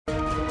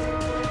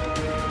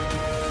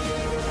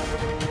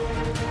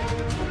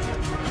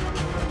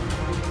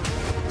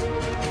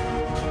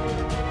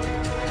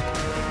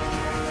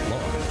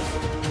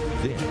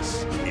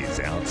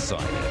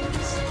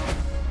Outsiders.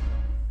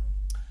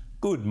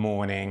 Good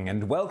morning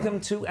and welcome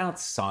to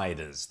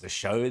Outsiders, the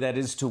show that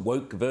is to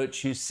woke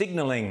virtue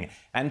signalling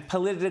and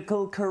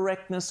political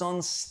correctness on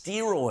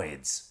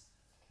steroids.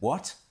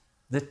 What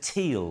the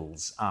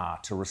teals are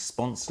to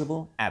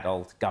responsible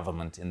adult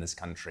government in this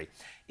country.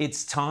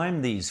 It's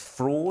time these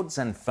frauds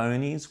and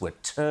phonies were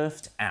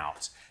turfed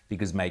out,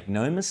 because make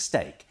no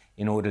mistake,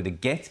 in order to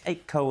get a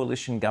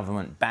coalition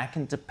government back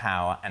into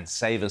power and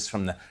save us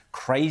from the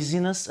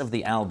craziness of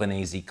the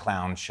Albanese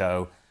clown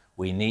show,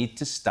 we need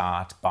to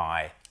start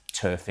by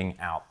turfing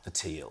out the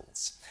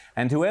teals.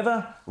 And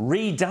whoever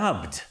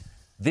redubbed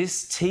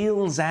this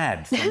teals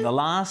ad from the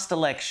last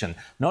election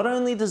not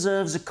only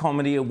deserves a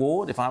comedy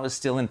award. If I was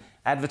still in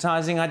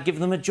advertising, I'd give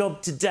them a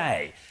job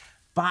today,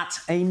 but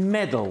a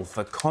medal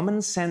for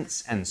common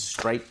sense and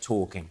straight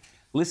talking.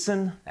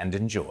 Listen and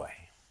enjoy.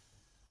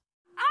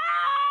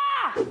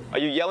 Are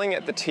you yelling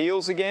at the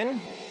teals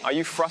again? Are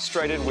you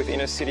frustrated with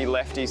inner city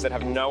lefties that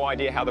have no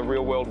idea how the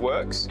real world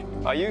works?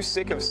 Are you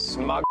sick of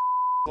smug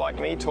like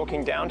me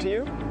talking down to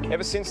you?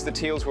 Ever since the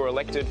teals were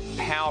elected,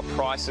 power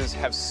prices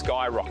have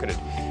skyrocketed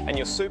and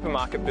your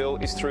supermarket bill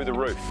is through the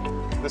roof.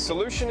 The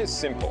solution is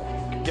simple.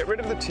 Get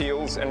rid of the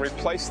teals and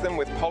replace them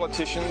with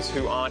politicians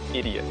who aren't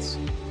idiots.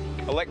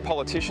 Elect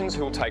politicians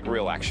who will take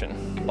real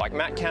action, like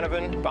Matt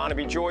Canavan,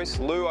 Barnaby Joyce,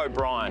 Lou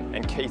O'Brien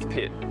and Keith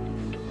Pitt.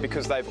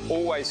 Because they've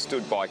always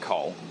stood by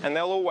coal and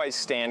they'll always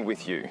stand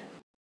with you.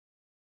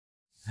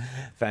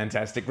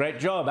 Fantastic. Great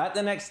job. At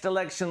the next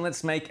election,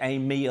 let's make a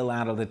meal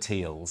out of the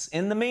teals.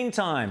 In the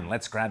meantime,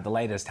 let's grab the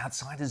latest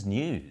Outsiders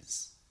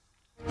news.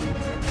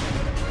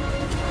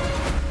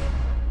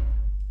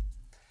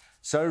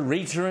 So,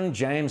 Rita and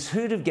James,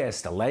 who'd have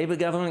guessed a Labor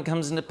government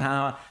comes into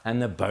power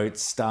and the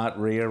boats start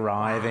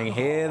re-arriving? Wow.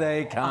 Here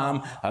they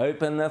come.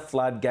 Open the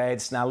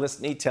floodgates. Now, let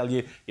me tell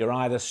you, you're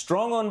either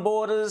strong on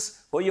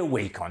borders or you're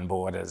weak on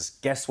borders.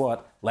 Guess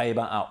what?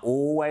 Labor are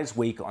always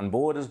weak on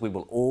borders. We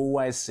will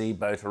always see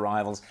boat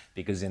arrivals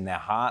because in their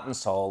heart and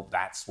soul,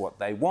 that's what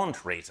they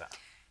want, Rita.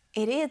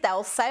 It is.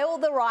 They'll say all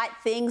the right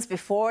things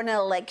before an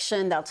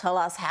election. They'll tell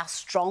us how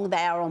strong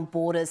they are on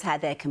borders, how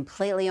they're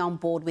completely on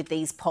board with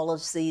these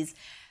policies.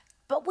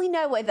 But we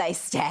know where they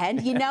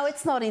stand. You know,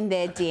 it's not in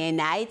their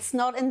DNA. It's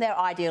not in their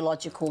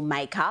ideological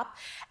makeup.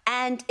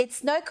 And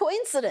it's no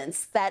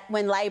coincidence that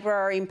when Labor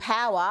are in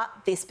power,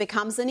 this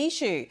becomes an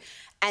issue.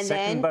 And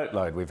second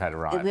boatload we've had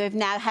arrive. We've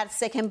now had a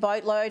second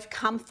boatload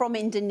come from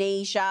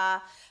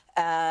Indonesia.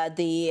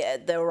 The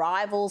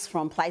arrivals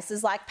from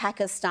places like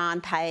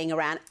Pakistan paying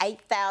around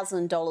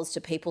 $8,000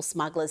 to people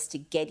smugglers to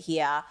get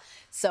here.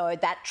 So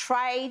that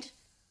trade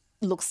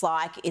looks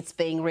like it's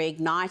being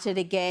reignited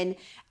again.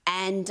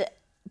 And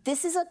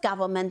this is a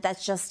government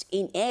that's just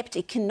inept.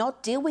 It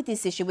cannot deal with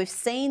this issue. We've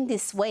seen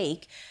this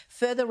week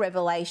further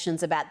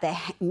revelations about the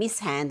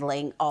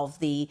mishandling of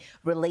the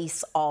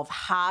release of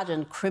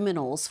hardened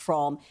criminals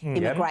from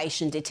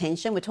immigration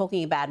detention. We're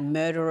talking about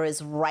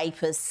murderers,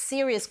 rapists,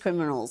 serious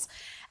criminals.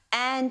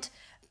 And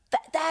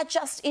they're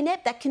just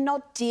inept. They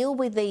cannot deal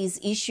with these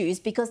issues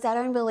because they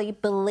don't really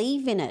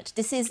believe in it.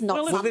 This is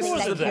not something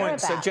they care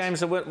about. So,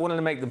 James, I wanted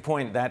to make the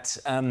point that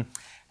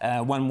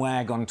one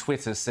wag on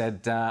Twitter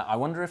said, I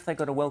wonder if they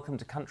got a welcome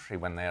to country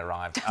when they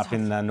arrived up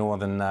in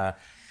northern WA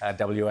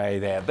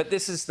there. But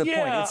this is the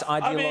point. It's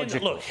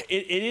ideological. I mean, look,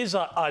 it is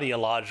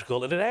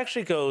ideological, and it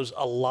actually goes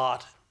a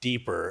lot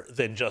deeper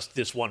than just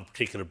this one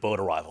particular boat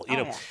arrival. You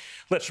know,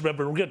 let's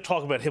remember, we're going to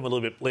talk about him a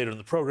little bit later in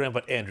the program,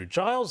 but Andrew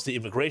Giles, the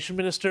immigration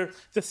minister,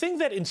 the thing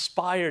that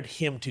inspired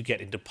him to get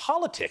into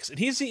politics, and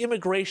he's the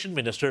immigration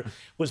minister,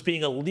 was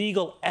being a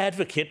legal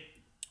advocate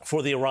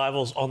for the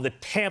arrivals on the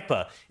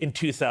Tampa in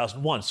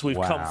 2001. So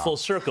we've come full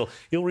circle.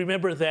 You'll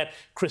remember that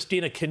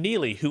Christina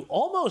Keneally, who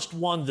almost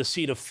won the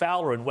seat of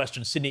Fowler in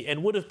Western Sydney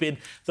and would have been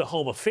the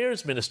Home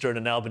Affairs Minister in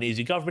an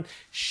Albanese government,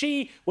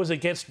 she was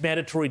against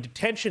mandatory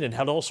detention and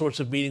had all sorts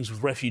of meetings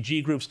with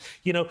refugee groups,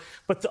 you know.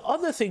 But the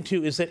other thing,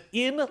 too, is that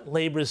in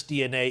Labor's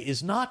DNA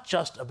is not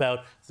just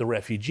about the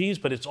refugees,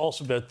 but it's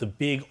also about the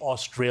big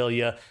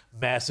Australia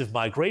massive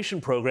migration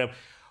program,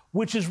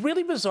 which is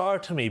really bizarre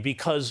to me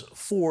because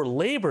for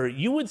Labor,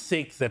 you would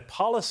think that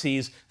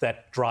policies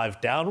that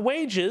drive down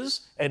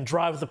wages and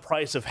drive the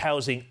price of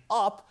housing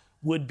up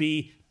would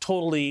be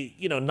totally,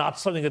 you know, not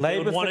something that they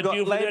would want to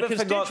do for their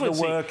constituency. Labor forgot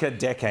the work a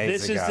decade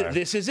ago.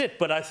 This is it.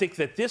 But I think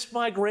that this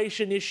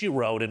migration issue,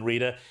 Rod and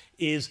Rita,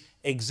 is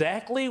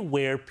exactly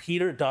where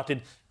Peter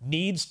Dutton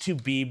needs to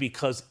be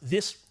because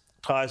this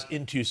ties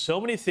into so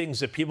many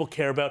things that people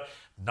care about,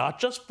 not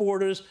just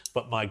borders,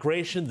 but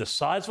migration, the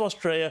size of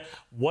Australia,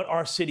 what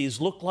our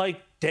cities look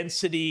like,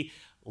 density,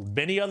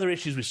 many other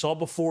issues we saw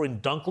before in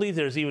Dunkley.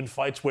 There's even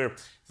fights where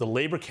the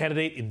Labor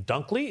candidate in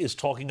Dunkley is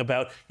talking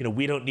about, you know,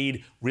 we don't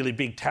need really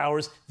big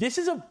towers. This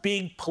is a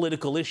big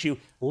political issue.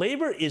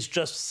 Labor is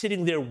just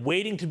sitting there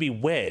waiting to be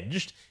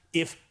wedged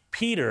if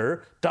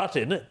Peter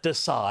Dutton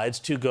decides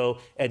to go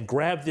and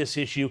grab this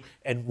issue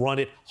and run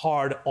it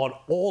hard on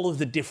all of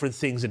the different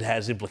things it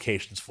has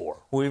implications for.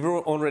 We've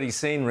already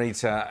seen,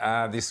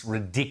 Rita, this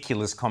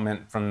ridiculous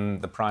comment from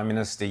the Prime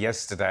Minister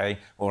yesterday,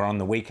 or on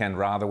the weekend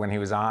rather, when he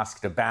was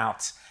asked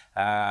about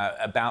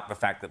the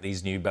fact that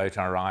these new boat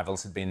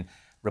arrivals had been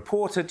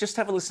reported. Just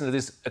have a listen to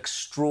this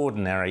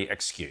extraordinary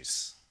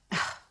excuse.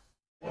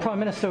 Prime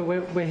Minister,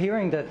 we're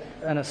hearing that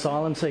an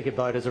asylum seeker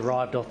boat has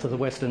arrived off to the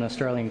Western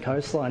Australian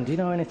coastline. Do you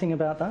know anything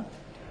about that?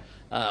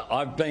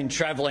 I've been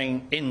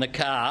travelling in the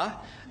car,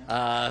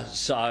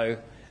 so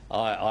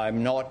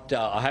I'm not.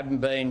 I haven't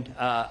been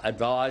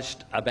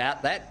advised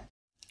about that.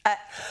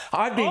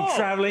 I've been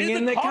travelling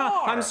in the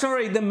car. I'm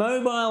sorry, the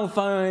mobile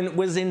phone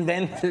was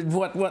invented,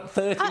 what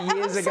 30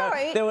 years ago?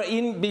 Sorry. They were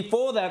in,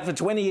 before that, for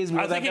 20 years.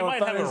 I think you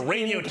might have a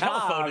radio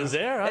telephone is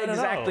there. I don't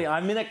Exactly. know.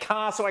 I'm in a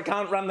car, so I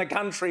can't run the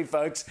country,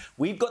 folks.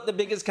 We've got the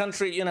biggest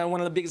country, you know, one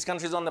of the biggest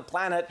countries on the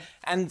planet,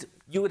 and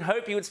you would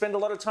hope you would spend a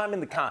lot of time in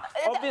the car.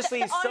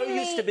 Obviously, he's so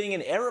used to being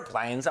in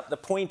aeroplanes up the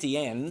pointy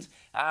end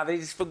that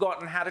he's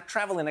forgotten how to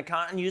travel in a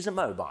car and use a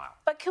mobile.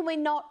 But can we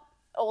not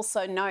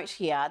also note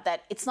here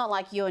that it's not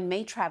like you and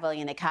me travelling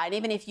in a car, and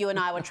even if you and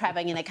I were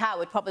travelling in a car,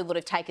 we probably would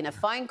have taken a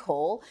phone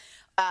call,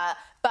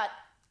 but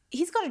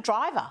he's got a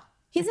driver.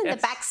 He's in the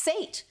back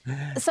seat.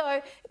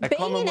 So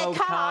being in a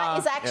car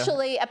is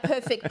actually a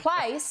perfect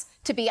place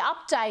to be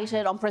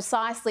updated on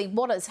precisely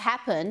what has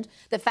happened.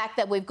 The fact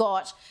that we've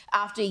got,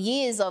 after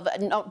years of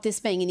not this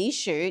being an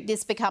issue,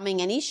 this becoming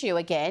an issue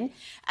again.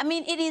 I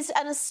mean, it is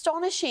an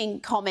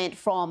astonishing comment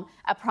from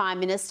a Prime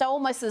Minister,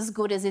 almost as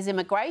good as his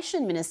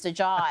Immigration Minister,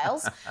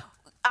 Giles,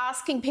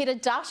 asking Peter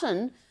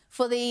Dutton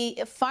for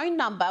the phone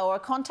number or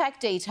contact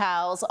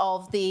details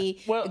of the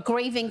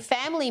grieving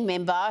family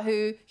member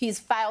who he's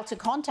failed to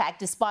contact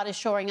despite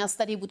assuring us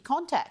that he would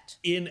contact.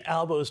 In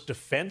Albo's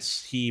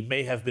defence, he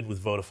may have been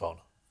with Vodafone.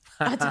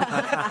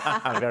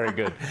 Very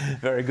good,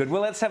 very good.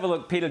 Well, let's have a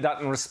look. Peter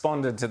Dutton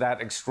responded to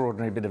that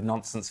extraordinary bit of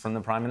nonsense from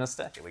the Prime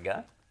Minister. Here we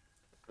go.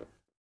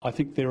 I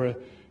think there are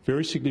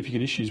very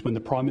significant issues when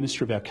the Prime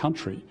Minister of our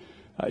country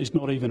is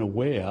not even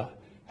aware,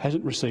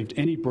 hasn't received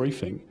any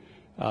briefing,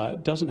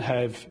 doesn't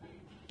have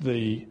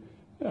the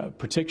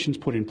protections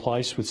put in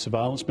place with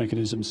surveillance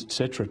mechanisms,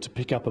 etc., to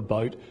pick up a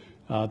boat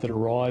that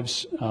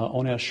arrives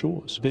on our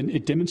shores. Then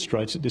it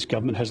demonstrates that this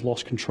government has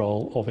lost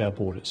control of our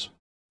borders.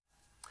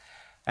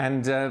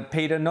 And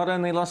Peter not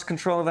only lost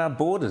control of our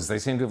borders, they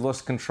seem to have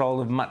lost control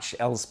of much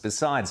else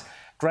besides.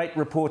 Great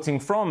reporting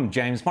from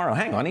James Morrow.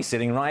 Hang on, he's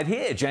sitting right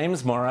here.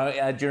 James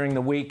Morrow, during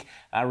the week,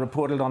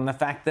 reported on the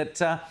fact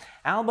that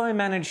Albo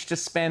managed to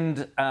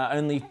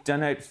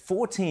donate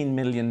 $14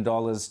 million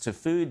to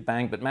Food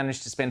Bank, but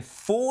managed to spend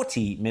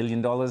 $40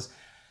 million.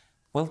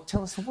 Well,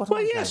 tell us what.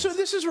 Well, yeah, so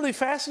this is really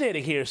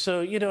fascinating here.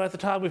 So, you know, at the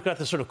time, we've got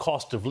this sort of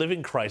cost of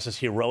living crisis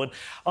here, Rowan.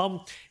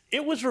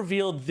 It was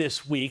revealed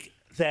this week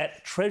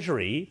that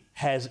Treasury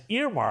has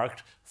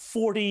earmarked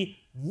 $40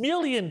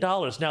 million.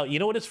 Now, you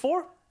know what it's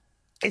for?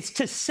 It's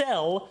to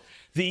sell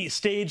the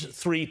Stage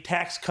 3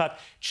 tax cut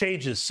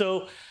changes.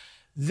 So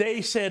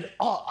they said,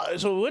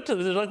 so we went to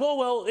this, they're like, oh,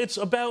 well, it's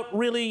about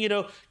really, you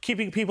know,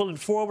 keeping people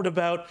informed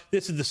about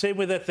this in the same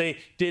way that they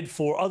did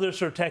for other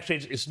sort of tax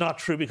changes. It's not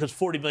true because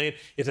 $40 million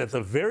is at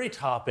the very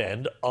top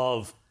end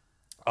of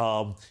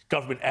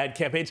government ad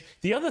campaigns.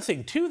 The other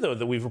thing, too, though,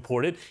 that we've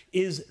reported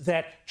is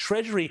that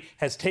Treasury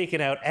has taken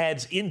out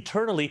ads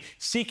internally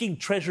seeking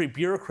Treasury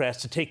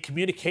bureaucrats to take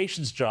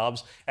communications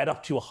jobs at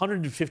up to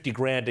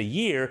 $150,000 a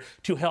year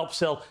to help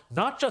sell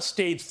not just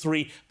Stage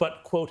 3,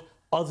 but, quote,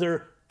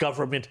 other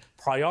government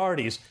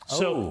priorities.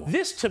 So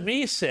this, to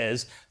me,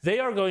 says they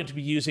are going to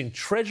be using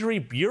Treasury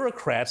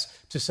bureaucrats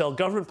to sell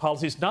government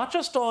policies, not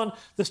just on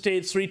the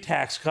Stage 3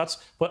 tax cuts,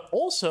 but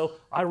also,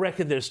 I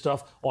reckon, there's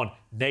stuff on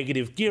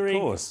negative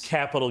gearing,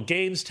 capital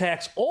gains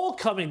tax, all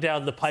coming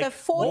down the pipe.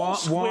 So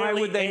why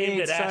would they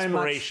need so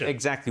aspiration. much?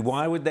 Exactly.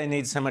 Why would they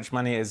need so much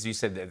money, as you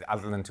said,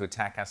 other than to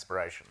attack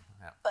aspiration?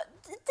 Yeah. But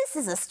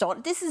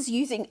this is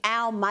using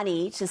our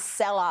money to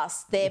sell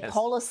us their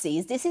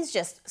policies. This is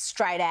just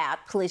straight out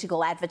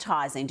political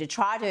advertising to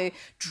try to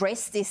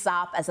dress this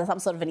up as some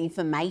sort of an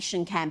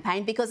information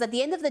campaign, because at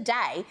the end of the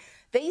day,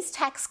 these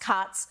tax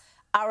cuts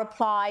are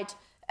applied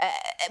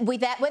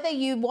without, whether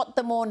you want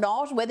them or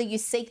not, whether you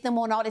seek them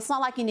or not. It's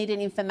not like you need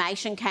an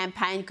information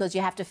campaign because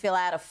you have to fill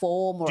out a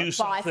form or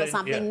apply for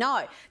something.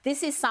 No,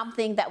 this is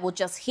something that will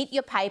just hit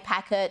your pay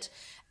packet,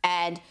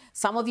 and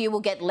some of you will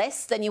get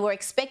less than you were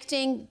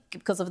expecting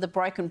because of the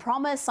broken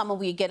promise. Some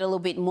of you get a little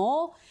bit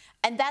more.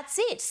 And that's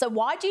it. So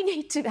why do you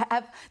need to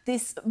have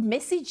this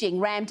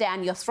messaging rammed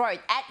down your throat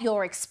at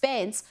your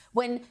expense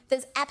when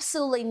there's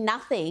absolutely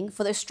nothing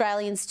for the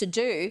Australians to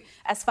do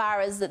as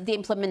far as the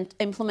implementation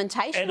of this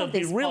policy? And it'll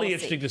be really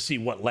interesting to see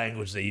what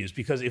language they use,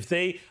 because if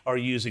they are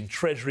using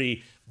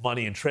Treasury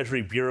money and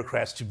Treasury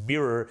bureaucrats to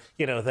mirror,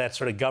 that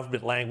sort of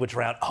government language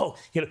around,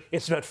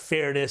 it's about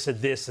fairness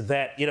and this and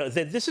that.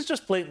 This is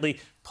just blatantly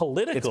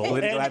political. It's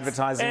political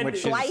advertising, which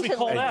is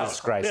a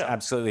disgrace, yeah.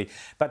 Absolutely.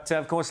 But,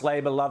 of course,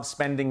 Labor loves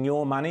spending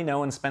your money. No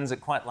one spends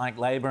it quite like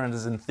Labor and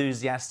as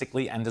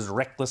enthusiastically and as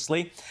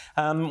recklessly.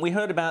 We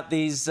heard about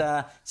these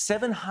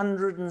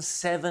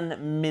 $707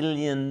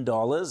 million,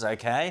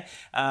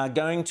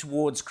 going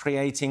towards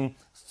creating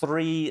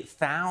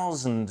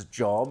 3,000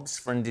 jobs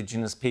for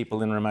Indigenous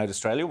people in remote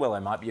Australia. Well,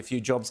 there might be a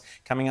few jobs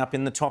coming up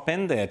in the top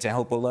end there to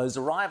help all those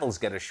arrivals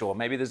get ashore.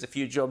 Maybe there's a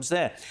few jobs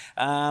there.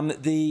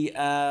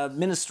 The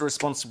minister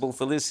responsible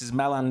for this is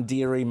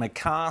Malarndirri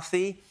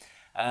McCarthy.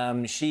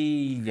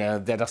 There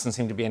doesn't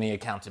seem to be any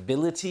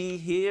accountability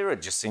here.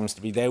 It just seems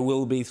to be there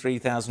will be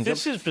 3,000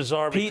 jobs. This is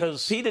bizarre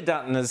because... Peter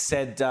Dutton has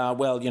said,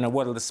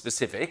 what are the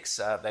specifics?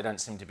 They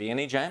don't seem to be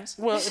any, James.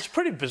 Well, it's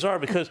pretty bizarre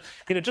because,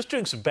 just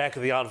doing some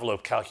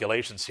back-of-the-envelope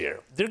calculations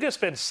here, they're going to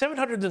spend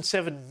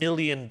 $707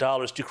 million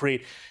to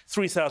create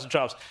 3,000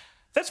 jobs.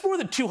 That's more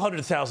than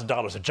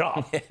 $200,000 a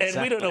job. Yeah, exactly.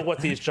 And we don't know what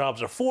these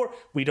jobs are for.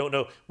 We don't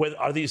know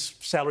are these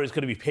salaries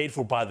going to be paid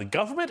for by the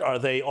government? Are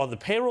they on the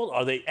payroll?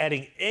 Are they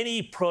adding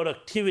any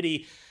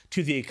productivity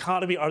to the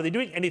economy? Are they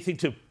doing anything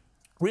to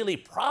really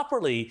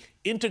properly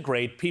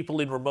integrate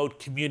people in remote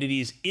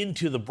communities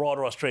into the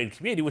broader Australian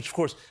community, which, of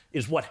course,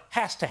 is what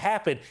has to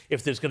happen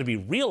if there's going to be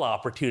real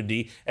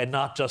opportunity and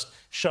not just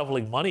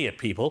shoveling money at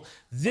people.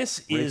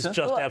 This is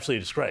just absolutely a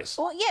disgrace.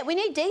 Well, yeah, we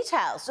need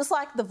details, just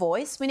like The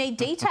Voice. We need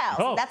details.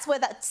 Oh. That's where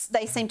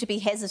they seem to be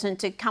hesitant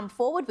to come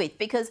forward with,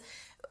 because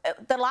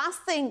the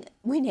last thing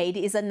we need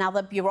is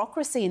another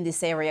bureaucracy in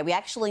this area. We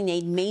actually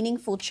need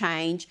meaningful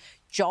change,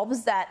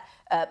 jobs that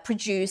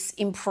produce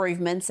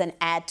improvements and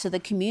add to the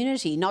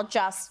community, not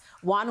just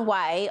one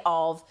way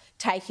of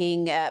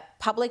taking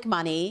public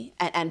money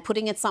and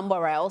putting it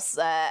somewhere else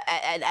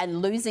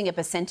and losing a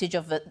percentage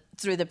of it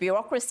through the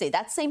bureaucracy.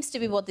 That seems to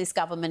be what this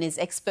government is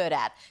expert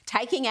at,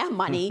 taking our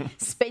money,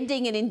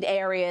 spending it in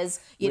areas,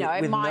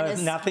 with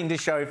minus... nothing to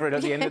show for it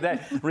at the end of the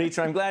day.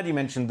 Rita, I'm glad you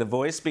mentioned The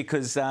Voice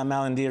because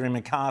Malarndirri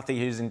McCarthy,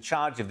 who's in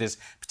charge of this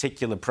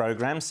particular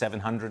program,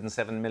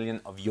 $707 million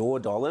of your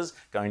dollars,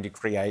 going to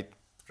create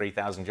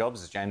 3,000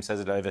 jobs, as James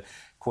says, around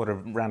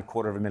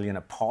 $250,000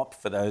 a pop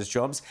for those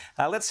jobs.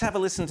 Let's have a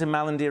listen to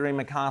Malarndirri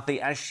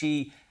McCarthy as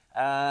she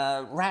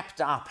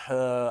wrapped up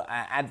her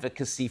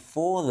advocacy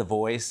for The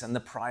Voice and the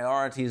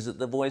priorities that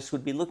The Voice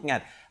would be looking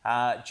at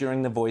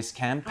during the Voice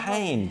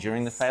campaign,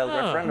 during the failed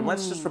referendum.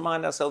 Let's just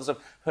remind ourselves of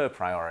her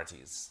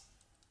priorities.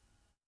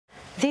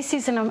 This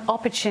is an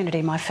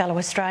opportunity, my fellow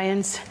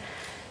Australians,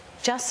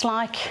 just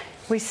like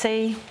we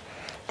see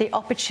the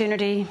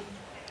opportunity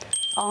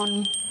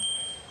on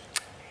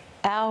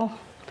our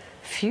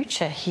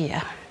future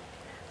here.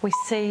 We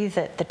see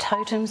that the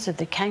totems of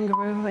the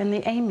kangaroo and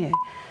the emu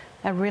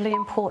are really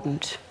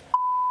important.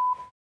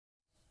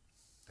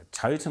 The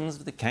totems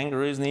of the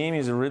kangaroos and the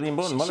emus are really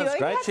important. Well, that's You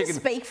great. had to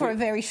speak for a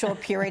very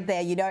short period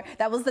there,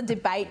 That was the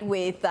debate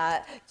with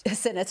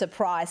Jacinta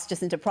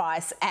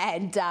Price,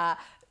 and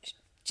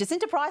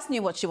Jacinta Price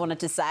knew what she wanted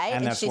to say,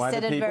 and that's she why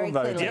said the it very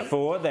people clearly. voted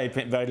for. They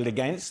voted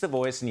against The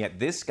Voice, and yet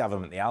this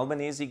government, the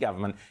Albanese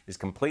government, is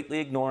completely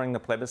ignoring the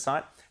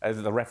plebiscite,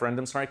 the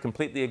referendum,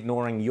 completely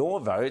ignoring your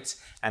votes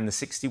and the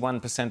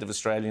 61% of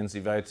Australians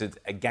who voted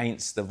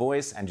against The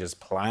Voice and just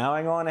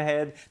ploughing on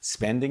ahead,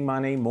 spending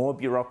money, more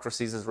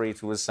bureaucracies, as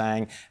Rita was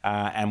saying,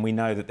 and we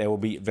know that there will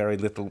be very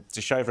little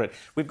to show for it.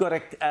 We've got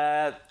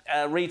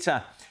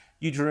Rita,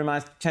 you drew my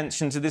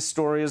attention to this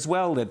story as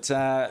well,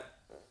 that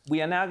we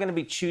are now going to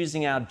be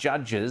choosing our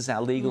judges.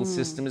 Our legal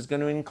system is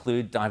going to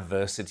include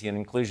diversity and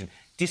inclusion.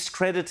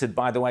 Discredited,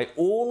 by the way,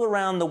 all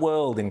around the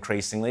world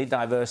increasingly,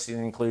 diversity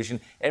and inclusion.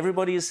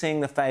 Everybody is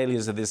seeing the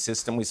failures of this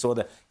system. We saw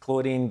the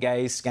Claudine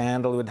Gay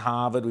scandal with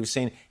Harvard. We've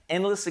seen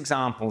endless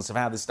examples of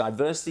how this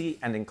diversity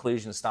and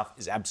inclusion stuff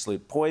is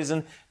absolute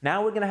poison.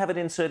 Now we're going to have it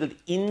inserted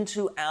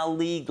into our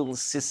legal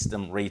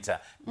system,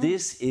 Rita.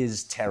 This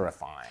is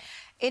terrifying.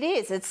 It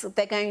is.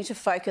 They're going to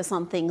focus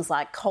on things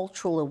like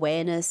cultural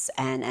awareness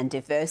and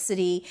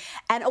diversity,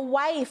 and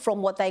away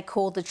from what they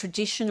call the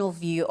traditional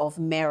view of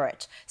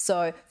merit.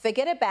 So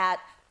forget about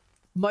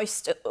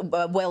most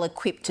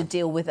well-equipped to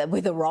deal with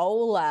a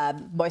role,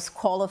 most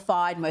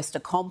qualified, most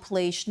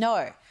accomplished.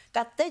 No.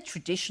 They're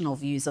traditional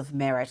views of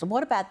merit. And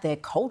what about their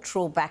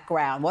cultural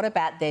background? What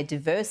about their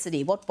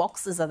diversity? What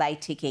boxes are they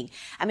ticking?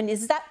 I mean,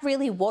 is that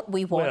really what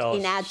we want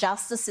in our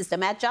justice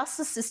system? Our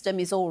justice system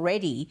is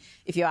already,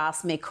 if you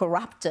ask me,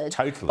 corrupted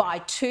by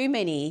too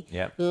many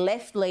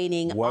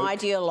left-leaning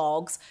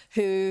ideologues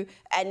who,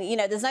 and,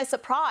 there's no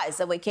surprise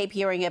that we keep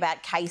hearing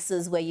about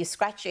cases where you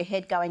scratch your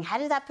head going, how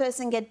did that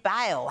person get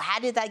bail? How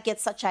did they get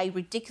such a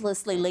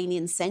ridiculously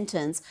lenient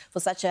sentence for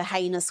such a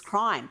heinous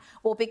crime?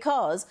 Well,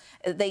 because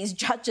these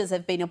judges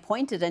have been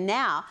appointed and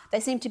now they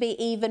seem to be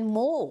even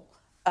more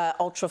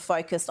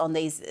ultra-focused on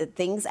these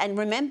things. And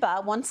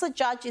remember, once a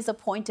judge is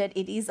appointed,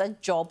 it is a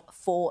job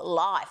for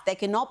life. They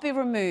cannot be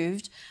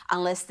removed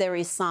unless there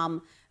is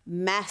some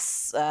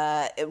mass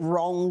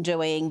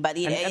wrongdoing, but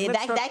they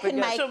can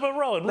make... So, but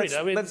Rowan,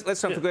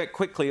 let's not forget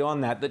quickly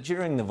on that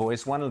during The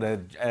Voice, one of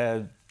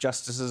the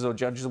justices or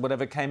judges or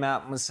whatever came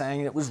out and was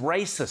saying it was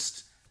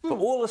racist for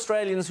all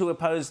Australians who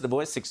opposed The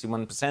Voice,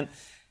 61%.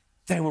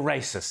 They were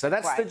racist. So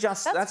that's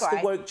the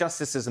woke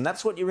justice system.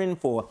 That's what you're in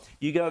for.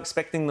 You go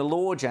expecting the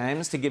law,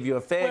 James, to give you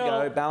a fair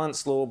go,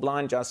 balanced law,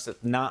 blind justice.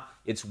 Nah,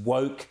 it's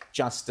woke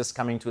justice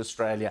coming to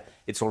Australia.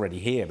 It's already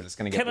here, but it's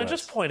going to get worse. Can I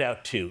just point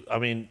out, too, I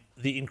mean,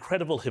 the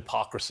incredible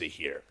hypocrisy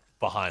here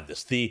behind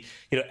this.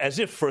 As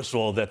if, first of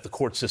all, that the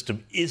court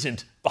system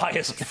isn't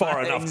biased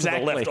far enough to the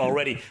left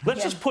already.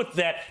 Let's just put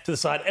that to the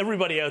side.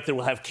 Everybody out there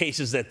will have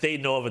cases that they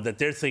know of and that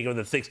they're thinking of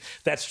that thinks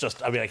that's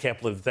just, I mean, I can't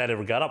believe that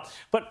ever got up.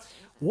 But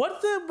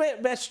what the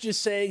message is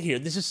saying here,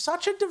 this is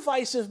such a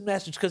divisive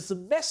message, because the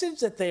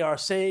message that they are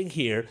saying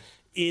here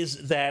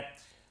is that,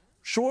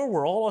 sure,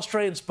 we're all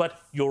Australians,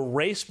 but your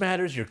race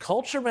matters, your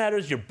culture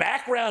matters, your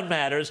background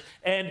matters,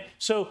 and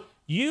so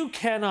you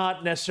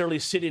cannot necessarily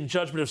sit in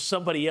judgment of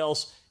somebody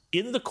else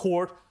in the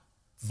court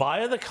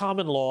via the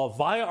common law,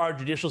 via our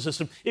judicial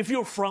system, if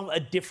you're from a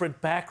different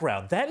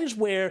background. That is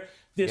where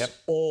this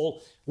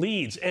all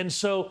leads. And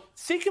so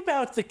think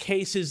about the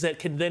cases that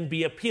can then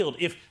be appealed.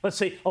 If, let's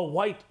say, a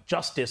white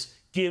justice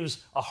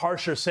gives a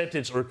harsher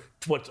sentence, or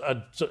what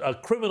a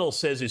criminal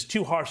says is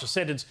too harsh a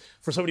sentence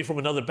for somebody from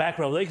another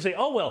background, they can say,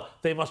 oh, well,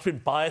 they must have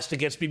been biased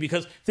against me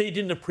because they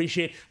didn't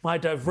appreciate my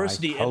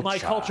diversity and my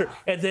culture.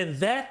 And then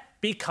that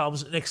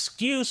becomes an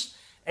excuse.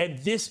 And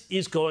this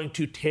is going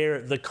to tear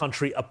the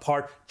country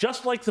apart,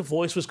 just like The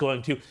Voice was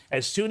going to,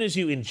 as soon as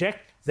you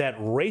inject that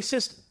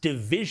racist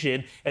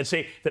division and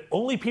say that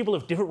only people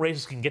of different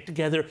races can get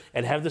together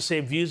and have the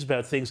same views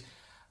about things.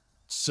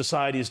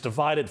 Society is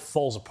divided,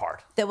 falls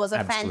apart. There was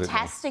a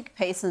fantastic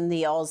piece in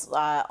the Oz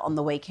on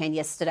the weekend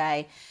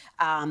yesterday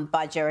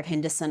by Gerard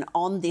Henderson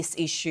on this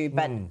issue,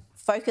 but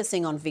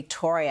focusing on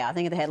Victoria. I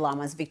think the headline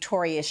was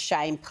 "Victoria's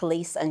Shame,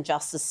 Police and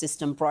Justice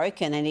System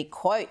Broken," and it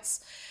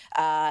quotes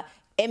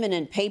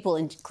eminent people,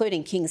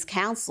 including King's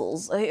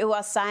counsels, who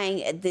are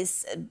saying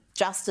this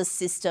justice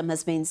system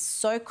has been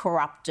so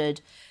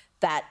corrupted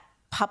that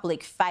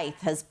public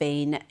faith has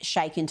been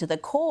shaken to the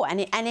core. And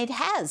it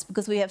has,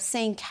 because we have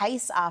seen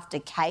case after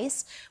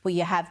case where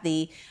you have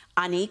the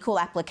unequal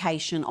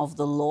application of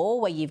the law,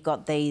 where you've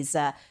got these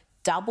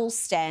double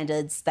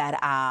standards that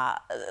are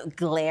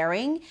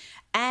glaring.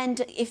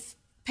 And if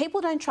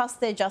people don't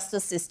trust their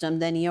justice system,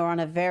 then you're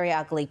on a very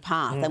ugly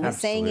path. And we're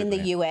seeing in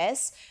the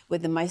US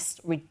with the most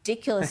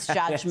ridiculous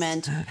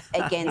judgment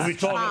against We'll be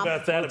talking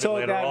about that a bit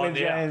later on.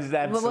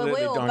 We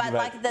will, but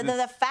like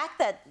the fact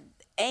that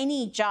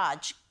any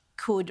judge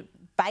could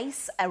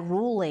base a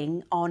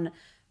ruling on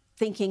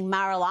thinking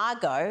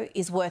Mar-a-Lago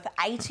is worth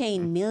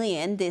 $18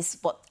 million, there's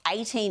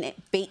 18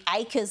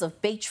 acres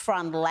of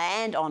beachfront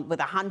land with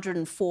a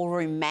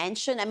 104-room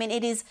mansion. I mean,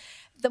 it is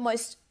the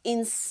most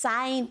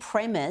insane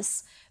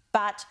premise.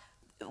 But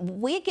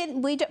we're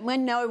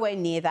nowhere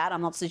near that.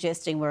 I'm not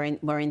suggesting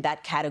we're in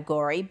that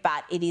category,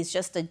 but it is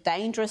just a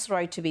dangerous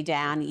road to be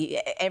down.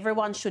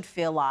 Everyone should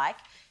feel like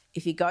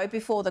if you go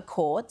before the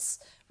courts,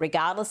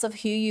 regardless of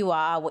who you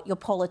are, what your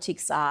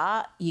politics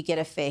are, you get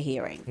a fair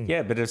hearing.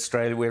 Yeah, but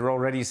Australia, we're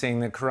already seeing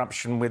the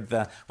corruption with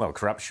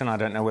corruption. I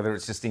don't know whether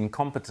it's just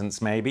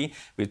incompetence, maybe.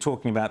 We're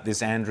talking about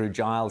this Andrew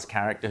Giles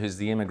character, who's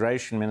the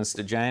immigration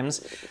minister,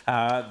 James.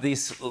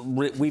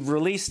 We've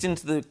released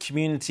into the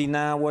community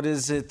now, what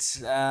is it?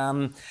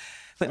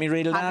 Let me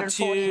read it out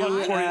to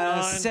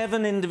you.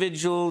 7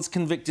 individuals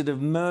convicted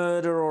of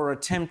murder or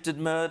attempted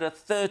murder,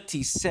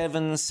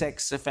 37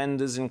 sex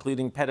offenders,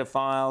 including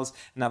pedophiles,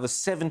 another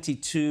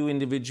 72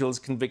 individuals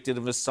convicted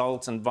of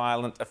assault and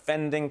violent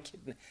offending,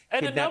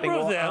 kidnapping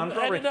or armed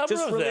robbery.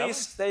 Just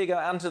released. There you go,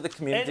 out into the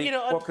community. And,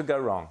 what could go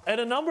wrong?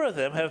 And a number of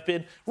them have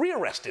been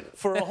rearrested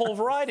for a whole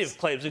variety of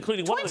claims,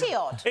 including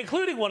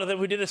one of them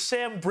who did a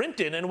Sam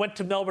Brinton and went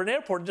to Melbourne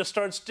Airport and just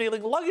started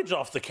stealing luggage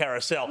off the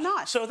carousel.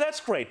 Nice. So that's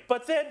great.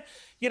 But then,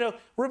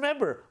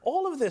 remember,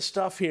 all of this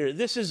stuff here,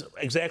 this is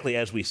exactly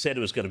as we said it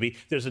was going to be.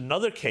 There's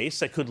another case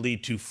that could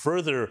lead to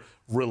further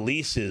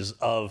releases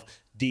of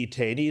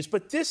detainees.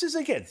 But this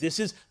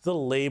is the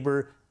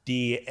Labour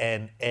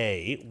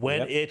DNA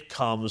when it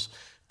comes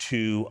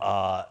to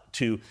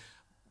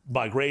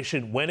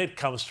migration, when it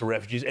comes to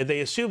refugees. And they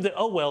assume that,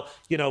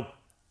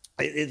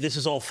 this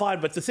is all fine.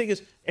 But the thing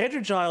is,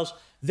 Andrew Giles,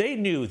 they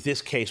knew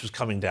this case was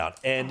coming down.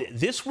 And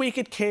this week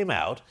it came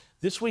out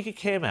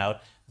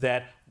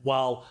that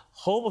while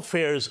Home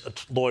Affairs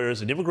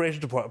lawyers and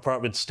Immigration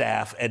Department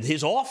staff and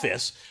his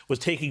office was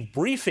taking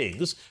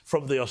briefings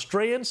from the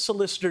Australian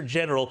Solicitor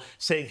General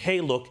saying,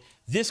 hey, look,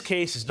 this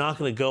case is not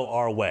going to go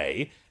our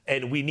way,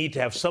 and we need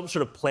to have some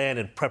sort of plan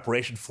and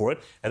preparation for it.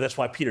 And that's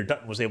why Peter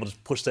Dutton was able to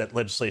push that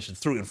legislation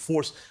through and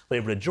force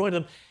Labour to join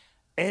them.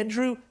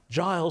 Andrew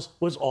Giles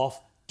was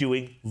off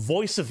doing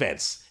voice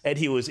events, and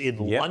he was in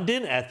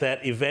London at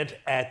that event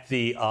at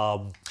the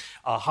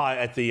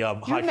High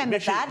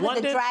Commission in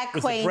London, the drag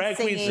queen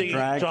singing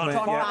John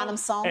Farnham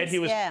songs. And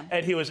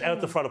he was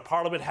out the front of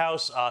Parliament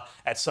House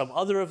at some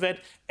other event,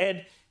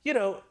 and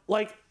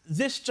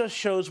this just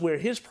shows where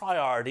his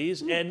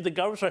priorities and the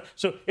government's are.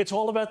 So it's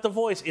all about the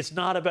voice. It's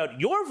not about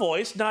your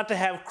voice, not to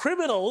have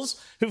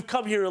criminals who've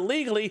come here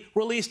illegally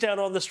released out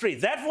on the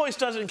street. That voice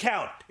doesn't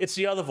count. It's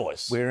the other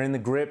voice. We're in the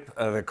grip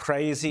of a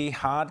crazy,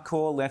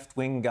 hardcore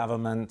left-wing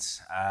government.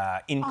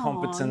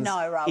 Incompetence,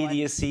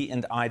 idiocy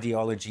and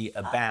ideology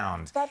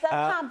abound. But that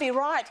can't be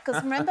right,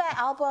 because remember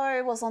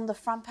Albo was on the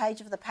front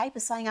page of the paper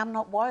saying I'm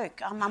not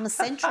woke, I'm a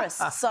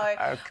centrist. So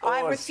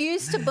I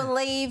refuse to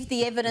believe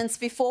the evidence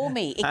before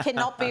me. It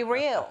cannot be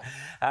real.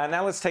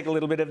 Now let's take a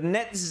little bit of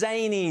Net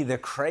Zany, the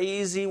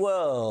crazy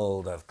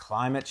world of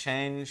climate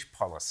change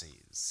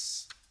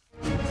policies.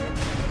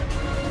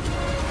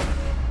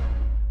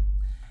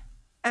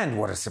 And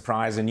what a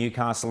surprise, a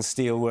Newcastle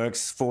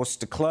steelworks forced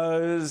to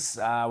close.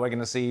 We're going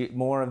to see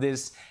more of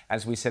this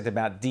as we set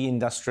about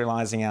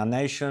deindustrialising our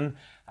nation,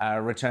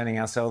 returning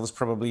ourselves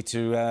probably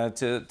to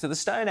the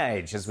Stone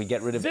Age as we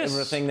get rid of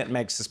everything that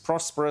makes us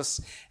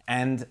prosperous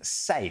and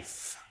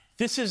safe.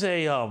 This is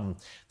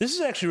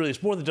actually really,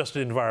 it's more than just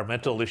an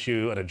environmental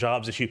issue and a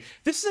jobs issue.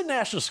 This is a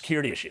national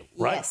security issue,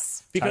 right?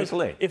 Yes, because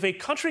totally. If a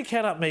country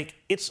cannot make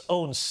its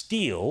own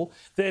steel,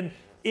 then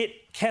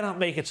it cannot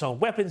make its own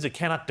weapons. It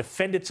cannot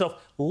defend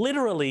itself.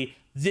 Literally,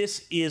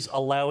 this is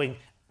allowing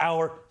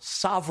our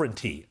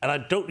sovereignty, and I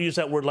don't use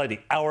that word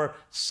lightly, our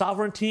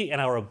sovereignty and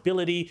our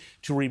ability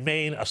to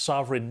remain a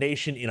sovereign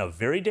nation in a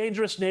very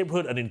dangerous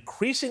neighborhood, an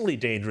increasingly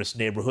dangerous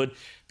neighborhood,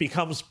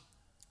 becomes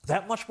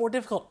that much more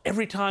difficult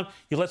every time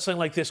you let something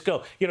like this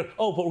go. You know,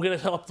 oh, but we're going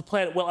to help the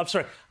planet. Well, I'm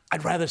sorry,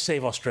 I'd rather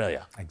save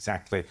Australia.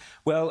 Exactly.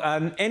 Well,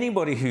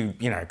 anybody who,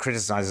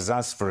 criticises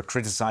us for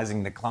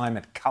criticising the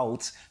climate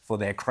cult for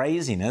their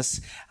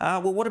craziness,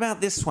 well, what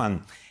about this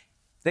one?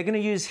 They're going to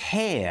use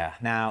hair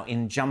now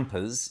in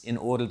jumpers in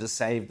order to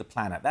save the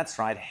planet. That's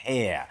right,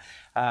 hair.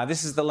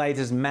 This is the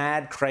latest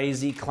mad,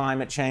 crazy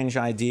climate change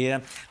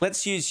idea.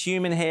 Let's use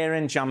human hair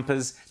in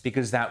jumpers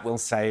because that will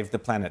save the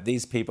planet.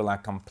 These people are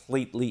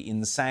completely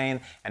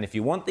insane. And if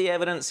you want the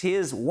evidence,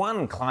 here's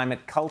one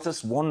climate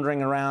cultist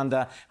wandering around,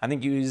 I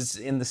think he was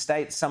in the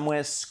States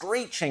somewhere,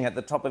 screeching at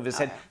the top of his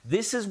head.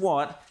 This is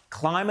what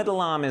climate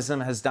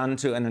alarmism has done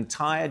to an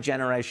entire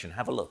generation.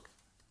 Have a look.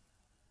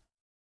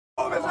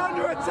 Is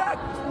under attack.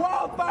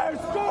 Wildfire,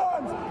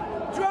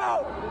 storms,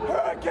 drought,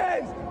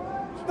 hurricanes.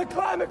 The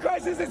climate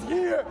crisis is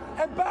here,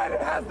 and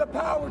Biden has the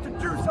power to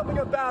do something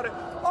about it.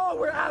 All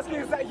we're asking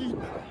is that he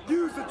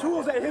use the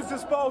tools at his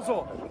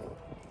disposal.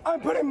 I'm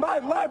putting my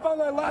life on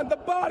the line,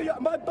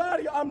 my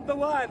body on the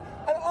line,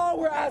 and all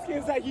we're asking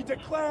is that he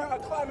declare a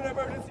climate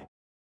emergency.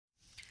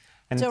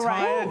 An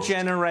entire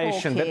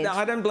generation. But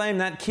I don't blame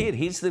that kid.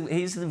 He's the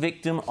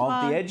victim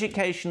of the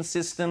education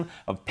system,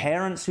 of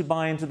parents who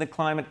buy into the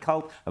climate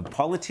cult, of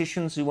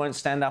politicians who won't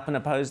stand up and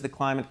oppose the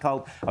climate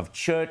cult, of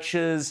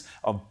churches,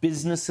 of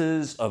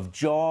businesses, of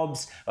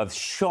jobs, of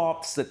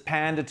shops that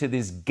pander to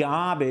this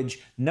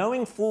garbage,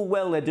 knowing full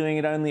well they're doing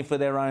it only for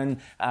their own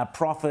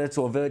profit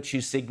or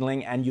virtue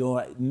signalling, and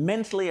you're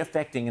mentally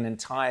affecting an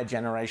entire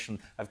generation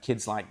of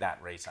kids like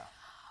that, Rita.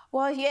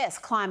 Well, yes,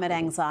 climate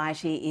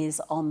anxiety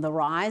is on the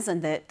rise,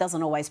 and that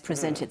doesn't always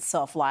present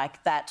itself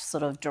like that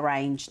sort of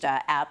deranged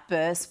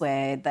outburst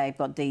where they've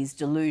got these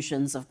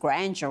delusions of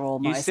grandeur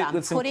almost. I'm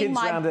putting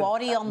my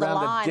body on the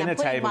line, I'm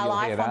putting my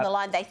life on the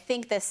line. They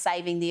think they're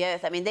saving the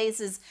earth. I mean, this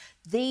is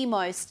the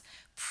most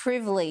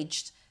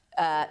privileged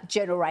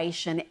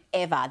generation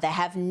ever. They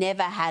have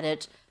never had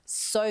it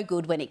so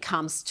good when it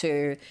comes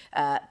to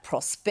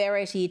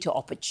prosperity, to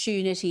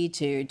opportunity,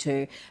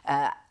 to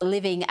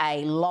living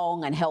a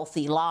long and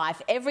healthy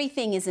life.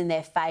 Everything is in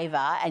their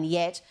favour, and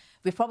yet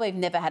we've probably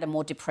never had a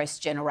more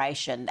depressed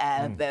generation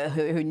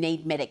who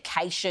need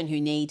medication,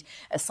 who need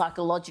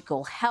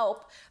psychological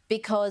help,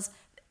 because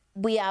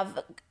we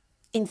have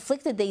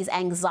inflicted these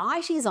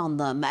anxieties on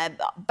them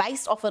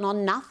based often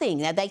on nothing.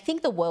 They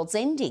think the world's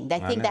ending. They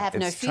think they have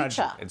no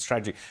future. It's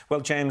tragic. Well,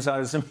 James, I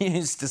was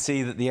amused to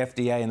see that the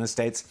FDA in the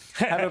States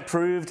have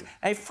approved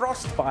a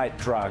frostbite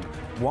drug.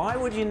 Why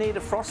would you need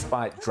a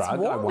frostbite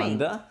drug, I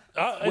wonder?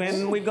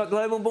 When we've got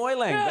global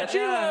boiling. That's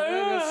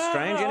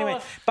strange. Anyway,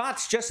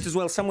 but just as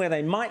well, somewhere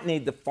they might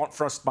need the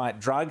frostbite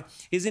drug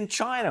is in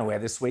China, where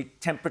this week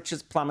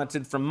temperatures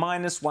plummeted from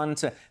 -1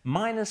 to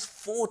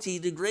 -40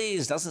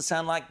 degrees. Doesn't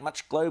sound like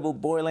much global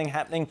boiling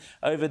happening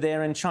over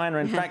there in China.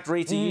 In fact,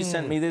 Rita, you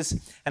sent me this.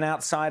 An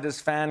Outsiders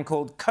fan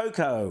called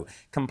Coco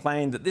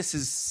complained that this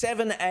is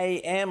 7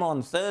 a.m.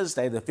 on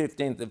Thursday, the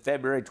 15th of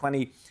February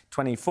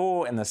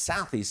 2024, in the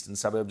southeastern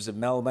suburbs of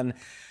Melbourne.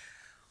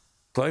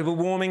 Global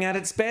warming at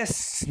its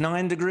best,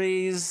 9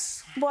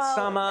 degrees,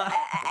 summer.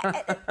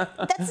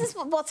 This is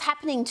what's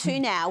happening too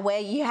now, where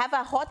you have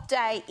a hot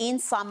day in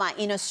summer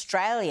in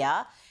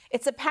Australia.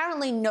 It's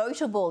apparently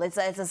notable. It's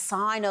a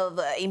sign of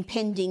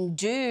impending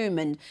doom,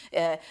 and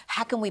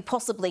how can we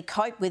possibly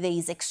cope with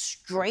these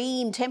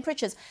extreme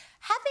temperatures?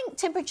 Having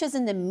temperatures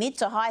in the mid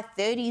to high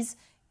 30s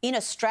in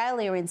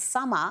Australia in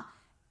summer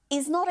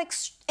is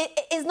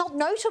not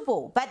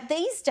notable. But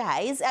these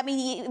days, I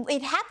mean,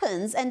 it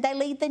happens and they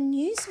lead the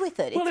news with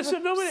it. Well,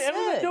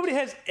 nobody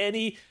has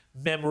any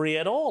memory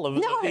at all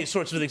of these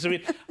sorts of things. I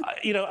mean,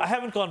 I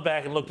haven't gone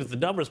back and looked at the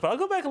numbers, but I'll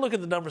go back and look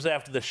at the numbers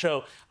after the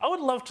show. I would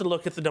love to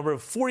look at the number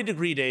of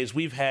 40-degree days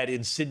we've had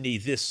in Sydney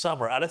this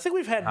summer. And I think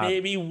we've had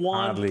maybe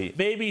one,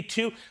 maybe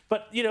two.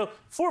 But,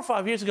 4 or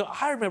 5 years ago,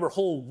 I remember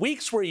whole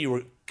weeks where you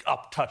were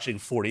up touching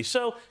 40.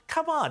 So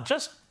come on,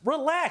 just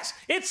relax.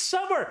 It's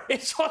summer.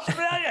 It's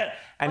Australia.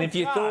 And if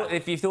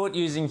you thought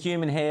using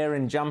human hair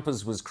in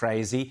jumpers was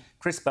crazy,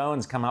 Chris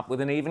Bowen's come up with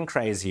an even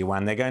crazier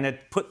one. They're going to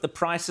put the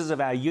prices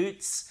of our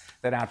utes,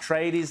 that our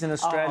tradies in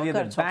Australia,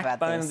 the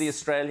backbone of the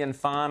Australian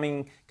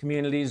farming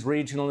communities,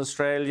 regional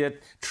Australia,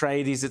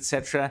 tradies,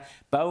 etc.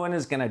 Bowen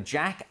is going to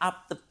jack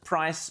up the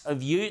price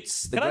of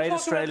utes, the great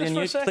Australian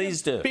ute.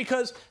 Please do.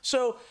 Because,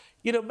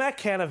 Matt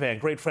Canavan,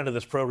 great friend of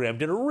this program,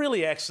 did a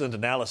really excellent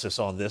analysis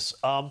on this.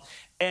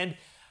 And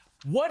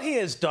what he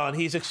has done,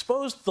 he's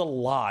exposed the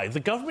lie. The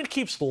government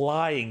keeps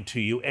lying to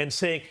you and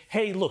saying,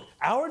 hey, look,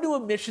 our new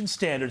emission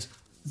standards,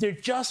 they're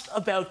just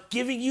about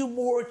giving you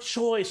more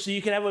choice so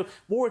you can have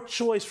more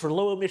choice for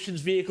low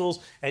emissions vehicles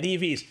and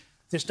EVs.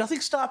 There's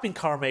nothing stopping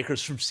car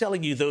makers from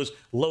selling you those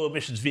low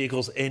emissions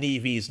vehicles and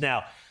EVs.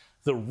 Now,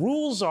 the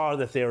rules are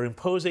that they're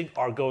imposing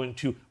are going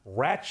to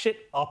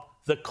ratchet up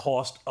the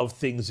cost of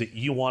things that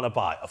you want to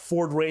buy. A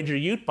Ford Ranger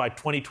Ute by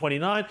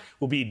 2029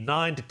 will be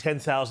 $9,000 to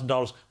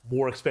 $10,000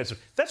 more expensive.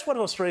 That's one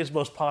of Australia's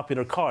most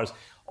popular cars.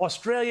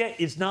 Australia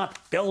is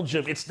not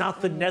Belgium. It's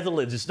not the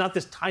Netherlands. It's not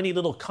this tiny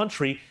little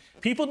country.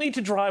 People need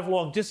to drive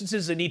long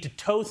distances. They need to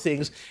tow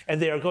things, and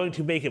they are going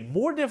to make it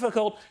more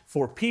difficult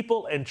for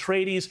people and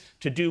tradies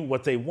to do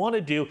what they want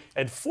to do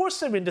and force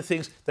them into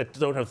things that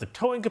don't have the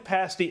towing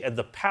capacity and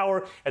the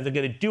power, and they're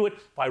going to do it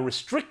by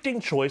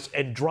restricting choice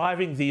and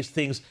driving these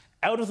things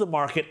out of the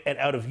market and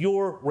out of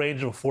your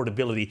range of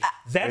affordability.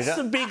 That's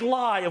the big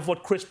lie of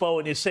what Chris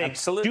Bowen is saying.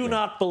 Absolutely. Do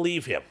not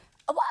believe him.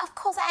 Well, of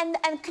course,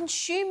 and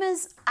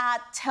consumers are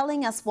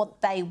telling us what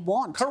they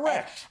want.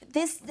 Correct.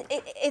 It's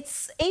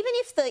even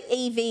if the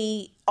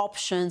EV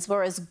options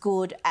were as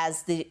good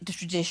as the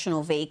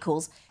traditional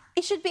vehicles,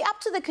 it should be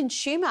up to the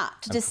consumer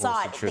to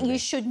decide. You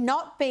should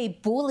not be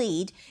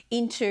bullied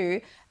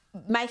into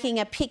making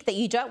a pick that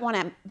you don't want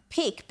to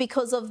pick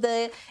because of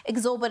the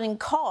exorbitant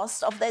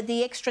cost of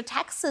the extra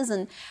taxes.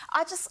 And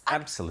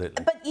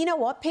Absolutely. But you know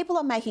what? People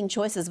are making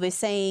choices. We're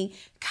seeing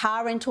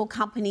car rental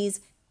companies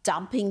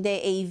dumping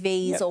their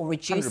EVs or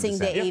reducing 100%.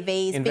 Their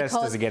EVs. Investors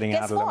because are getting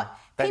out of them.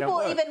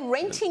 People even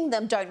renting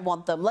them don't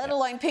want them, let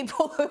alone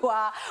people who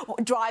are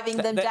driving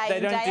them day in, day out. They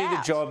don't do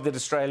the job that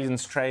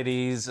Australia's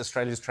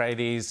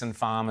tradies and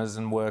farmers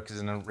and workers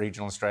in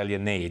regional Australia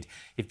need.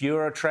 If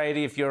you're a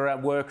tradie, if you're a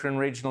worker in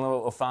regional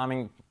or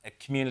farming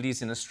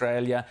communities in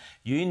Australia,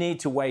 you need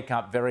to wake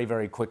up very,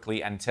 very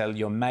quickly and tell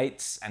your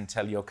mates and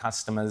tell your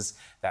customers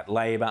that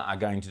Labor are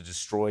going to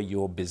destroy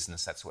your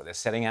business. That's what they're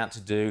setting out to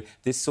do.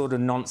 This sort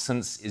of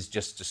nonsense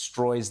just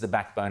destroys the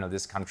backbone of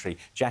this country,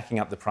 jacking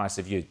up the price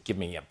of you. Give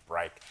me a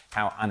break.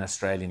 How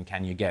un-Australian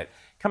can you get?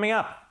 Coming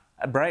up,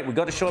 a break. We've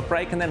got a short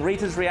break and then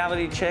Rita's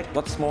reality check.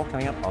 Lots more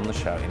coming up on the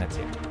show in a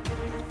tick.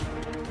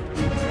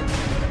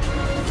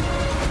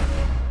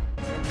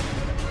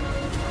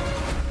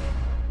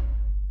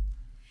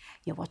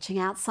 You're watching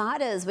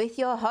Outsiders with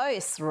your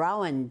hosts,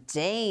 Rowan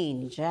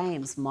Dean,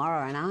 James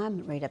Morrow, and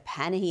I'm Rita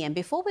Panahi. And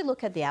before we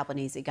look at the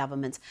Albanese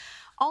government's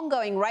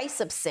ongoing race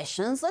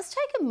obsessions, let's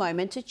take a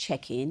moment to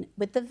check in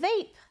with the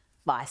Veep,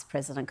 Vice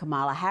President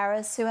Kamala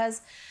Harris, who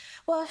has,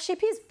 well, she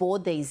appears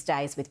bored these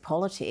days with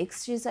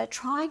politics. She's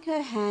trying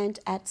her hand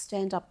at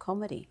stand-up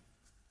comedy.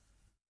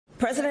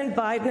 President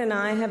Biden and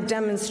I have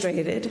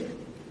demonstrated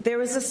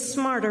there is a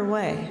smarter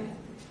way.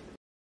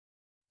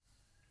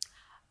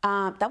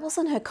 That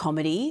wasn't her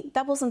comedy.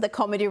 That wasn't the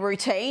comedy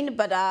routine,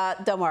 but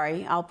don't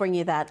worry, I'll bring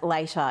you that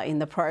later in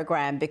the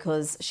program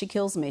because she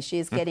kills me. She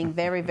is getting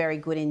very, very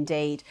good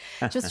indeed.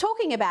 She was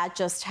talking about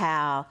just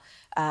how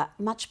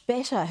much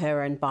better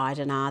her and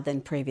Biden are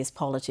than previous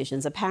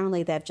politicians.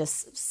 Apparently, they've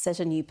just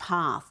set a new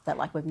path that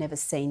like we've never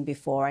seen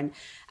before. And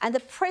the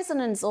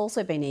president's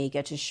also been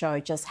eager to show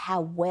just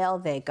how well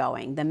they're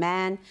going. The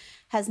man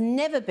has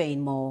never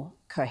been more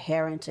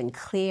coherent and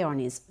clear on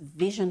his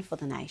vision for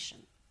the nation.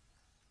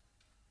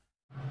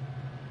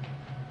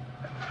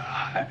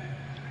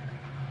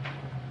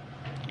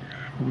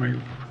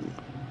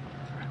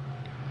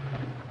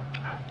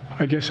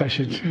 I guess I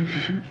should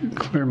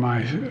clear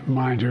my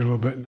mind here a little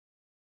bit.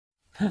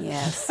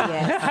 Yes,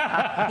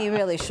 he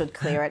really should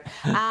clear it.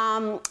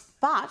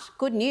 But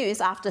good news,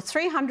 after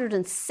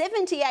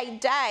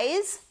 378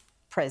 days,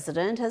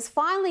 President has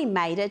finally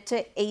made it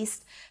to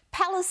East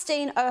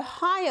Palestine,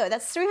 Ohio.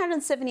 That's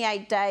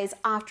 378 days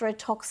after a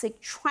toxic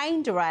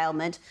train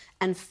derailment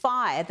and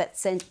fire that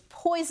sent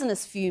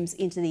poisonous fumes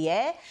into the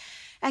air.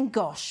 And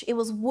gosh, it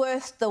was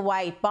worth the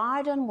wait.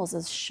 Biden was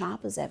as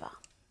sharp as ever.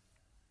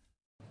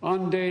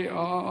 On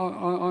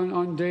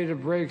data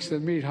breaks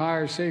that meet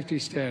higher safety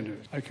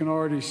standards. I can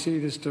already see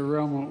this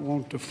derailment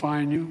won't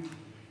define you.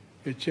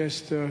 It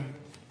just it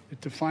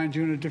defines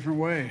you in a different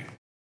way.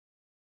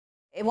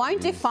 It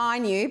won't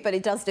define you, but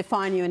it does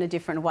define you in a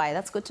different way.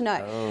 That's good to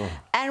know. Oh.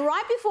 And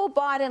right before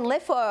Biden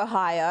left for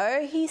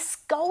Ohio, he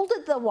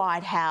scolded the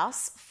White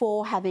House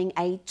for having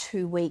a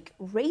 2-week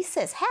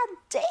recess. How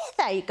dare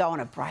they go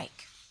on a break?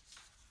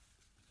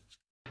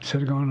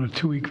 Instead of going on a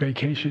 2-week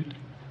vacation,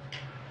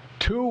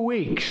 2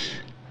 weeks,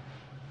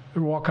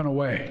 they're walking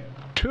away.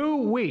 2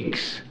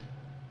 weeks.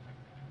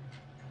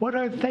 What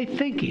are they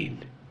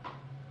thinking?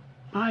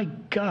 My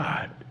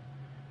God,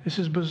 this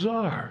is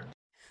bizarre.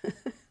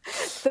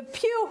 The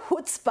pure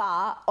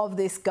chutzpah of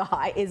this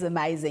guy is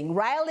amazing,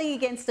 railing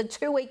against a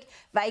 2-week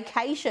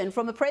vacation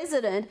from a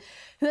president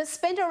who has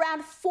spent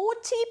around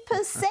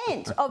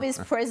 40% of his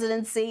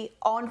presidency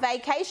on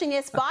vacation.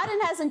 Yes,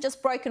 Biden hasn't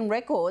just broken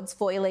records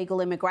for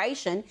illegal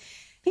immigration.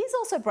 He's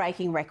also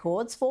breaking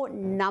records for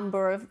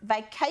number of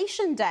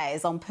vacation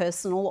days on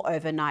personal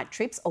overnight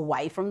trips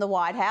away from the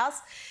White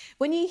House.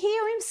 When you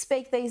hear him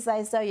speak these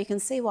days, though, you can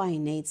see why he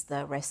needs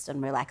the rest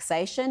and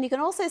relaxation. You can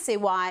also see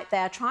why they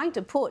are trying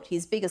to put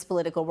his biggest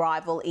political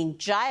rival in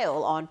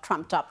jail on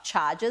trumped-up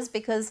charges,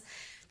 because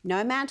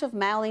no amount of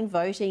mail-in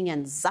voting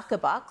and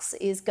Zuckerbucks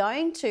is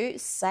going to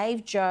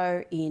save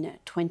Joe in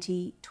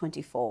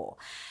 2024.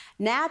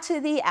 Now to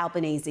the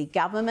Albanese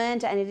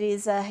government, and it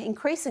is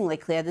increasingly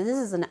clear that this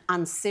is an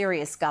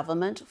unserious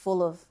government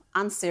full of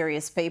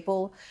unserious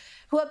people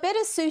who are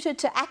better suited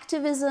to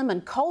activism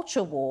and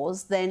culture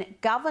wars than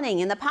governing.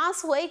 In the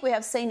past week, we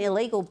have seen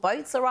illegal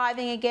boats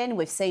arriving again.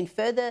 We've seen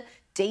further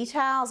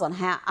details on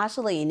how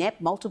utterly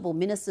inept multiple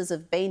ministers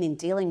have been in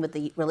dealing with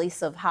the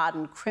release of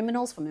hardened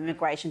criminals from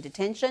immigration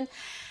detention.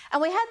 And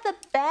we had the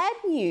bad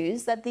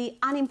news that the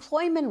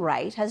unemployment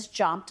rate has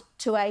jumped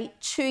to a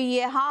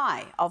 2-year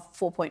high of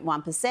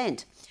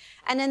 4.1%.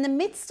 And in the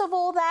midst of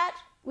all that,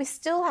 we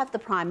still have the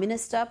Prime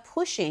Minister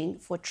pushing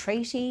for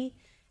treaty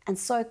and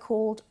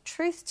so-called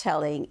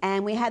truth-telling.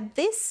 And we had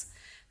this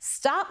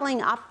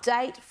startling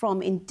update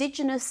from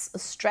Indigenous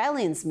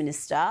Australians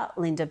Minister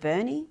Linda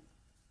Burney.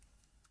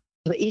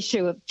 The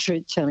issue of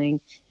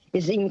truth-telling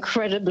is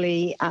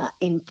incredibly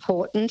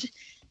important,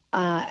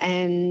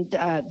 and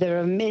there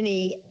are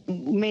many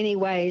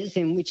ways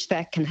in which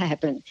that can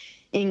happen,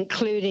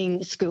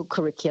 including school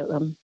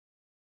curriculum.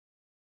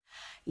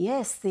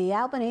 Yes, the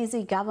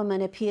Albanese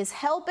government appears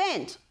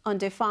hell-bent on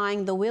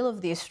defying the will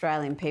of the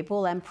Australian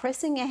people and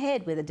pressing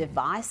ahead with a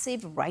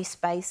divisive,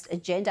 race-based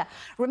agenda.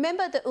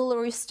 Remember the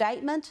Uluru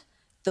Statement?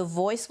 The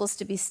voice was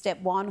to be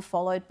step 1,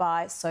 followed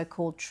by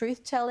so-called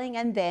truth-telling,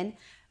 and then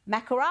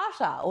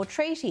Makarrata or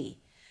treaty.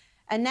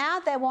 And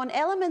now they want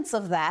elements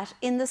of that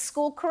in the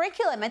school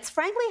curriculum. It's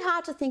frankly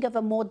hard to think of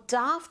a more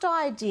daft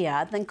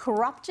idea than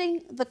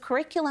corrupting the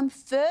curriculum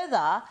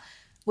further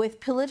with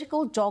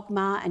political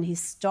dogma and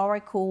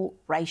historical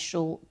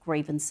racial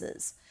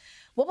grievances.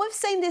 What we've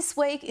seen this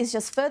week is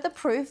just further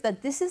proof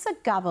that this is a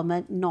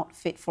government not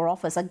fit for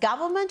office, a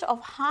government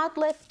of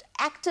hard-left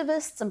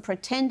activists and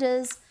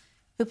pretenders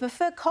who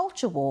prefer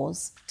culture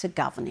wars to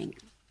governing.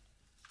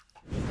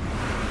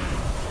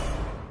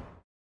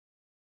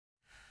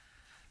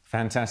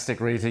 Fantastic,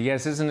 Rita.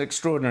 Yes, isn't it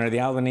extraordinary? The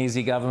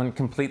Albanese government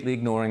completely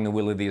ignoring the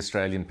will of the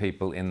Australian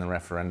people in the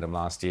referendum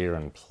last year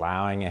and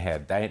ploughing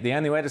ahead. The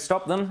only way to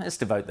stop them is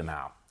to vote them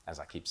out, as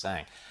I keep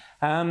saying.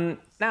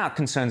 Now,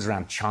 concerns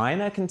around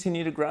China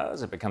continue to grow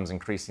as it becomes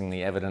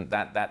increasingly evident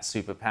that that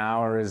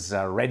superpower is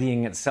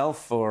readying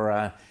itself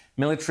for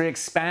military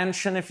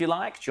expansion, if you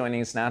like.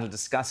 Joining us now to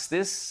discuss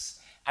this,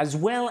 as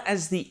well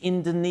as the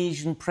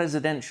Indonesian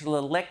presidential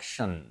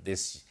election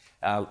this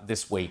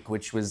week,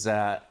 which was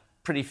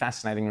pretty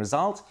fascinating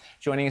result.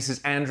 Joining us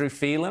is Andrew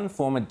Phelan,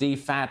 former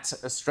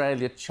DFAT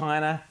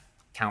Australia-China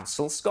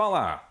Council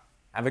scholar.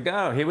 Have a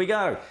go. Here we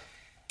go.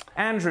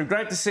 Andrew,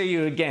 great to see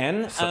you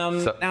again.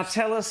 Now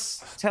tell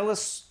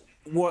us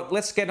what.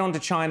 Let's get on to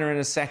China in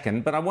a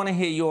second, but I want to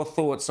hear your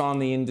thoughts on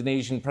the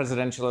Indonesian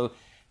presidential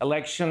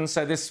election.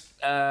 So this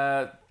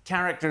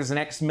character is an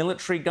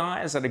ex-military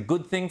guy. Is that a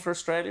good thing for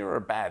Australia or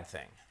a bad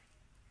thing?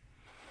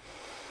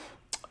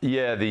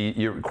 Yeah,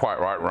 you're quite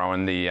right,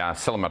 Rowan. The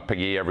Selamat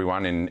Pagi,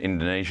 everyone in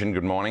Indonesian.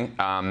 Good morning.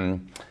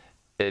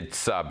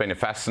 It's been a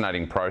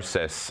fascinating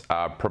process.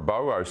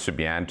 Prabowo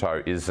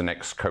Subianto is an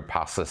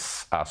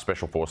ex-Kopassus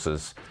Special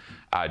Forces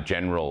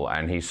general,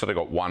 and he's sort of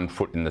got one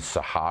foot in the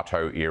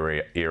Suharto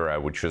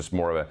era, which was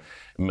more of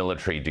a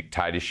military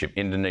dictatorship.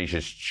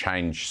 Indonesia's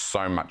changed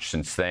so much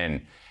since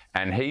then.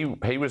 And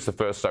he was the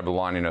first over the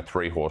line in a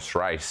 3-horse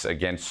race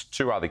against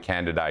 2 other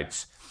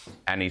candidates,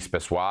 Anies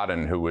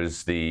Baswedan, who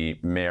was the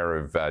mayor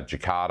of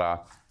Jakarta,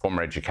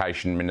 former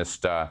education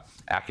minister,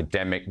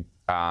 academic,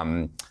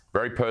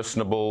 very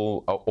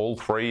personable. All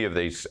 3 of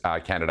these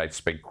candidates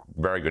speak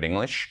very good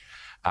English.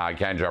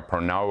 Ganjar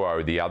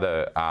Pranowo, the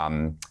other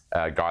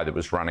guy that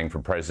was running for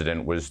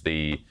president, was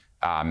the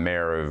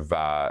mayor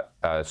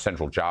of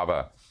Central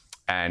Java.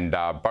 And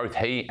both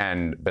he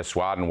and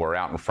Baswedan were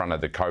out in front of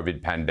the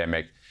COVID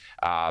pandemic.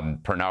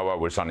 Pranowo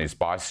was on his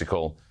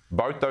bicycle.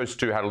 Both those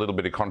 2 had a little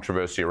bit of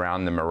controversy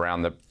around them,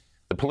 around the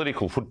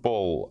political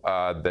football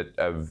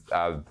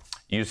of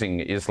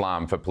using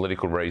Islam for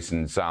political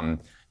reasons.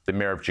 the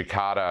mayor of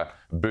Jakarta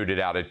booted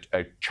out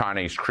a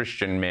Chinese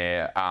Christian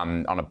mayor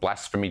on a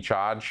blasphemy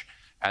charge.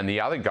 And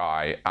the other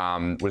guy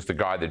was the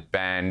guy that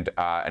banned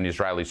an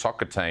Israeli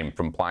soccer team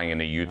from playing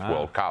in a Youth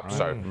World Cup. Right.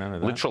 So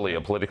literally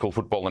a political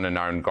football and a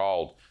known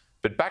gold.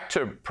 But back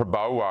to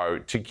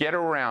Prabowo, to get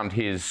around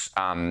his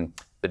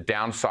the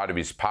downside of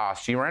his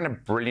past, he ran a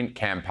brilliant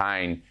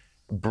campaign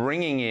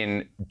bringing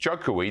in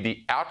Jokowi,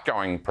 the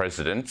outgoing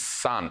president's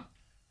son,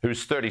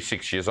 who's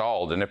 36 years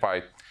old. And if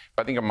I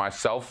think of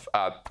myself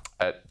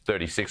at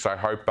 36, I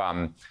hope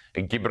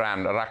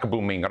Gibran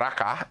Rakabuming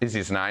Raka is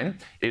his name,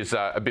 is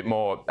a bit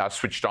more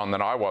switched on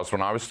than I was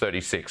when I was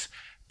 36.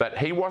 But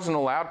he wasn't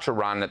allowed to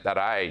run at that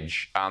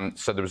age.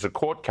 So there was a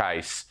court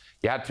case.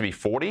 You had to be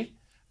 40.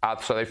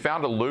 So they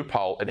found a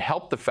loophole. It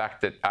helped the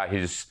fact that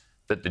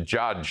that the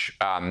judge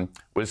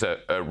was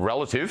a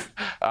relative.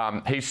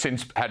 He's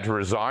since had to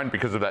resign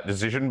because of that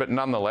decision, but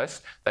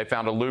nonetheless, they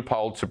found a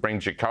loophole to bring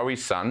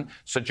Jokowi's son.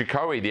 So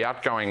Jokowi, the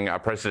outgoing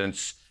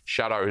president's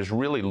shadow, has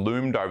really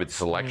loomed over this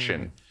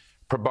election.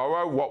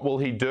 Prabowo, what will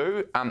he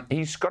do?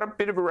 He's got a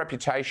bit of a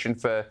reputation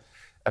for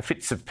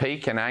fits of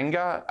pique and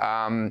anger.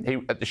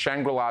 He, at the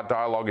Shangri-La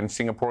dialogue in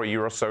Singapore a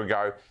year or so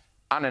ago,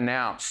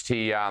 unannounced,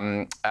 he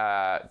to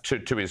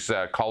his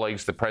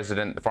colleagues, the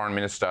president, the foreign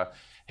minister,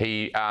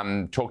 he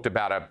talked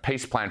about a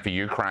peace plan for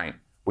Ukraine,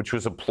 which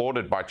was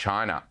applauded by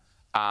China.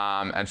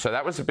 And so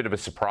that was a bit of a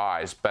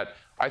surprise. But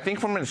I think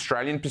from an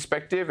Australian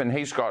perspective, and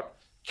he's got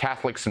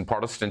Catholics and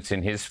Protestants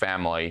in his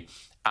family,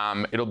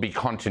 it'll be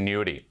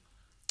continuity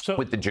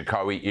with the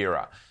Jokowi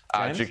era.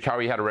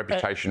 Jokowi had a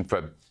reputation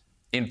for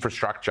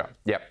infrastructure.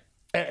 Yep.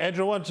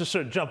 Andrew, I wanted to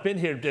sort of jump in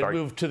here and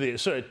move to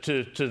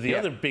the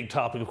other big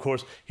topic, of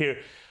course, here,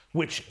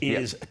 which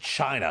is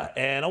China.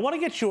 And I want to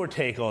get your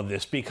take on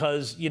this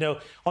because, you know,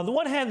 on the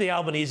one hand, the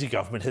Albanese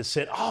government has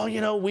said, oh, you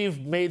know,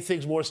 we've made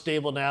things more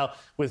stable now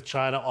with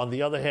China. On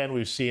the other hand,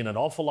 we've seen an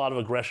awful lot of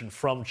aggression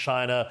from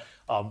China,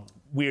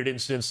 weird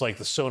incidents like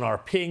the sonar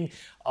ping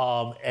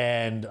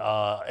and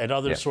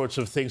other sorts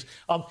of things.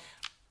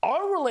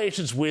 Are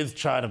relations with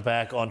China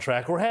back on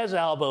track, or has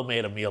Albo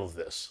made a meal of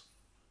this?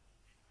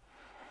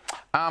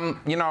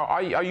 You know,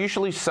 I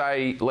usually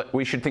say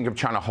we should think of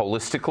China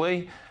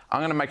holistically. I'm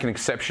going to make an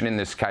exception in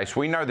this case.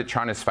 We know that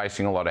China's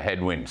facing a lot of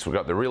headwinds. We've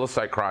got the real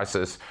estate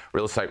crisis.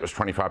 Real estate was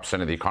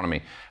 25% of the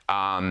economy.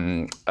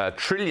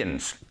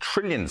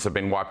 Trillions have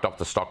been wiped off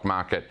the stock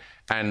market,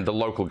 and the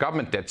local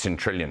government debt's in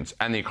trillions,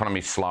 and the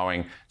economy's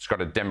slowing. It's got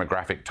a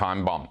demographic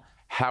time bomb.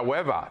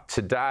 However,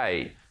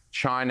 today,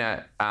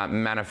 China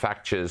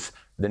manufactures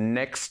the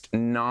next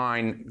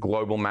 9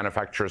 global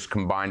manufacturers'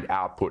 combined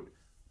output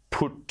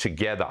put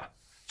together.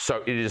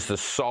 So it is the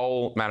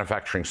sole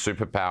manufacturing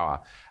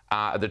superpower.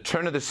 At the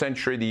turn of the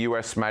century, the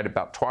US made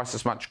about twice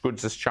as much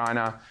goods as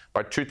China.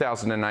 By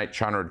 2008,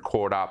 China had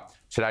caught up.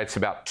 Today, it's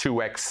about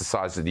 2x the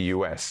size of the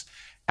US.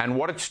 And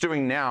what it's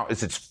doing now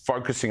is it's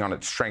focusing on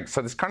its strengths.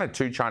 So there's kind of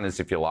 2 Chinas,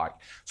 if you like.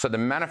 So the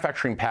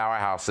manufacturing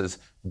powerhouses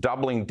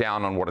doubling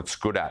down on what it's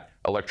good at.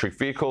 Electric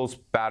vehicles,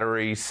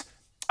 batteries,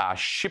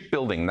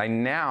 shipbuilding. They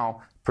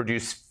now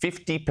produce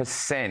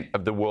 50%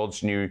 of the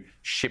world's new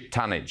ship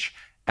tonnage.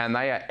 And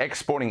they are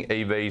exporting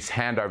EVs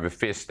hand over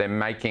fist. They're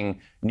making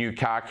new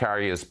car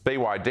carriers.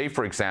 BYD,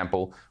 for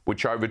example,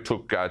 which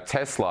overtook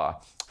Tesla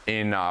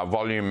in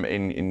volume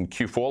in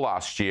Q4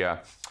 last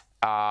year,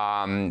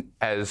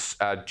 has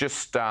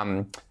just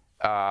had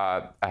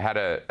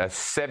a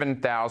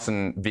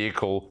 7,000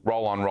 vehicle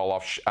roll-on,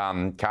 roll-off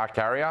car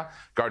carrier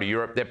go to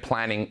Europe. They're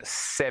planning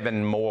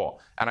 7 more.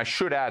 And I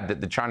should add that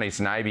the Chinese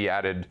Navy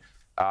added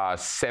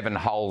 7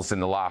 hulls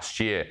in the last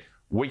year.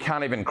 We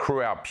can't even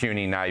crew our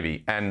puny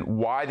Navy. And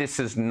why this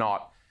is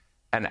not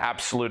an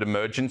absolute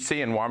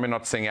emergency and why we're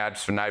not seeing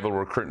ads for naval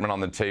recruitment on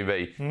the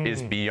TV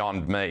is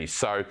beyond me.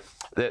 So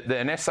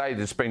an essay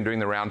that's been doing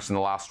the rounds in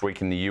the last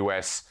week in the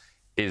US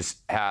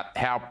is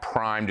how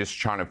primed is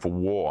China for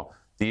war.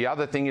 The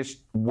other thing is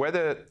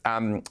whether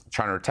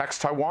China attacks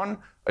Taiwan,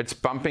 it's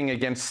bumping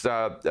against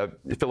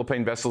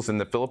Philippine vessels in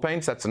the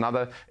Philippines. That's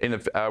another, in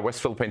the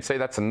West Philippine Sea,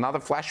 that's another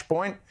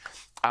flashpoint.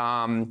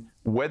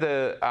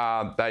 Whether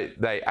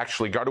they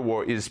actually go to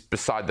war is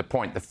beside the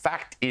point. The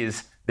fact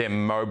is they're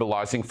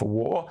mobilizing for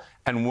war,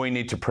 and we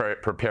need to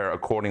prepare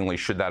accordingly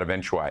should that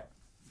eventuate.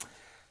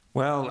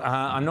 Well,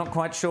 I'm not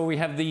quite sure we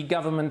have the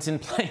government in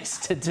place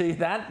to do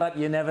that, but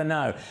you never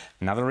know.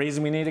 Another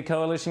reason we need a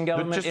coalition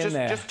government in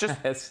there.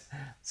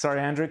 Sorry,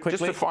 Andrew,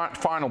 quickly. Just a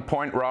final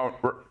point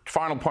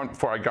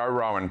before I go,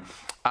 Rowan.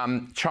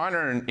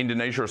 China and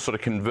Indonesia are sort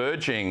of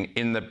converging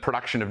in the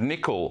production of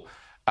nickel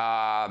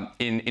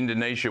in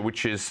Indonesia,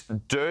 which is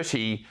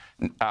dirty,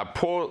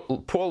 poor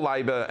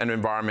labour and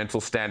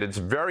environmental standards,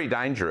 very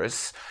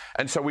dangerous.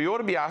 And so we ought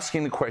to be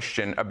asking the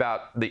question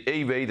about the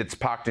EV that's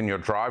parked in your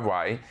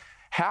driveway.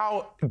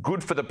 How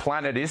good for the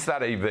planet is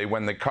that EV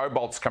when the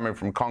cobalt's coming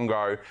from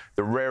Congo,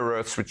 the rare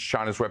earths which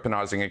China's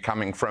weaponizing are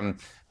coming from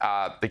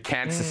the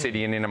cancer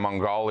city in Inner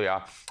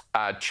Mongolia,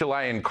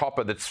 Chilean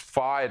copper that's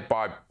fired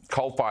by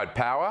coal-fired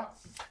power,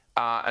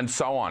 and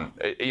so on.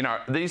 You know,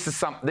 these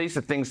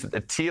are things that the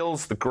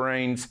teals, the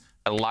greens,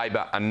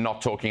 Labor are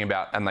not talking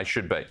about, and they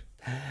should be.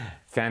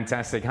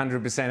 Fantastic,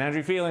 100%.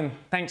 Andrew Phelan,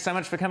 thanks so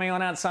much for coming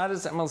on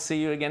Outsiders, and we'll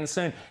see you again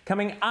soon.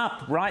 Coming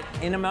up right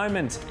in a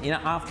moment,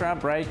 after our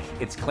break,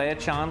 it's Claire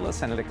Chandler,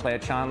 Senator Claire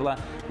Chandler,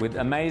 with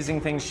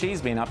amazing things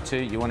she's been up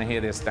to. You want to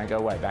hear this? Don't go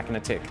away. Back in a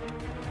tick.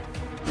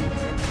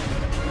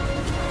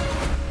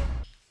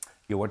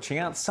 You're watching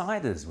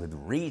Outsiders with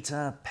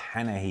Rita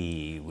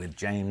Panahi, with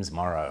James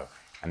Morrow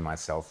and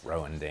myself,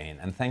 Rowan Dean.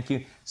 And thank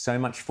you so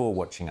much for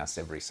watching us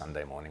every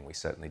Sunday morning. We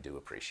certainly do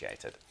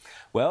appreciate it.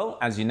 Well,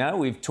 as you know,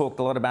 we've talked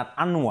a lot about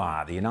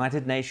UNRWA, the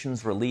United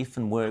Nations Relief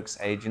and Works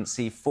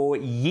Agency, for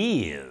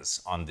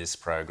years on this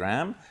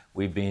program.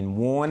 We've been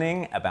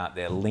warning about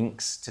their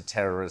links to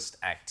terrorist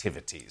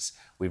activities.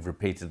 We've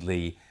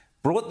repeatedly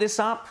brought this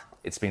up.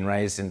 It's been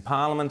raised in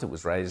Parliament. It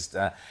was raised,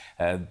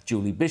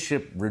 Julie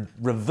Bishop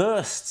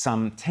reversed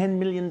some $10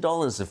 million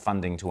of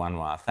funding to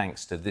UNRWA,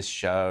 thanks to this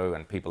show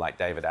and people like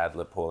David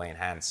Adler, Pauline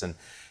Hanson,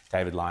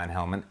 David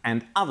Lyon-Hellman,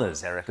 and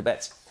others, Erica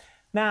Betts.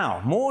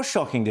 Now, more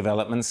shocking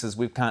developments as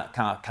we've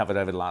covered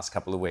over the last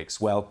couple of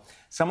weeks. Well,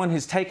 someone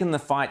who's taken the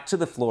fight to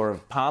the floor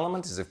of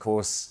Parliament is, of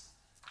course,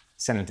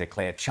 Senator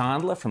Claire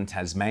Chandler from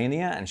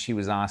Tasmania, and she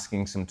was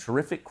asking some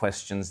terrific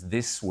questions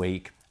this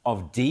week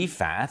of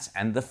DFAT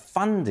and the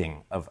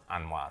funding of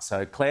UNRWA.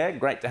 So, Claire,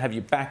 great to have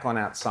you back on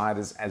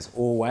Outsiders as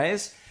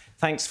always.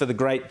 Thanks for the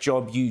great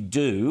job you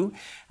do.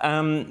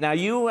 Now,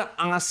 you were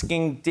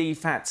asking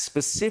DFAT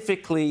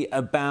specifically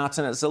about,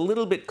 and it's a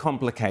little bit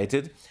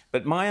complicated,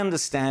 but my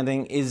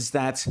understanding is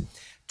that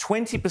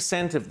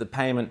 20% of the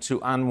payment to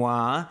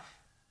UNRWA,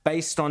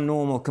 based on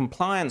normal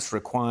compliance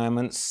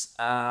requirements,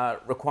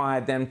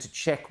 required them to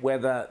check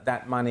whether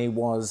that money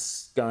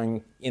was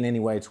going in any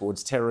way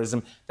towards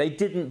terrorism. They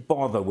didn't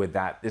bother with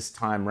that this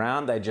time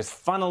round. They just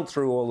funneled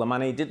through all the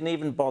money, didn't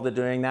even bother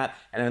doing that,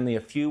 and only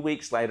a few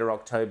weeks later,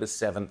 October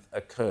 7th,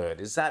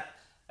 occurred. Is that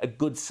a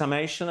good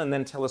summation? And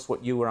then tell us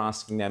what you were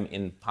asking them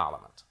in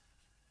Parliament.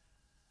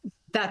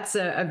 That's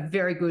a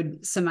very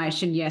good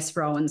summation, yes,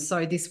 Rowan.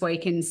 So this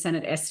week in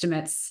Senate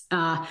estimates,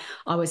 I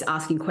was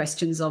asking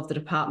questions of the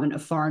Department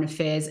of Foreign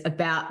Affairs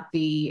about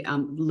the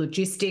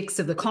logistics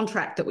of the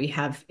contract that we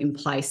have in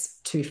place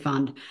to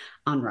fund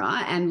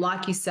UNRWA. And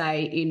like you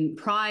say, in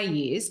prior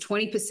years,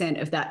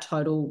 20% of that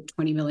total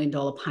 $20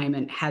 million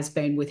payment has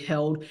been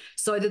withheld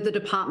so that the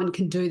department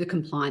can do the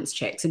compliance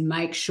checks and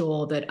make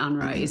sure that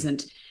UNRWA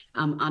isn't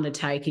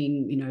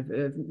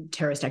undertaking,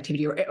 terrorist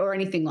activity or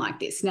anything like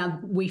this. Now,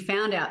 we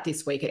found out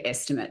this week at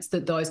estimates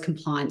that those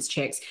compliance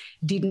checks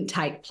didn't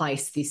take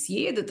place this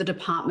year, that the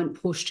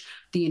department pushed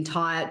the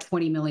entire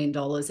 $20 million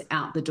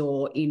out the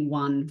door in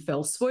one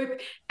fell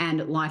swoop.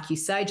 And like you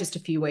say, just a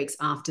few weeks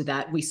after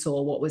that, we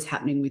saw what was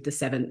happening with the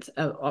 7th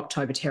of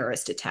October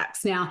terrorist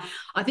attacks. Now,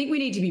 I think we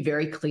need to be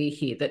very clear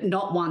here that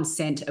not 1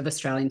 cent of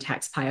Australian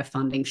taxpayer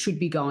funding should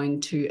be going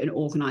to an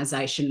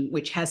organisation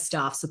which has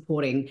staff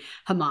supporting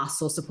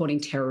Hamas or supporting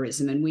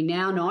terrorism. And we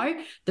now know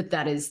that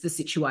that is the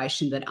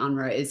situation that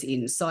UNRWA is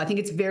in. So I think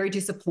it's very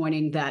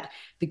disappointing that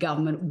the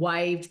government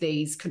waived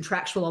these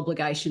contractual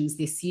obligations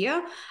this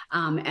year,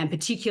 and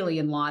particularly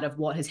in light of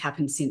what has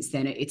happened since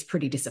then, it's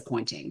pretty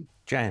disappointing.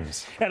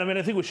 James. And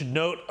I think we should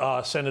note,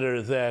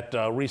 Senator, that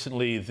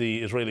recently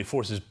the Israeli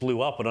forces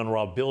blew up an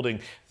UNRWA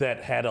building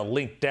that had a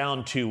link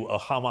down to a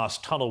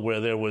Hamas tunnel where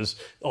there was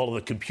all of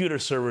the computer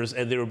servers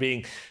and they were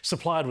being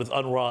supplied with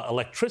UNRWA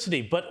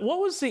electricity. But what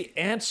was the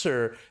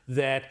answer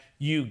that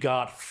you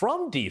got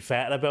from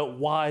DFAT about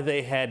why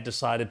they had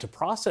decided to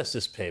process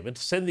this payment,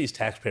 to send these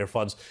taxpayer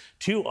funds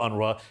to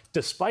UNRWA,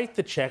 despite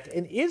the check?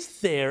 And is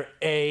there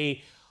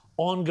a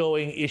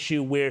ongoing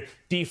issue where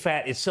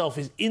DFAT itself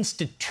is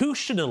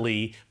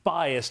institutionally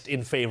biased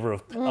in favour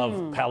of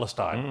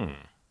Palestine?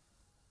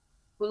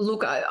 Well,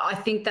 look, I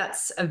think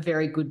that's a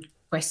very good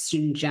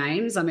question,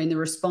 James. I mean, the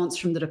response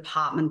from the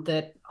department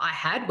that I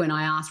had when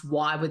I asked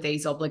why were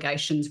these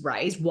obligations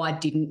raised, why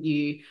didn't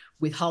you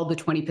withhold the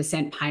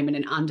 20% payment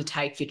and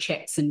undertake your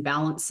checks and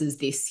balances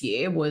this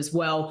year, was,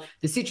 well,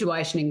 the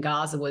situation in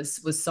Gaza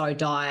was so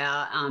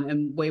dire,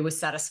 and we were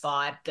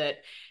satisfied that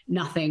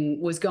nothing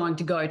was going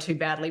to go too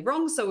badly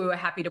wrong, so we were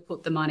happy to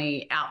put the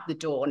money out the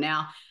door.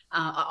 Now,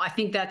 I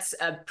think that's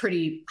a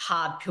pretty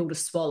hard pill to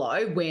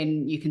swallow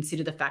when you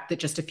consider the fact that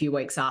just a few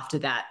weeks after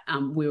that,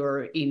 we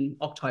were in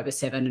October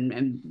 7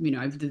 and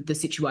the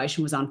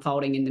situation was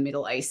unfolding in the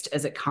Middle East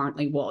as it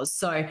currently was.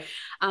 So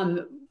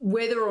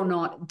whether or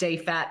not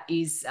DFAT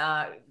is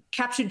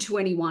captured to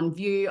any one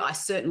view, I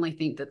certainly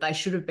think that they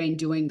should have been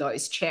doing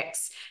those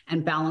checks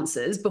and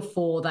balances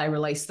before they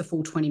released the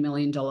full $20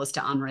 million to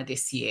UNRWA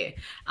this year.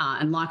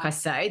 And like I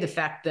say, the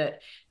fact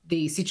that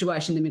the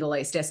situation in the Middle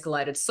East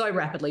escalated so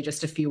rapidly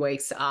just a few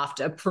weeks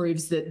after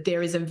proves that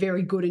there is a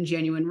very good and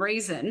genuine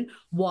reason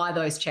why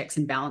those checks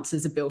and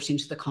balances are built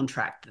into the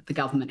contract that the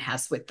government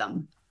has with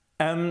them.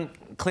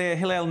 Claire,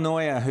 Hillel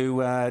Neuer,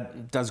 who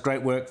does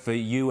great work for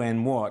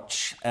UN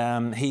Watch,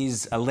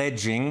 he's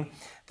alleging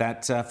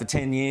that for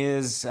 10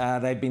 years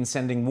they've been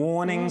sending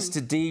warnings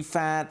to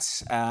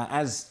DFAT,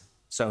 as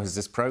so has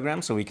this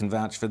program, so we can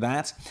vouch for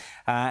that.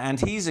 And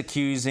he's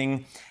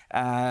accusing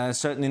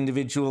certain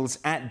individuals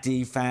at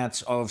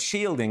DFAT of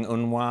shielding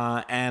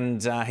UNRWA,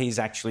 and he's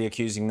actually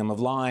accusing them of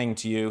lying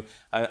to you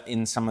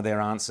in some of their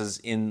answers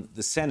in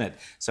the Senate.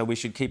 So we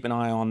should keep an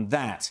eye on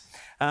that.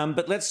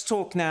 But let's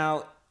talk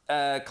now,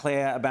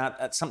 Claire,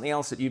 about something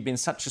else that you've been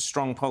such a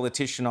strong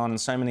politician on,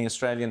 and so many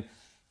Australian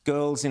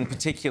girls in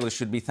particular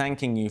should be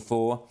thanking you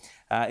for,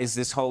 is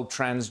this whole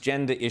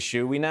transgender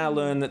issue. We now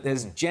learn that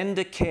there's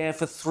gender care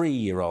for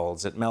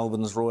 3-year-olds at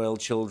Melbourne's Royal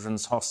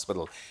Children's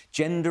Hospital.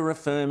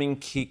 Gender-affirming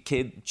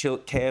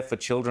care for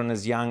children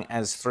as young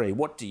as 3.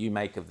 What do you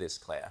make of this,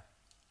 Claire?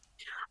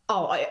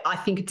 Oh, I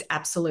think it's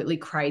absolutely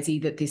crazy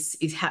that this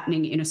is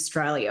happening in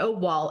Australia,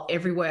 while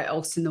everywhere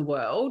else in the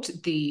world,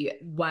 the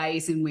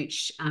ways in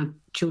which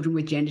children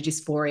with gender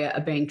dysphoria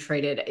are being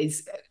treated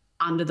is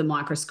under the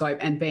microscope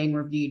and being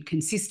reviewed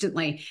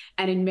consistently.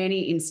 And in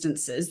many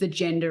instances, the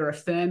gender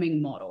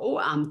affirming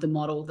model, the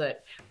model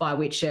that by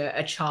which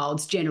a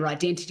child's gender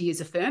identity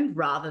is affirmed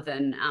rather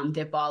than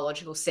their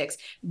biological sex,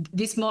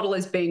 this model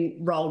is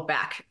being rolled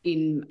back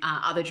in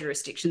other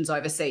jurisdictions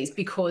overseas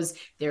because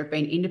there have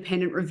been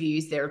independent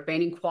reviews, there have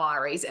been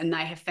inquiries, and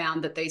they have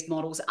found that these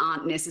models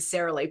aren't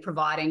necessarily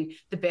providing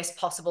the best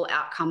possible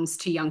outcomes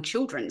to young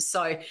children.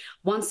 So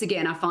once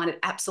again, I find it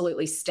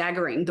absolutely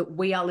staggering that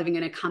we are living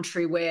in a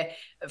country where,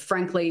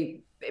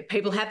 frankly,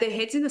 people have their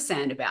heads in the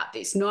sand about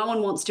this. No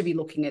one wants to be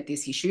looking at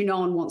this issue. No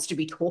one wants to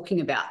be talking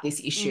about this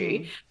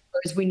issue.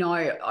 Whereas we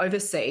know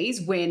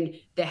overseas, when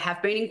there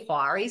have been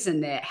inquiries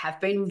and there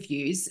have been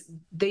reviews,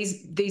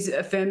 these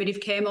affirmative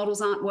care models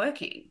aren't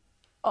working.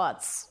 Oh,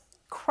 it's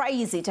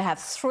crazy to have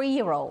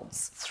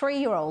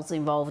 3-year-olds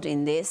involved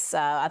in this.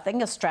 I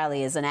think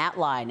Australia is an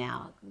outlier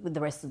now with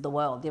the rest of the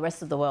world. The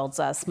rest of the world's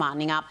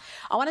smartening up.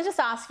 I want to just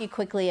ask you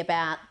quickly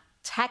about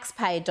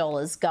taxpayer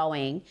dollars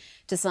going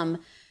to some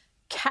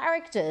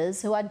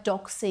characters who are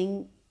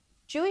doxing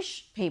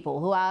Jewish people,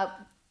 who are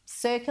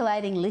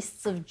circulating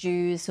lists of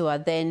Jews, who are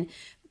then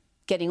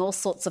getting all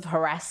sorts of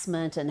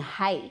harassment and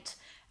hate.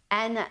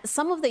 And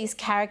some of these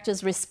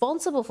characters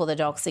responsible for the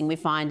doxing, we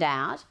find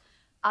out,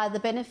 are the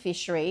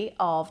beneficiary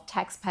of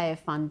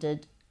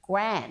taxpayer-funded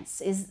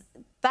grants. Is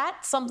that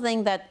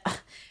something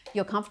that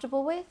you're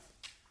comfortable with?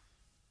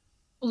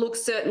 Look,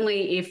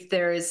 certainly if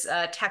there is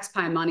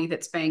taxpayer money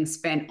that's being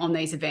spent on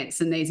these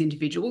events and these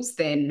individuals,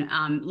 then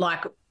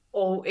like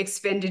all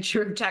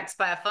expenditure of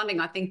taxpayer funding,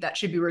 I think that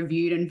should be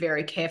reviewed and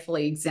very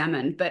carefully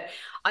examined. But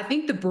I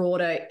think the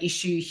broader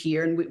issue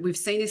here, and we've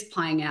seen this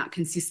playing out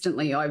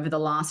consistently over the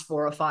last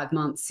 4 or 5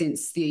 months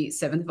since the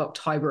 7th of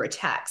October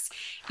attacks,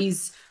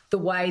 is the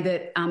way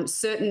that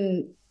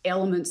certain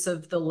elements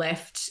of the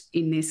left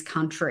in this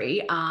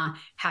country are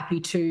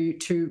happy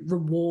to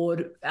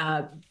reward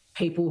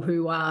people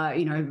who are,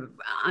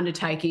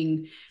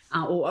 undertaking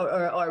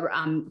or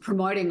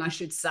promoting, I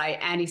should say,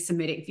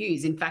 anti-Semitic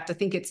views. In fact, I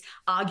think it's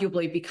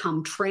arguably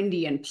become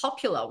trendy and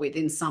popular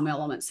within some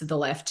elements of the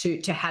left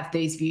to have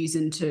these views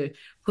and to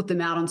put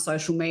them out on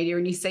social media,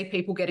 and you see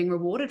people getting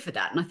rewarded for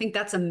that. And I think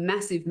that's a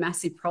massive,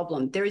 massive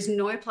problem. There is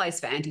no place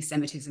for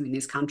anti-Semitism in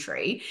this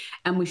country,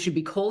 and we should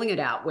be calling it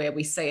out where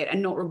we see it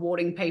and not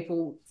rewarding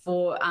people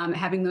for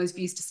having those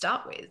views to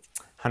start with.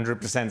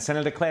 100%.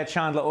 Senator Claire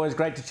Chandler, always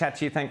great to chat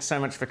to you. Thanks so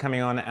much for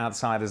coming on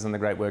Outsiders and the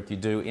great work you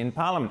do in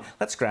Parliament.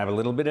 Let's grab a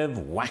little bit of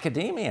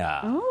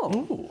wackademia.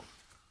 Ooh.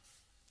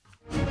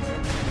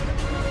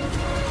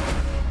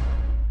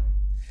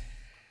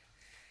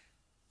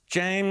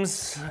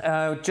 James,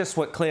 just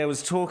what Claire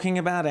was talking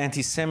about,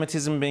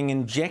 anti-Semitism being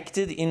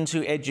injected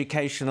into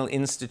educational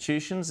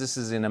institutions. This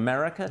is in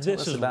America.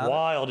 This is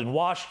wild. In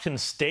Washington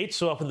State,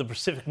 so up in the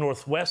Pacific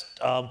Northwest,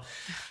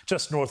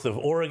 just north of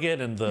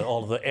Oregon, and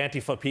all the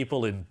Antifa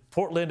people in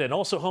Portland, and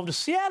also home to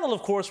Seattle,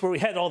 of course, where we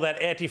had all that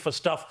Antifa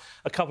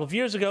stuff a couple of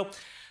years ago.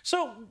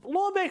 So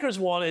lawmakers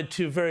wanted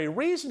to very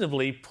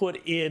reasonably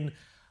put in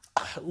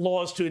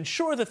laws to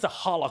ensure that the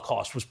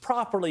Holocaust was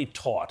properly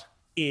taught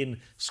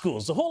in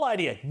schools. The whole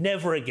idea,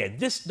 never again.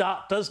 This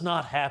does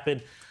not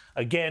happen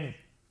again,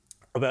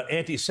 about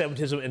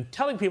anti-Semitism and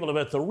telling people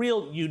about the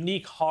real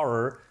unique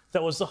horror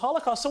that was the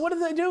Holocaust. So what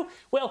did they do?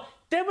 Well,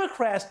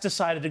 Democrats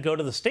decided to go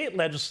to the state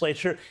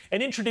legislature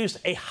and introduce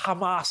a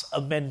Hamas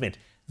amendment.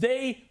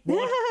 They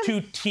want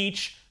to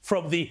teach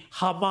from the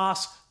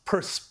Hamas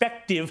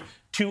perspective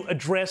to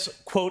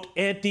address, quote,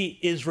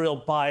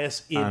 anti-Israel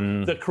bias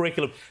in the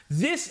curriculum.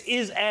 This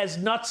is as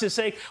nuts as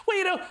saying,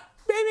 well,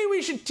 maybe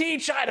we should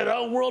teach, I don't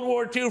know, World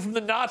War II from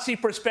the Nazi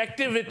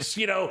perspective. It's,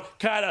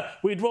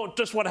 we won't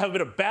just want to have a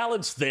bit of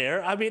balance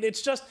there. I mean,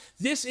 it's just,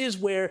 this is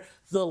where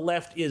the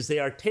left is. They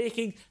are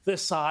taking the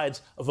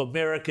sides of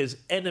America's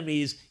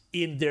enemies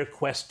in their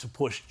quest to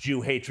push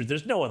Jew hatred.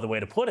 There's no other way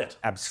to put it.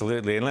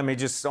 Absolutely. And let me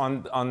just,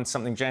 on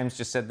something James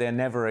just said there,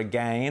 never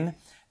again.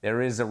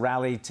 There is a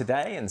rally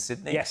today in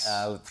Sydney, yes.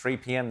 3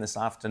 p.m. this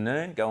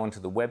afternoon. Go onto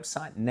the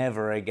website.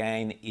 Never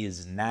Again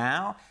is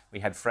now. We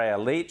had Freya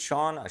Leach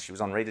on, she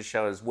was on Rita's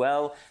show as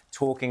well,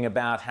 talking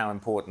about how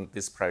important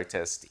this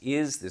protest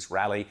is, this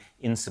rally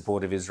in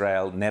support of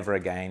Israel. Never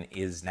Again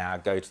is now.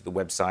 Go to the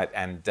website,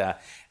 and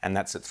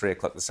that's at 3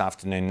 o'clock this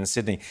afternoon in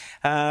Sydney.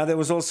 There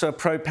was also a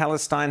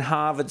pro-Palestine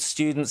Harvard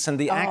students, and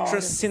the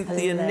actress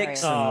Cynthia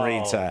Nixon,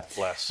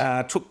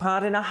 Rita, took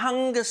part in a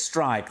hunger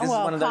strike. This is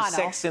one of those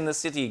Sex in the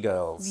City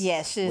girls.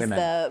 Yeah, she's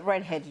the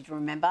redheaded,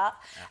 remember.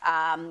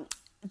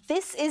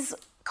 This is...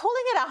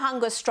 Calling it a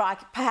hunger strike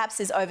perhaps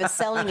is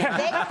overselling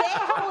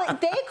it.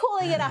 They're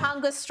calling it a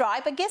hunger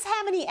strike, but guess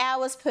how many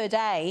hours per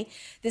day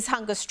this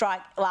hunger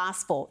strike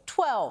lasts for?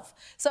 12.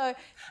 So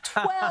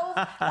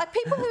 12, like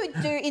people who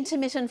do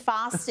intermittent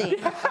fasting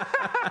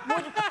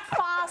would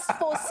fast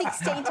for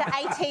 16 to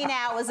 18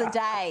 hours a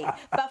day.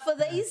 But for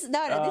these,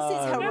 no, this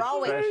is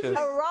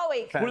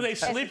heroic. Were they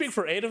sleeping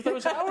for 8 of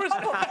those hours?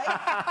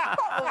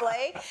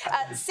 Probably.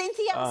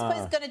 Cynthia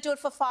was going to do it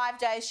for 5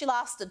 days. She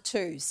lasted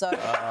 2. So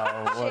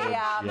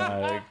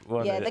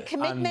the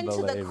commitment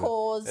to the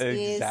cause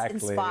is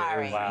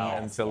inspiring. Wow.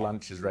 Until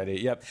lunch is ready.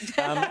 Yep.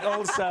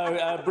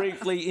 Also,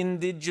 briefly,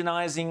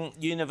 indigenising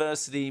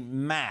university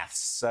maths.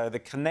 So the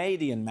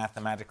Canadian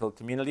mathematical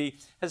community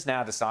has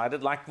now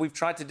decided, like we've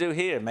tried to do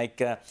here,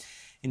 make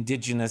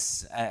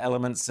Indigenous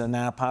elements are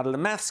now part of the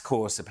maths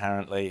course,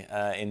 apparently,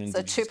 in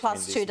Indigenous So 2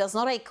 plus 2 does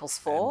not equal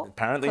 4.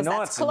 Apparently not.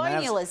 That's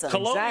colonialism.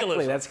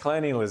 Exactly, that's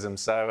colonialism.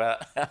 So,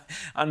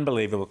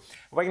 unbelievable.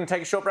 We're going to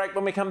take a short break.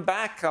 When we come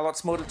back,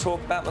 lots more to talk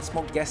about, lots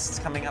more guests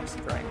coming up,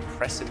 some very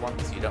impressive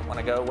ones. You don't want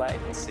to go away.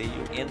 We'll see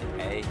you in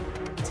a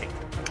tick.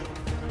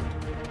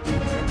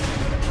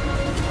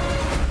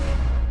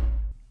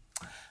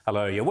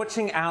 Hello, you're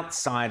watching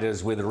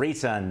Outsiders with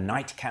Rita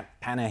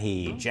Nightcap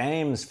Panahi,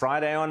 James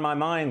Friday on my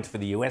mind for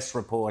the US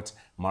report,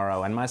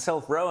 Morrow, and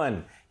myself,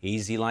 Rowan,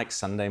 easy like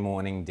Sunday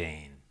morning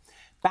Dean.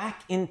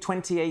 Back in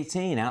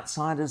 2018,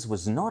 Outsiders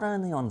was not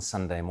only on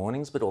Sunday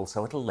mornings, but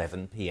also at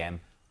 11 p.m.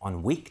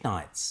 on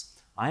weeknights.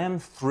 I am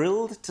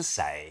thrilled to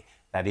say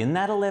that in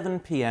that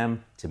 11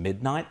 p.m. to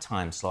midnight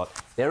time slot,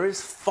 there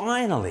is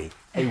finally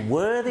a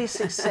worthy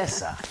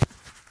successor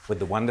with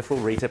the wonderful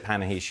Rita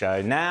Panahi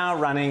Show, now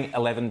running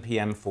 11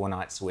 p.m. 4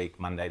 nights a week,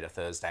 Monday to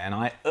Thursday. And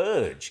I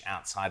urge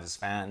Outsiders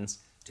fans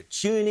to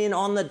tune in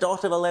on the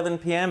dot of 11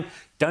 p.m.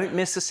 Don't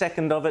miss a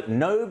second of it.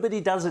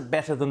 Nobody does it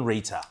better than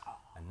Rita.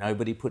 And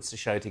nobody puts the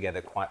show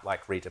together quite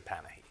like Rita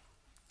Panahi.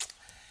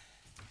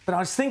 But I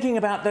was thinking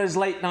about those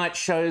late night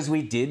shows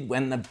we did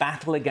when the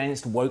battle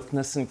against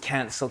wokeness and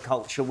cancel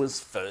culture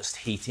was first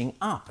heating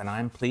up. And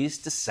I'm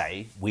pleased to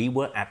say we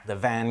were at the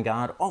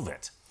vanguard of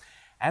it,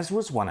 as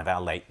was one of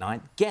our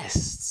late-night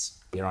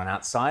guests. Here on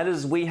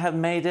Outsiders, we have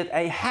made it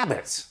a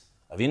habit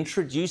of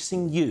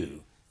introducing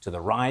you to the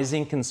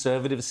rising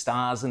conservative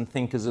stars and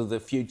thinkers of the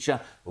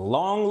future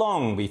long,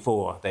 long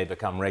before they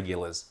become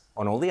regulars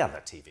on all the other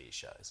TV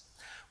shows.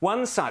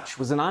 One such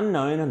was an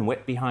unknown and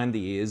wet behind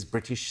the ears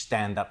British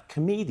stand-up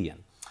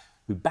comedian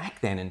who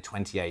back then in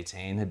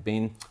 2018 had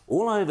been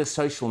all over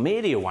social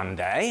media one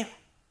day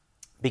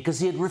because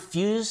he had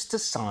refused to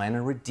sign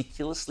a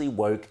ridiculously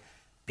woke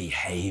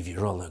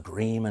behavioural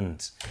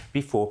agreement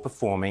before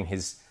performing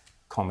his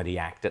comedy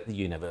act at the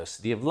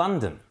University of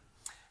London.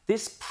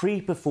 This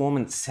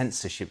pre-performance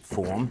censorship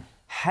form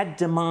had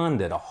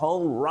demanded a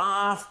whole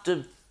raft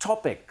of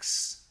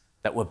topics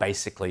that were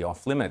basically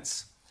off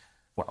limits.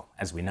 Well,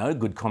 as we know,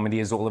 good comedy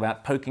is all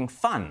about poking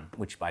fun,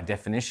 which by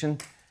definition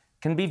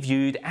can be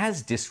viewed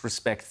as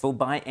disrespectful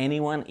by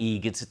anyone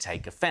eager to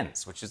take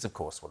offence, which is of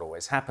course what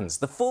always happens.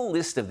 The full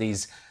list of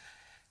these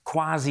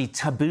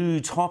quasi-taboo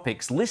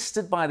topics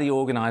listed by the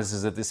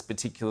organisers of this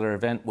particular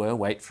event were,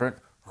 wait for it,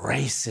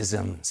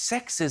 racism,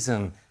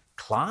 sexism,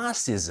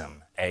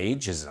 classism,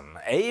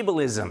 ageism,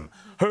 ableism,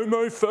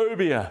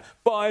 homophobia,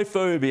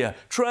 biphobia,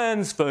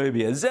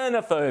 transphobia,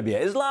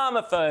 xenophobia,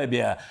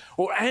 Islamophobia,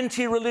 or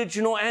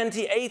anti-religion or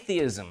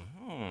anti-atheism.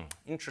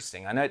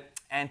 Interesting. I know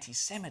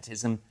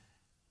anti-Semitism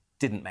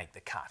didn't make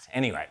the cut.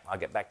 Anyway, I'll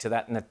get back to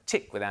that in a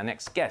tick with our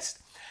next guest.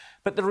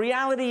 But the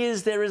reality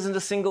is there isn't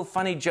a single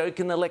funny joke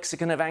in the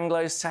lexicon of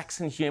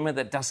Anglo-Saxon humour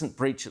that doesn't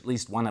breach at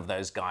least one of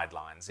those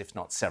guidelines, if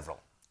not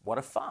several. What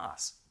a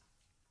farce.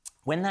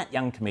 When that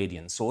young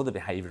comedian saw the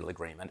behavioural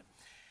agreement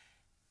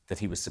that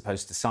he was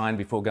supposed to sign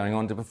before going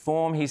on to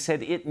perform, he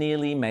said, "It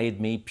nearly made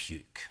me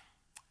puke."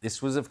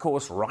 This was, of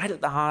course, right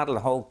at the heart of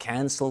the whole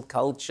cancel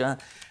culture,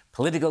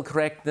 political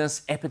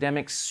correctness,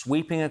 epidemics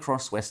sweeping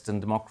across Western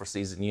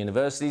democracies and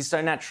universities,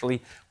 so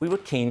naturally we were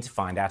keen to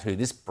find out who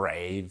this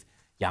brave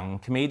young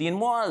comedian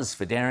was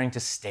for daring to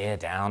stare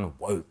down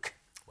woke.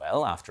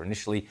 Well, after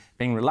initially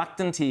being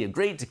reluctant, he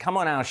agreed to come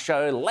on our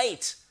show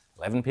late,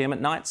 11 p.m.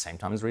 at night, same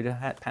time as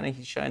Rita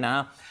Panahi's show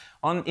now,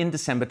 in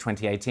December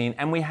 2018,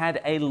 and we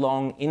had a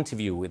long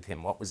interview with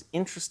him. What was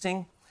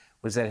interesting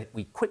was that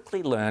we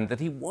quickly learned that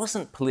he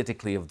wasn't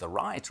politically of the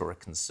right or a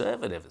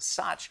conservative as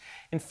such.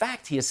 In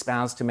fact, he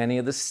espoused to many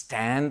of the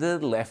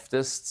standard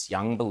leftists'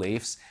 young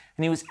beliefs,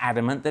 and he was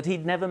adamant that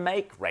he'd never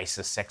make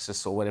racist,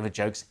 sexist, or whatever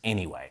jokes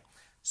anyway.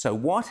 So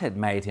what had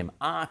made him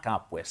arc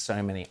up where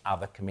so many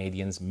other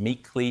comedians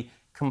meekly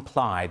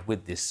complied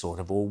with this sort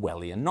of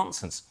Orwellian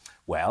nonsense?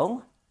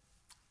 Well,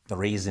 the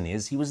reason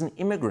is he was an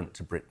immigrant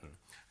to Britain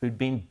who'd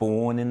been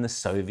born in the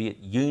Soviet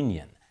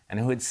Union and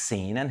who had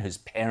seen, and whose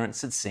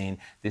parents had seen,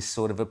 this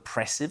sort of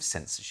oppressive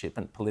censorship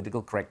and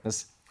political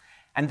correctness,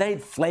 and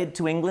they'd fled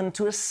to England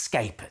to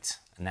escape it.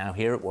 And now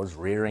here it was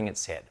rearing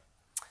its head.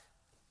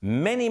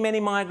 Many, many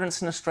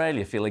migrants in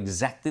Australia feel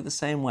exactly the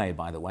same way,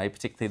 by the way,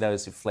 particularly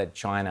those who fled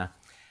China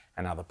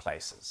and other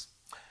places.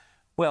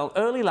 Well,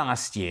 early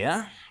last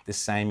year, this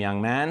same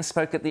young man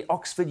spoke at the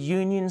Oxford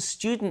Union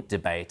student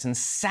debate and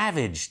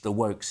savaged the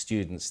woke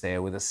students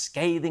there with a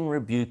scathing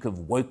rebuke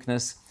of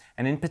wokeness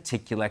and, in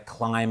particular,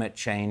 climate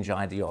change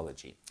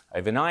ideology.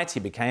 Overnight, he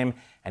became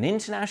an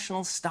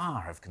international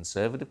star of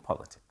conservative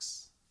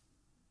politics.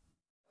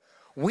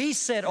 We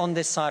sit on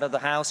this side of the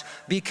House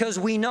because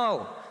we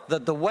know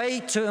that the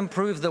way to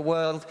improve the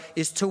world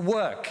is to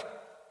work,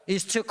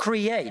 is to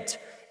create,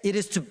 it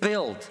is to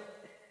build.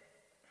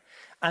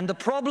 And the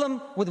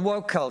problem with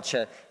woke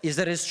culture is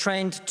that it's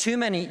trained too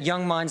many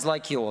young minds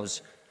like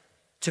yours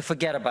to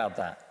forget about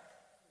that.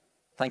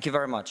 Thank you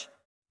very much.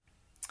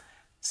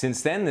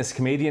 Since then, this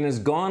comedian has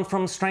gone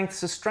from strength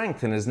to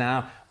strength and is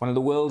now one of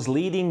the world's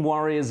leading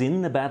warriors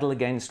in the battle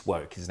against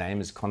woke. His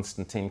name is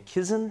Konstantin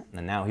Kizin,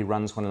 and now he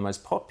runs one of the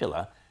most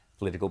popular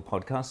political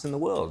podcasts in the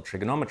world,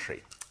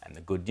 Trigonometry. And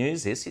the good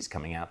news is he's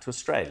coming out to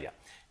Australia.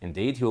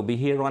 Indeed, he will be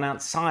here on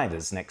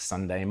Outsiders next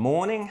Sunday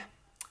morning.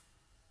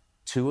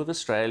 Two of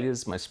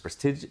Australia's most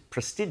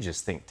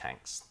prestigious think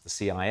tanks, the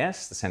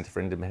CIS, the Centre for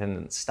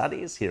Independent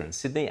Studies here in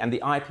Sydney, and the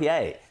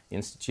IPA, the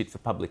Institute for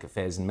Public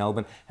Affairs in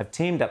Melbourne, have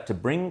teamed up to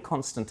bring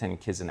Konstantin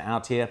Kizin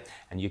out here,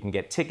 and you can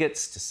get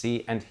tickets to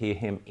see and hear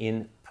him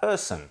in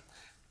person.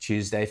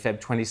 Tuesday,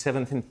 Feb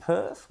 27th in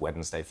Perth,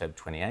 Wednesday, Feb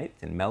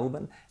 28th in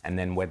Melbourne, and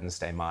then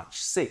Wednesday, March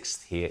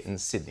 6th here in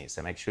Sydney.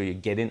 So make sure you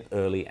get in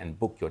early and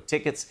book your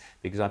tickets,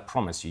 because I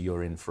promise you,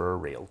 you're in for a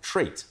real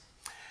treat.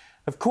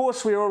 Of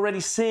course, we're already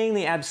seeing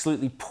the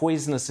absolutely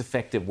poisonous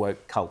effect of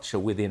woke culture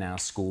within our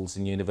schools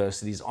and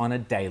universities on a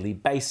daily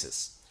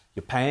basis.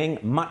 You're paying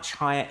much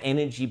higher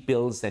energy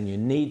bills than you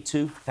need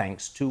to,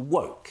 thanks to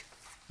woke.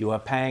 You are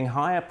paying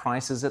higher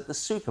prices at the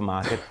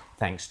supermarket,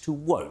 thanks to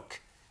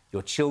woke.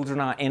 Your children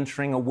are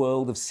entering a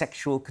world of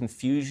sexual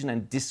confusion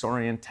and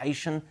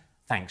disorientation,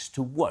 thanks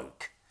to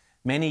woke.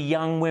 Many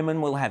young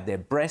women will have their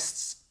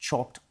breasts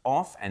chopped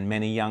off, and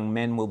many young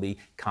men will be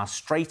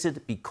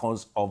castrated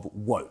because of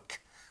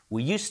woke.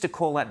 We used to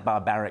call that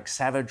barbaric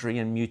savagery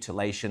and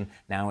mutilation.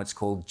 Now it's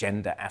called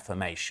gender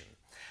affirmation.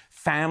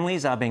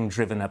 Families are being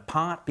driven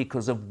apart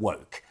because of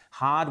woke.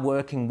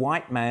 Hard-working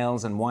white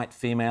males and white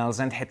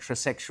females and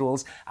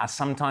heterosexuals are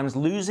sometimes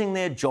losing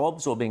their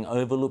jobs or being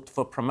overlooked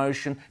for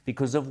promotion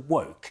because of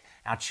woke.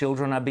 Our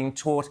children are being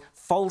taught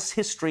false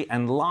history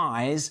and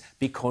lies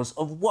because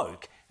of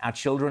woke. Our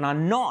children are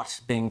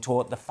not being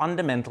taught the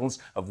fundamentals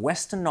of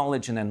Western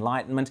knowledge and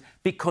enlightenment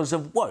because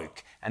of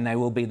woke, and they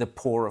will be the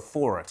poorer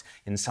for it.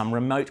 In some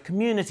remote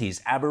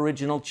communities,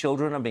 Aboriginal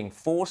children are being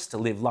forced to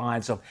live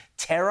lives of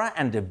terror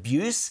and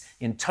abuse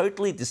in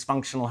totally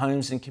dysfunctional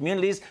homes and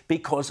communities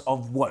because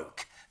of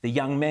woke. The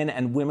young men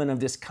and women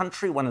of this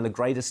country, one of the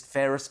greatest,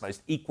 fairest,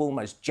 most equal,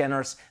 most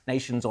generous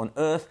nations on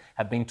earth,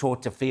 have been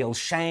taught to feel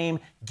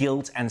shame,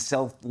 guilt, and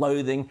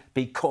self-loathing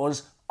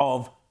because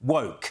of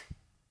woke.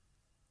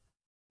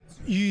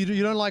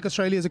 You don't like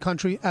Australia as a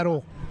country at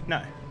all?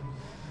 No,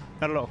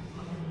 not at all.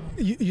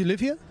 You live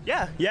here?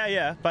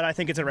 Yeah, but I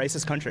think it's a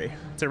racist country.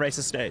 It's a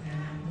racist state.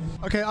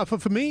 Okay,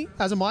 for me,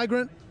 as a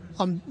migrant,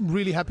 I'm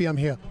really happy I'm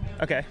here.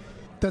 Okay.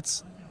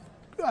 That's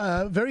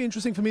very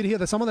interesting for me to hear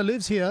that someone that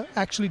lives here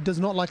actually does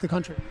not like the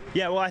country.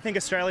 Yeah, well, I think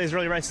Australia is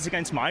really racist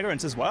against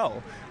migrants as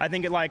well. I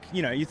think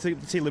you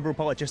see liberal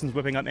politicians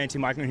whipping up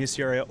anti-migrant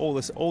hysteria all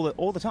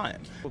the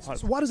time.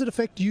 So why does it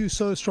affect you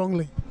so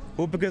strongly?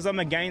 Well, because I'm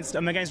against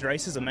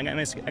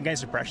racism,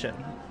 against oppression.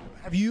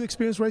 Have you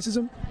experienced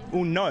racism?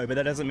 Well, no, but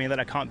that doesn't mean that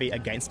I can't be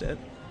against it.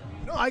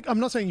 No, I'm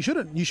not saying you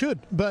shouldn't. You should.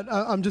 But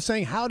I'm just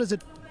saying, how does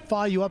it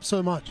fire you up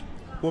so much?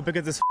 Well,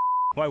 because it's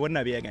why wouldn't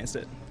I be against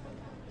it?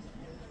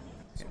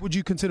 Would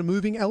you consider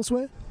moving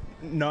elsewhere?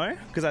 No,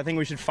 because I think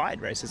we should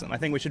fight racism. I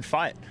think we should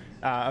fight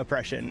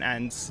oppression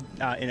and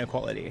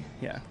inequality,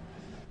 yeah.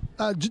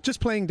 Just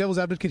playing devil's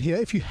advocate here,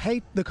 if you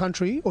hate the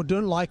country or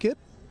don't like it,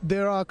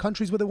 there are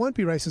countries where there won't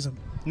be racism.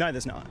 No,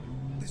 there's not.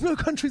 There's no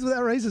countries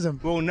without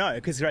racism. Well, no,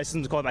 because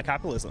racism is caused by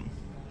capitalism.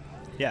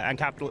 Yeah, and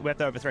we have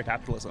to overthrow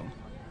capitalism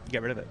to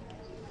get rid of it,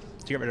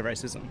 to get rid of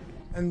racism.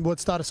 And what,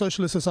 start a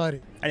socialist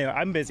society? Anyway,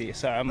 I'm busy,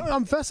 so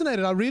I'm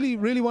fascinated. I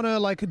really want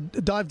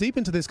to dive deep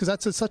into this because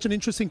that's such an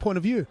interesting point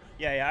of view.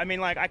 Yeah. I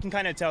mean, I can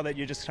kind of tell that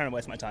you're just trying to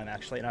waste my time,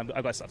 actually, and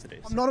I've got stuff to do.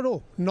 So.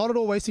 Not at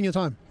all wasting your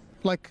time.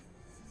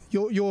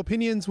 Your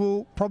opinions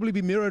will probably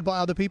be mirrored by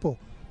other people.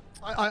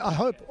 I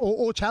hope,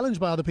 or challenged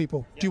by other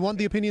people. Yeah. Do you want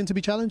the opinion to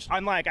be challenged?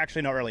 I'm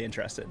actually not really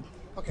interested.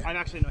 Okay. I'm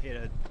actually not here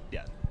to.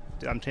 Yeah.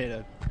 I'm here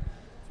to.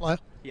 Flyer?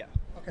 Yeah.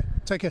 Okay.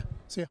 Take care.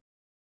 See ya.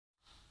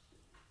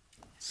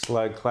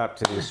 Slow clap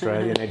to the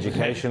Australian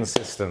education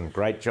system.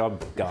 Great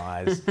job,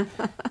 guys.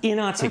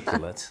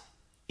 Inarticulate,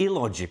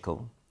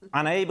 illogical,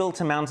 unable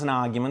to mount an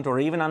argument or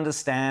even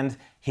understand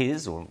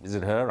his, or is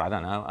it her, I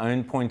don't know,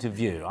 own point of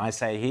view. I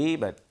say he,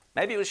 but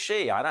maybe it was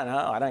she, I don't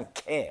know, I don't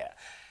care.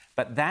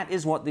 But that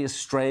is what the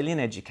Australian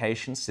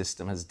education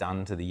system has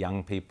done to the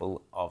young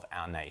people of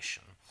our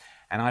nation.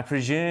 And I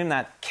presume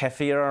that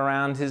keffiyeh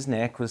around his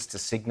neck was to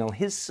signal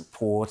his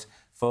support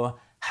for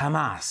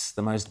Hamas,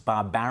 the most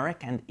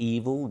barbaric and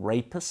evil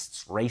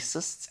rapists,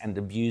 racists and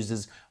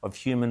abusers of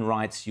human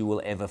rights you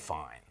will ever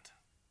find.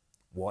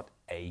 What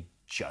a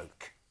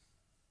joke.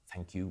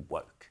 Thank you,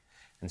 woke.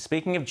 And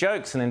speaking of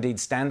jokes and indeed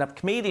stand-up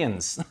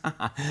comedians,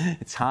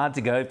 it's hard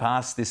to go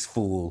past this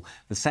fool.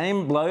 The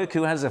same bloke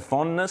who has a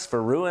fondness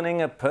for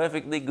ruining a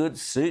perfectly good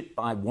suit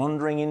by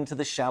wandering into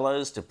the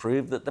shallows to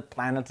prove that the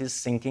planet is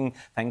sinking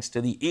thanks to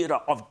the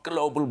era of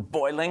global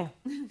boiling.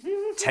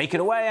 Take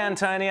it away,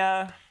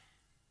 Antonio.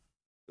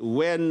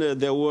 When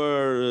there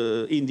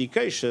were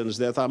indications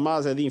that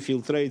Hamas had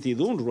infiltrated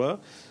UNRWA,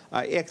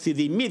 I acted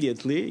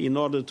immediately in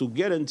order to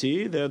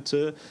guarantee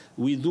that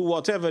we do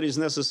whatever is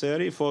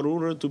necessary for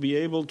UNRWA to be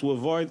able to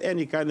avoid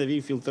any kind of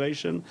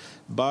infiltration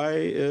by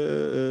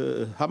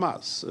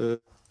Hamas.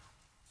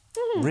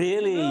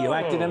 Really? No. You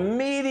acted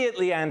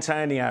immediately,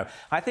 Antonio.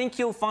 I think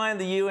you'll find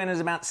the UN is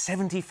about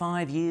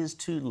 75 years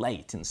too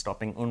late in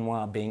stopping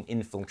UNRWA being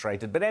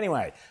infiltrated. But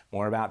anyway,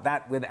 more about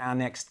that with our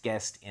next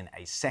guest in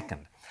a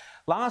second.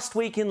 Last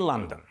week in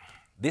London,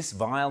 this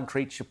vile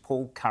creature,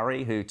 Paul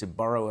Curry, who, to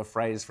borrow a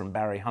phrase from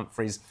Barry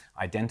Humphries,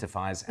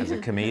 identifies as a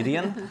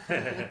comedian,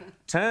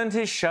 turned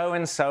his show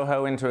in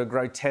Soho into a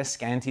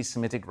grotesque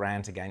anti-Semitic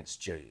rant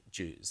against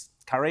Jews.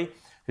 Curry,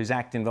 whose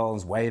act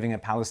involves waving a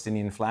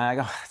Palestinian flag,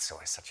 oh, it's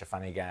always such a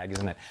funny gag,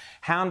 isn't it,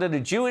 hounded a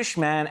Jewish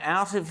man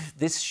out of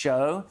this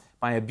show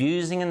by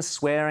abusing and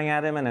swearing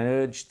at him and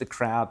urged the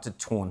crowd to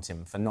taunt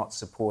him for not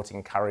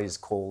supporting Curry's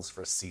calls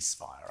for a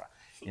ceasefire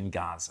in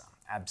Gaza.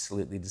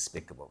 Absolutely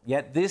despicable.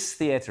 Yet this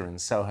theatre in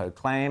Soho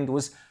claimed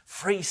was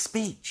free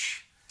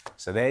speech.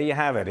 So there you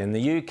have it. In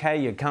the UK,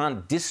 you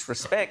can't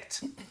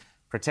disrespect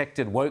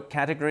protected woke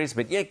categories,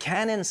 but you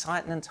can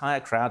incite an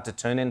entire crowd to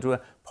turn into a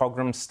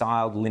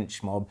pogrom-styled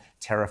lynch mob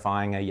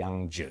terrifying a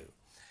young Jew.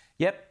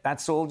 Yep,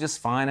 that's all just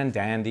fine and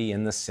dandy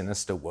in the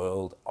sinister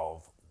world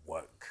of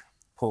woke.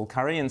 Paul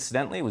Curry,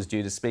 incidentally, was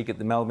due to speak at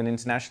the Melbourne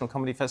International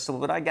Comedy Festival,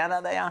 but I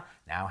gather they are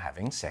now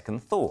having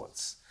second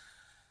thoughts,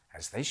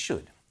 as they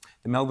should.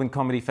 The Melbourne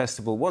Comedy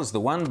Festival was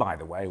the one, by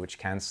the way, which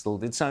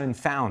cancelled its own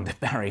founder,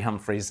 Barry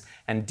Humphries,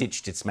 and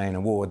ditched its main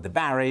award, the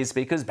Barrys,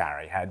 because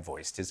Barry had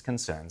voiced his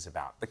concerns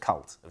about the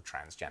cult of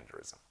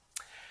transgenderism.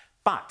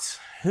 But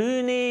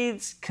who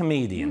needs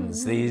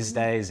comedians these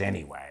days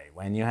anyway,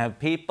 when you have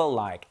people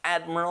like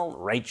Admiral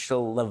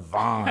Rachel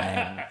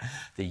Levine,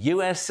 the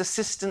US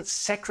Assistant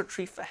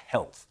Secretary for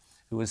Health,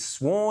 who was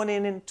sworn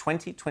in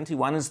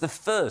 2021 as the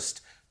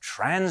first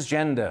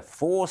transgender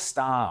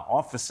four-star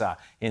officer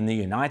in the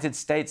United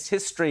States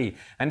history,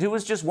 and who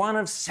was just one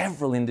of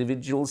several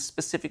individuals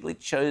specifically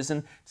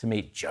chosen to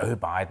meet Joe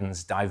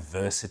Biden's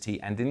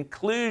diversity and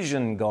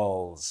inclusion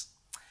goals.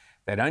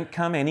 They don't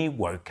come any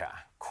woker.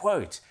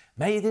 Quote,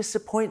 "May this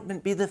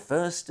appointment be the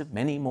first of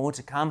many more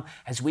to come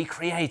as we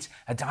create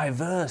a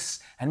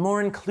diverse and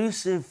more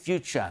inclusive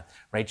future,"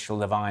 Rachel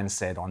Levine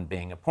said on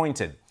being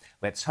appointed.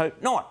 Let's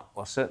hope not,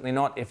 or certainly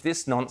not if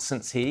this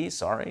nonsense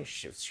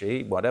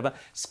she, whatever,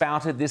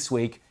 spouted this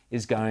week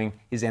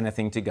is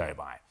anything to go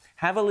by.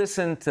 Have a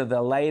listen to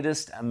the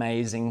latest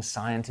amazing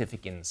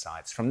scientific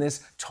insights from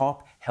this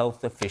top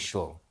health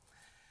official.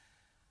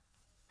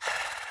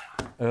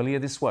 Earlier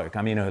this week.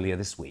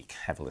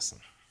 Have a listen.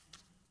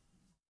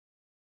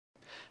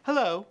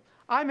 Hello,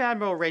 I'm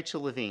Admiral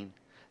Rachel Levine.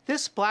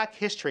 This Black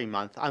History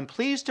Month, I'm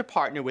pleased to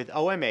partner with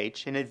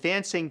OMH in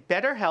advancing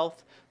better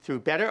health through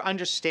better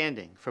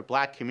understanding for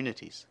Black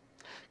communities.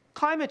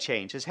 Climate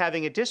change is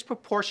having a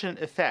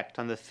disproportionate effect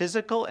on the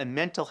physical and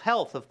mental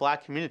health of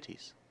Black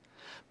communities.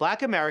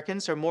 Black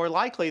Americans are more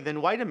likely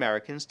than white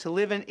Americans to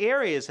live in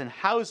areas and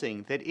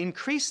housing that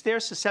increase their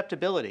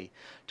susceptibility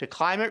to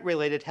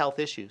climate-related health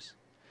issues.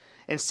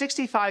 And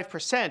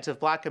 65% of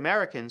Black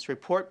Americans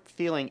report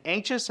feeling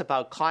anxious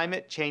about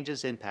climate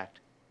change's impact.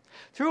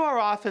 Through our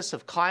Office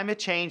of Climate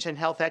Change and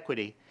Health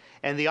Equity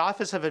and the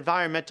Office of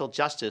Environmental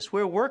Justice,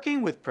 we're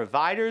working with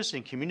providers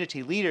and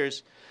community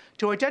leaders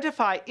to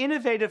identify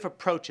innovative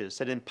approaches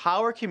that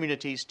empower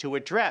communities to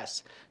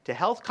address the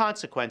health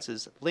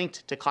consequences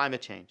linked to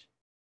climate change.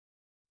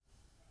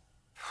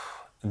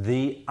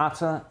 The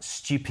utter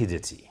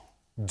stupidity,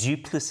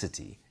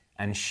 duplicity,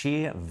 and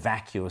sheer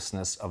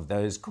vacuousness of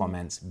those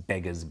comments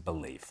beggars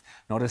belief.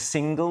 Not a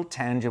single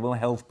tangible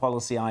health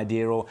policy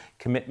idea or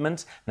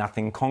commitment,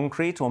 nothing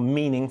concrete or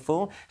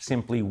meaningful,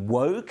 simply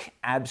woke,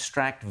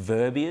 abstract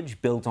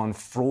verbiage built on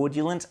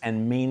fraudulent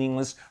and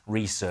meaningless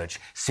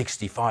research.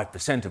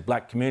 65% of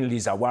Black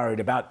communities are worried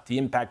about the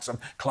impacts of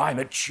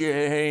climate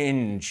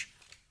change.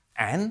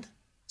 And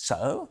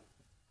so?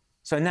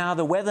 So now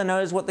the weather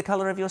knows what the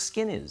colour of your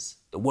skin is.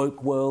 The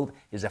woke world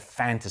is a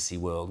fantasy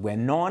world where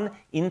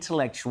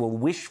non-intellectual,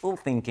 wishful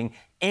thinking,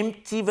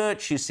 empty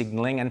virtue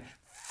signalling and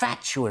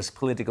fatuous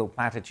political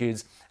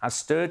platitudes are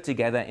stirred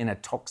together in a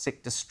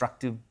toxic,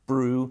 destructive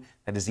brew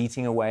that is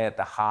eating away at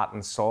the heart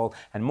and soul,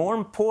 and more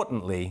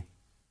importantly,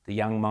 the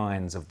young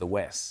minds of the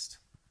West.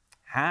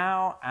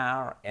 How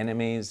our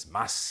enemies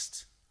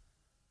must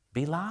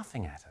be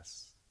laughing at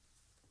us.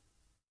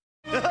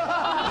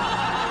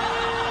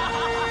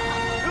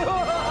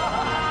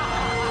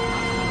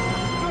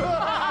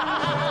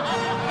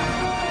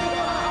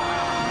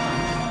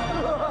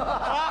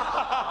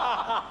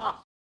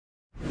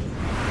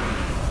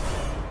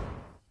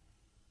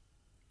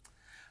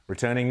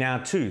 Returning now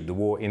to the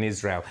war in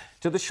Israel.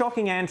 To the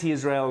shocking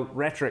anti-Israel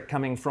rhetoric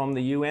coming from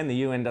the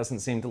UN doesn't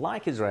seem to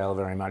like Israel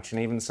very much,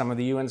 and even some of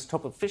the UN's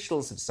top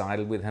officials have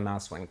sided with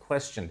Hamas when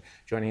questioned.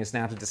 Joining us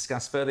now to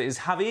discuss further is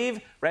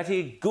Haviv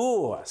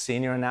Retty-Gur,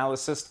 senior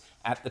analyst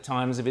at the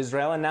Times of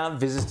Israel and now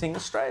visiting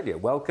Australia.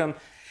 Welcome.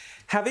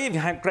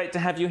 Haviv, great to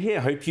have you here.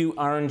 Hope you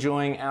are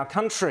enjoying our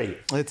country.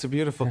 It's a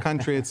beautiful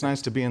country. It's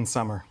nice to be in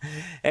summer.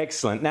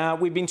 Excellent. Now,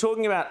 we've been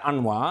talking about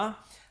UNRWA.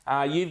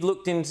 You've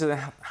looked into the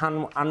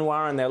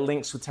UNRWA and their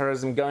links with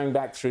terrorism going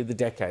back through the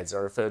decades. I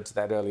referred to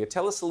that earlier.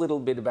 Tell us a little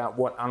bit about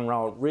what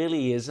UNRWA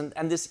really is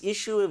and this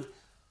issue of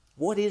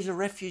what is a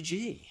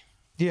refugee?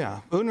 Yeah,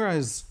 UNRWA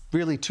is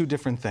really two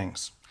different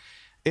things.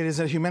 It is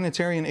a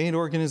humanitarian aid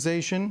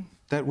organization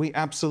that we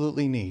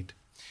absolutely need.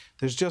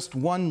 There's just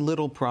one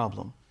little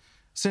problem.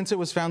 Since it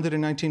was founded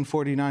in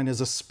 1949 as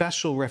a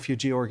special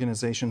refugee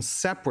organization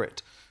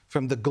separate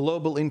from the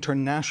global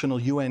international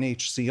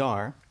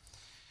UNHCR,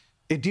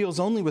 it deals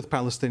only with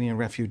Palestinian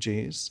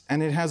refugees,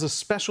 and it has a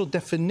special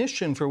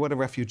definition for what a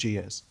refugee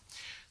is.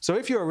 So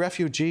if you're a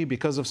refugee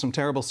because of some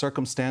terrible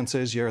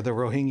circumstances, you're the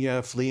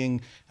Rohingya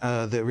fleeing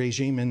the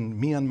regime in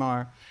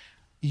Myanmar,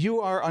 you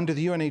are under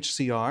the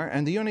UNHCR,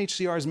 and the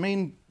UNHCR's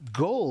main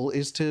goal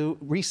is to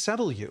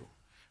resettle you,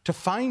 to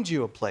find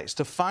you a place,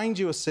 to find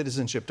you a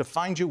citizenship, to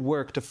find you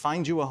work, to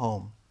find you a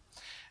home.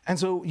 And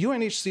so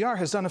UNHCR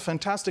has done a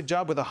fantastic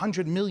job with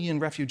 100 million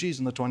refugees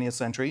in the 20th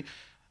century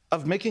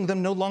of making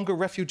them no longer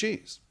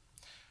refugees.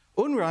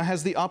 UNRWA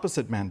has the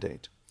opposite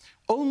mandate.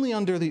 Only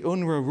under the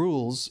UNRWA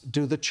rules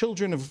do the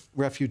children of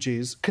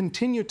refugees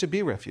continue to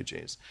be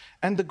refugees,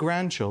 and the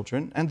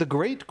grandchildren and the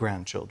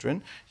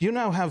great-grandchildren. You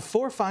now have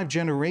 4 or 5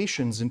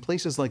 generations in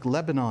places like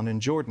Lebanon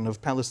and Jordan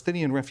of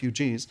Palestinian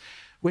refugees,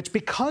 which,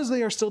 because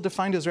they are still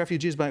defined as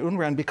refugees by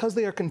UNRWA, and because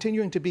they are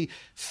continuing to be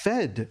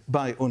fed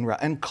by UNRWA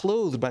and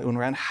clothed by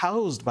UNRWA and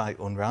housed by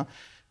UNRWA,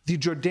 the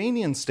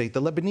Jordanian state,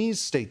 the Lebanese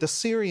state, the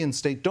Syrian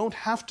state don't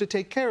have to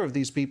take care of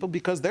these people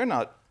because they're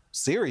not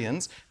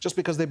Syrians, just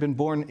because they've been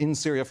born in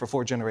Syria for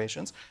 4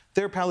 generations.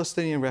 They're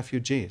Palestinian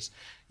refugees.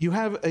 You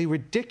have a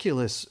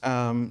ridiculous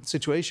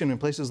situation in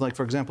places like,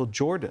 for example,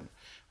 Jordan,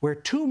 where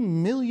 2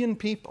 million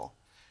people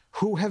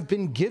who have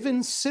been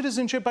given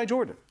citizenship by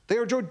Jordan, they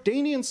are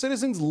Jordanian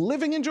citizens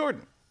living in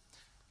Jordan,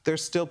 they're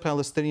still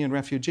Palestinian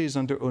refugees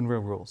under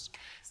UNRWA rules.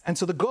 And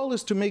so the goal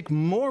is to make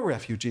more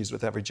refugees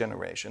with every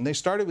generation. They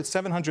started with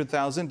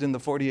 700,000 in the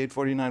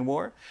 48-49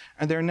 war,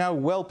 and they're now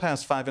well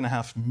past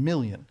 5.5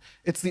 million.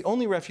 It's the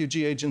only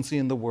refugee agency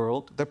in the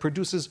world that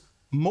produces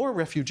more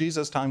refugees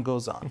as time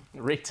goes on.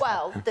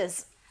 Well,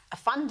 there's a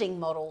funding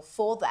model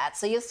for that.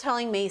 So you're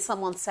telling me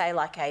someone, say,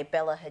 like a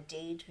Bella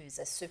Hadid, who's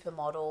a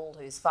supermodel,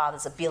 whose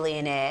father's a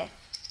billionaire,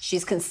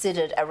 she's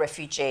considered a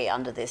refugee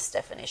under this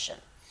definition?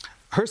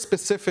 Her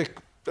specific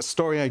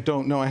story, I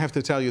don't know. I have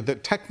to tell you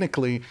that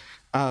technically,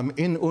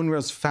 in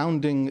UNRWA's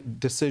founding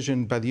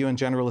decision by the UN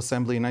General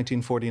Assembly in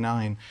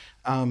 1949,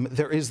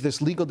 there is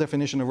this legal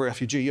definition of a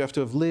refugee. You have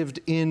to have lived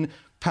in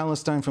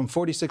Palestine from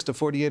 46 to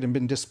 48 and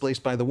been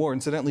displaced by the war.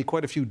 Incidentally,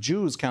 quite a few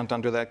Jews count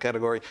under that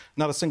category.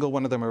 Not a single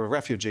one of them are a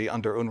refugee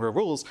under UNRWA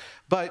rules,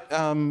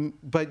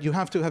 but you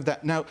have to have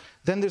that. Now,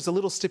 then there's a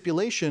little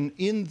stipulation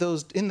in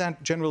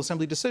that General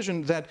Assembly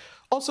decision that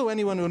also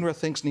anyone UNRWA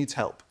thinks needs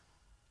help.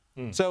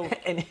 So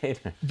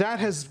that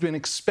has been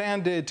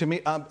expanded to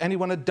me,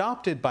 anyone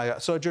adopted by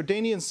us. So a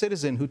Jordanian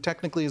citizen who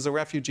technically is a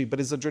refugee, but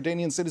is a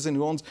Jordanian citizen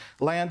who owns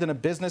land and a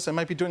business and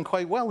might be doing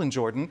quite well in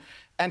Jordan,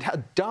 and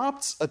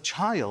adopts a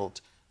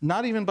child,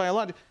 not even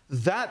biological,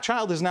 that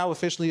child is now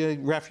officially a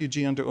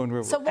refugee under UNRWA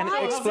rules. So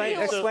why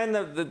explain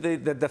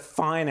the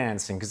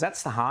financing, because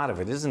that's the heart of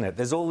it, isn't it?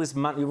 There's all this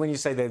money, when you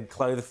say they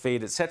clothe,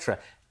 feed, etc.,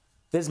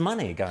 there's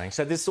money going.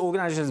 So this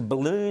organisation has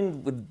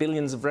ballooned with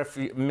millions of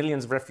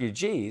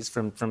refugees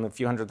from a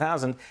few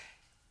 100,000.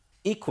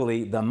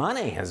 Equally, the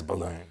money has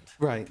ballooned.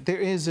 Right. There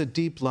is a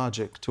deep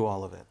logic to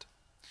all of it.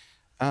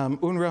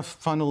 UNRWA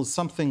funnels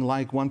something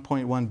like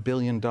 $1.1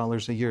 billion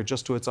a year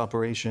just to its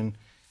operation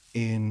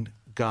in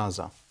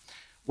Gaza.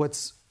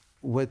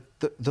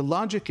 The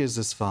logic is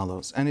as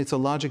follows, and it's a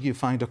logic you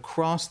find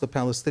across the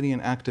Palestinian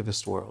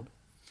activist world.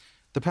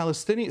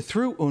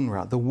 Through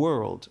UNRWA, the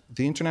world,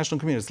 the international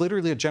community, it's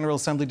literally a General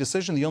Assembly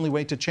decision. The only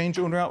way to change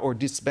UNRWA or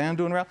disband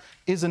UNRWA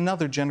is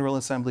another General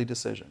Assembly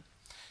decision.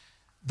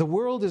 The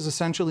world is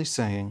essentially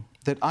saying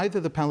that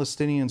either the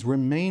Palestinians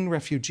remain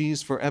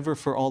refugees forever,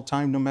 for all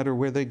time, no matter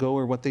where they go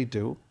or what they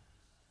do,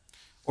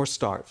 or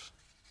starve.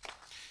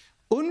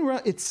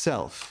 UNRWA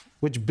itself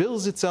which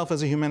bills itself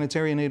as a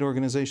humanitarian aid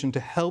organization to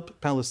help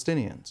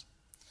Palestinians,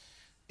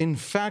 in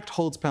fact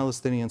holds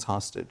Palestinians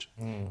hostage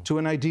to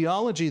an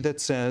ideology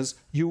that says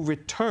you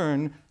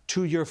return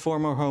to your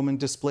former home and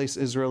displace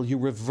Israel, you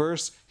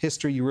reverse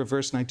history, you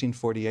reverse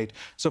 1948.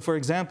 So, for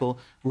example,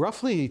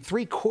 roughly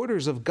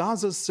 3/4 of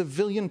Gaza's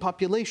civilian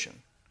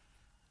population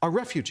are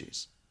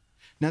refugees.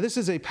 Now, this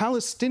is a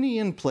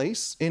Palestinian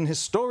place in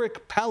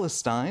historic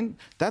Palestine.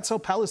 That's how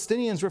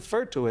Palestinians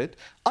refer to it,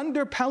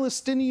 under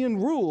Palestinian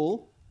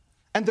rule,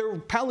 and they're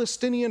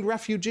Palestinian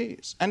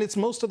refugees, and it's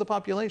most of the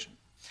population.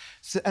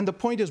 So, and the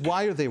point is,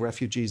 why are they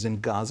refugees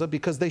in Gaza?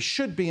 Because they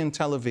should be in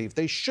Tel Aviv,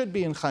 they should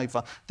be in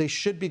Haifa, they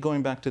should be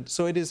going back to...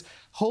 So it is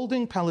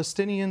holding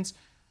Palestinians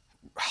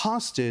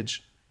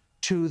hostage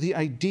to the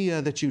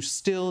idea that you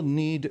still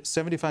need,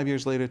 75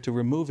 years later, to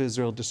remove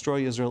Israel,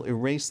 destroy Israel,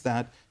 erase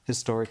that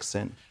historic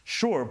sin.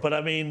 Sure, but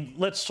I mean,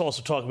 let's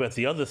also talk about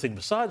the other thing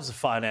besides the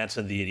finance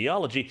and the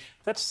ideology.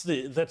 That's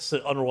the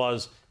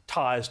UNRWA's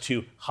ties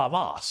to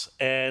Hamas.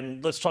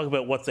 And let's talk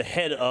about what the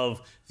head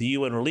of the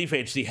UN Relief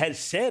Agency has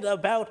said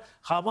about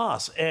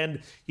Hamas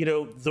and, you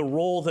know, the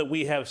role that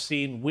we have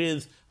seen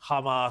with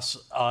Hamas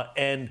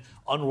and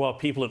UNRWA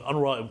people and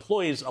UNRWA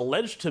employees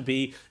alleged to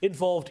be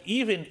involved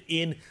even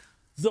in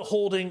the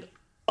holding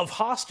of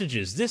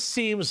hostages. This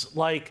seems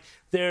like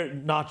they're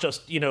not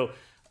just, you know,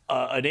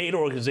 an aid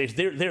organization.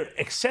 They're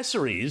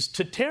accessories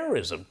to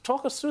terrorism.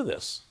 Talk us through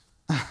this.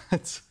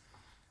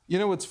 You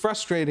know, what's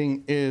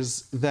frustrating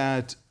is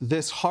that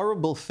this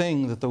horrible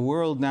thing that the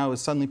world now is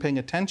suddenly paying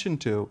attention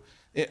to,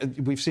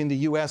 we've seen the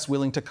U.S.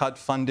 willing to cut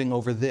funding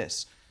over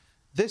this.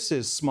 This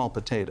is small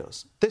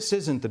potatoes. This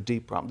isn't the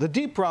deep problem. The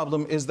deep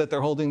problem is that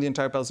they're holding the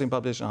entire Palestinian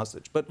population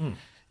hostage. But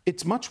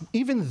it's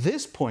even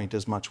this point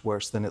is much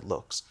worse than it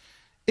looks.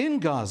 In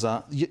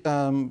Gaza,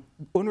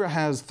 UNRWA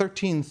has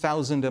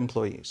 13,000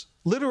 employees,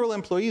 literal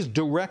employees,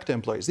 direct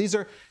employees. These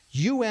are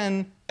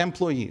UN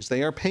employees.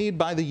 They are paid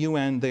by the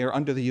UN. They are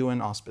under the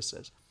UN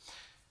auspices.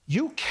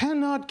 You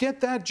cannot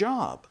get that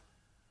job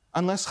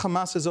unless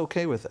Hamas is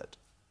okay with it.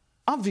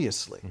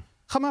 Obviously.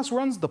 Hamas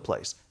runs the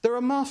place. They're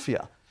a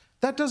mafia.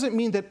 That doesn't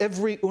mean that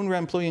every UNRWA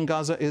employee in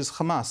Gaza is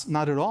Hamas.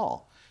 Not at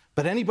all.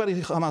 But anybody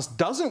who Hamas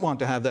doesn't want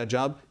to have that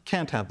job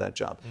can't have that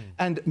job.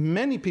 And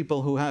many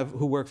people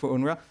who work for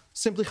UNRWA,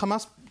 simply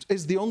Hamas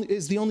is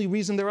the only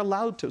reason they're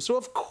allowed to. So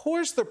of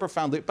course they're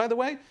profoundly... By the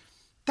way,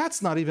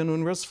 that's not even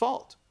UNRWA's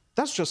fault.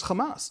 That's just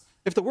Hamas.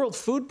 If the World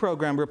Food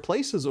Programme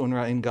replaces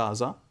UNRWA in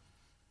Gaza,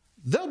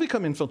 they'll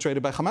become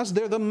infiltrated by Hamas.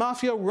 They're the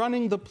mafia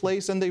running the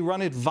place, and they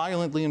run it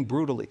violently and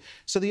brutally.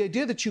 So the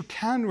idea that you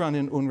can run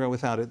in UNRWA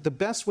without it, the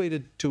best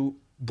way to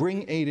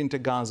bring aid into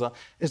Gaza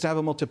is to have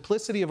a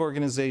multiplicity of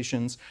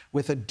organizations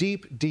with a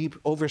deep, deep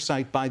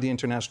oversight by the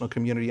international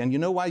community. And you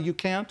know why you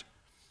can't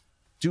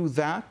do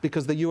that?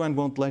 Because the UN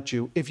won't let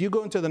you. If you go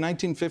into the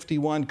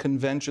 1951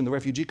 convention, the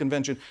Refugee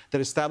Convention that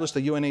established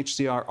the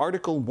UNHCR,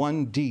 Article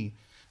 1D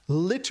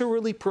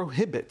literally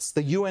prohibits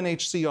the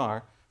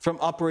UNHCR from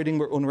operating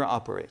where UNRWA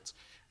operates.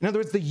 In other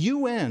words, the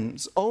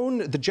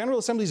the General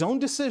Assembly's own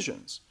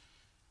decisions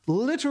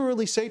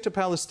literally say to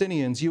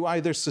Palestinians, you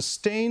either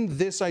sustain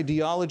this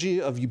ideology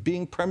of you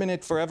being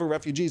permanent forever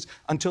refugees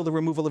until the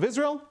removal of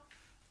Israel,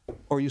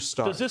 or you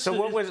starve. So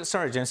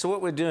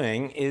what we're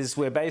doing is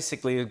we're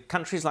basically,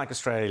 countries like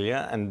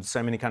Australia and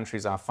so many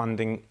countries are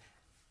funding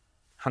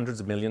hundreds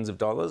of millions of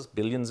dollars,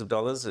 billions of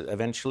dollars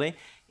eventually,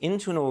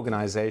 into an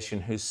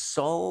organisation whose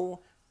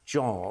sole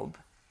job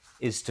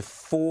is to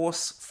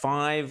force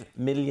 5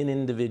 million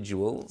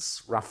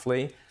individuals,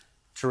 roughly,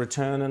 to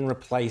return and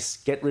replace,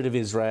 get rid of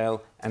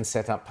Israel and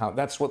set up...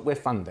 That's what we're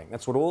funding.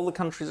 That's what all the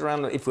countries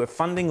around... If we're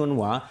funding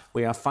UNRWA,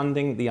 we are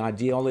funding the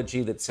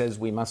ideology that says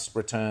we must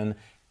return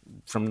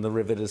from the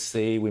river to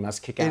sea, we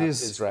must kick out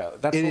Israel.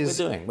 That's what we're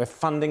doing. We're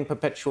funding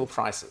perpetual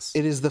crisis.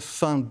 It is the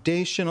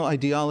foundational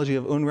ideology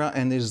of UNRWA,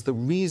 and it is the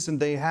reason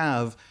they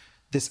have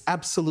this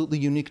absolutely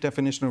unique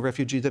definition of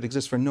refugee that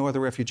exists for no other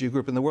refugee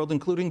group in the world,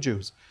 including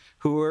Jews,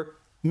 who were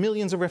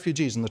millions of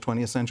refugees in the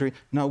 20th century.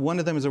 Not one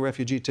of them is a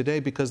refugee today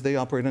because they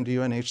operate under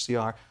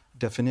UNHCR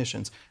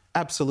definitions.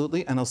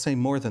 Absolutely, and I'll say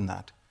more than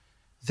that.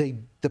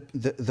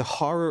 The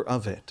horror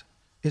of it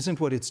isn't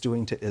what it's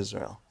doing to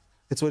Israel.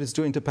 It's what it's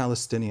doing to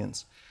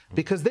Palestinians,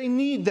 because they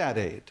need that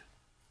aid.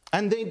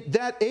 And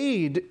that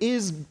aid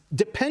is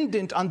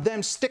dependent on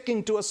them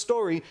sticking to a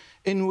story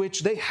in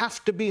which they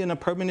have to be in a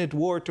permanent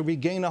war to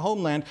regain a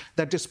homeland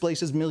that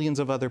displaces millions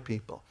of other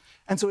people.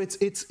 And so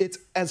it's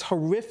as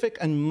horrific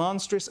and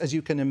monstrous as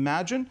you can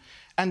imagine.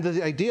 And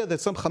the idea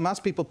that some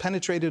Hamas people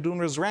penetrated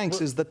UNRWA's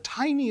ranks is the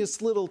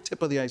tiniest little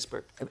tip of the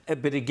iceberg.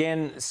 But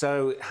again,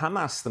 so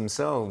Hamas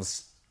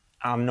themselves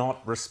are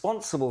not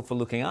responsible for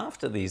looking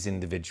after these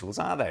individuals,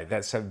 are they?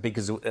 That's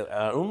because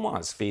UNRWA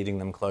is feeding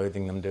them,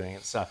 clothing them, doing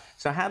it. So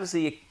how does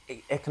the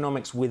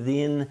economics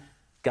within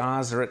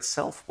Gaza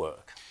itself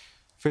work?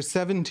 For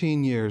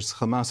 17 years,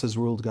 Hamas has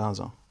ruled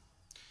Gaza.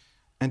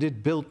 And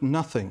it built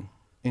nothing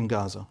in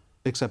Gaza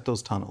except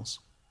those tunnels.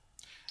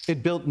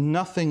 It built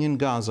nothing in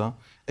Gaza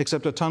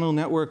except a tunnel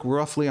network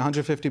roughly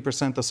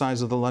 150% the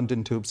size of the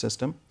London Tube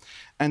system.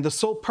 And the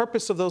sole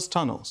purpose of those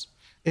tunnels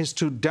is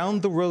to,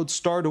 down the road,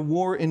 start a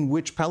war in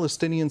which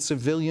Palestinian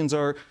civilians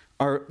are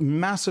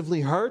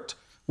massively hurt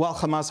while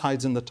Hamas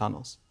hides in the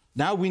tunnels.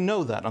 Now we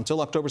know that.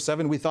 Until October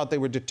 7, we thought they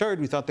were deterred.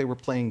 We thought they were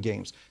playing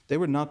games. They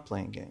were not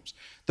playing games.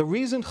 The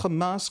reason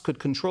Hamas could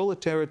control a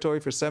territory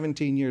for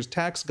 17 years,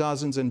 tax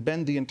Gazans, and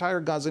bend the entire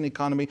Gazan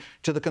economy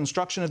to the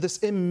construction of this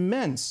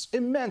immense,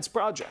 immense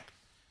project,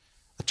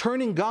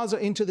 turning Gaza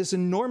into this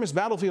enormous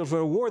battlefield for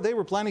a war they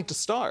were planning to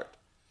start,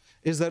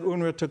 is that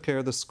UNRWA took care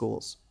of the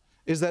schools,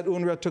 is that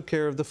UNRWA took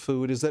care of the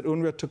food, is that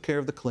UNRWA took care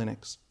of the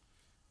clinics.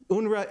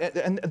 UNRWA,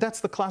 and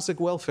that's the classic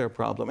welfare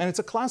problem. And it's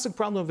a classic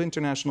problem of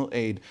international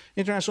aid.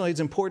 International aid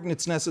is important,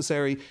 it's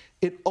necessary.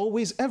 It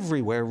always,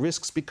 everywhere,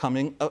 risks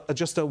becoming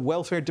just a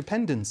welfare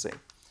dependency.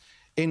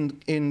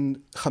 In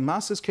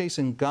Hamas's case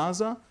in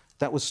Gaza,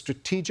 that was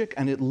strategic,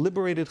 and it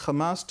liberated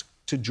Hamas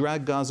to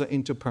drag Gaza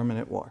into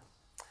permanent war.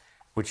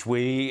 Which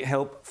we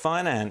help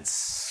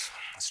finance.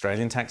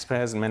 Australian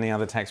taxpayers and many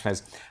other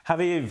taxpayers.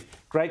 Haviv,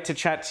 great to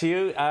chat to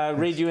you.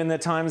 Read you in the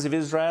Times of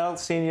Israel,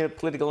 senior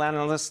political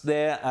analyst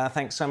there.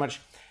 Thanks so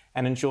much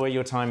and enjoy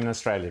your time in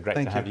Australia. Great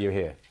to have you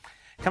here.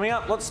 Coming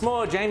up, lots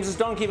more. James's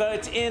donkey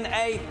vote in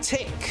a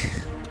tick.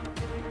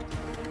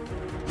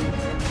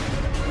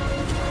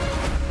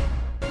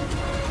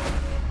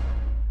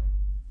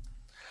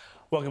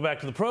 Welcome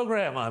back to the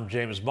program. I'm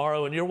James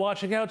Morrow, and you're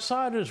watching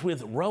Outsiders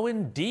with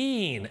Rowan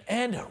Dean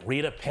and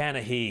Rita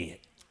Panahi.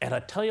 And I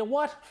tell you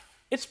what,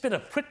 it's been a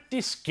pretty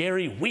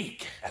scary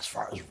week as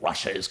far as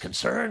Russia is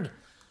concerned.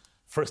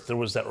 First, there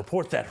was that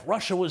report that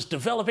Russia was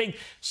developing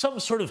some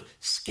sort of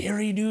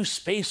scary new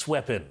space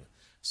weapon,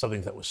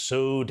 something that was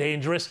so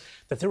dangerous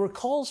that there were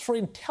calls for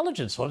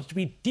intelligence on it to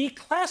be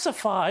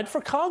declassified for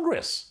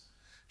Congress.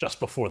 Just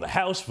before the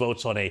House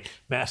votes on a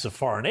massive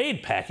foreign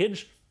aid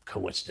package,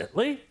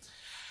 coincidentally.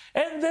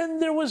 And then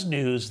there was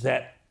news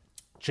that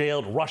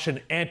jailed Russian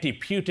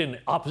anti-Putin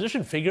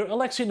opposition figure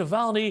Alexei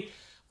Navalny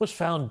was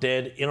found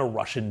dead in a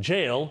Russian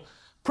jail,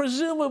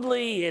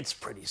 presumably, it's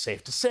pretty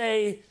safe to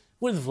say,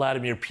 with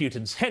Vladimir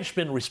Putin's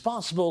henchmen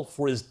responsible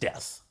for his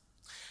death.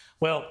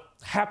 Well,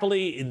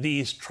 happily, in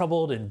these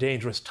troubled and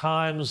dangerous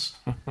times,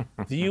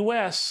 the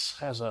U.S.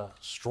 has a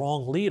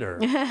strong leader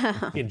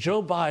in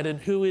Joe Biden,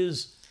 who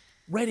is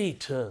ready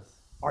to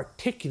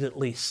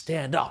articulately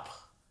stand up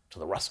to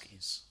the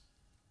Ruskies.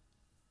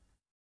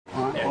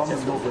 I'm going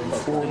to go for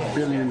 $4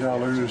 billion.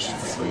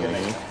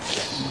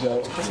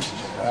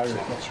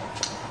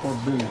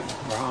 $4 billion.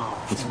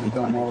 Wow.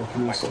 Done all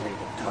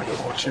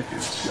of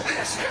chickens.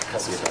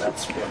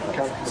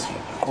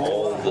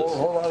 Whole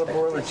lot of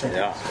broiler chickens.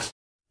 Yeah.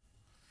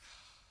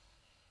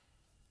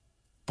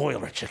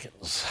 Boiler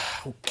chickens.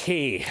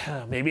 Okay,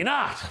 maybe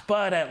not,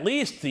 but at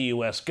least the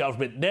U.S.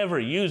 government never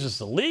uses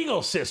the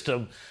legal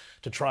system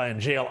to try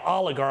and jail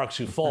oligarchs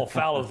who fall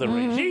foul of the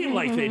regime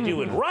like they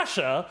do in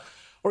Russia,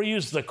 or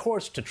use the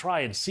courts to try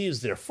and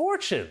seize their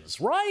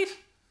fortunes, right?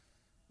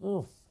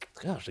 Oh,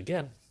 gosh,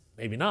 again,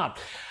 maybe not.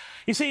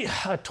 You see,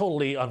 a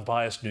totally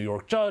unbiased New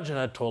York judge and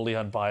a totally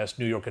unbiased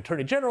New York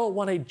Attorney General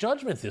won a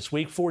judgment this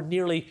week for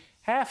nearly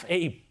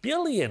 $500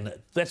 million,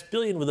 that's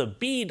billion with a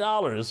B,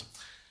 dollars,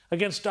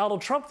 against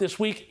Donald Trump this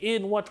week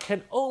in what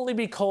can only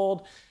be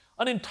called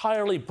an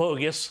entirely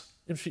bogus,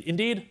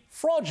 indeed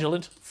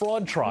fraudulent,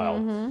 fraud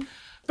trial.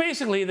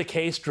 Basically, the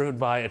case driven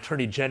by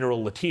Attorney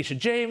General Letitia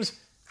James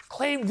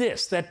claimed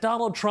this, that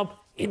Donald Trump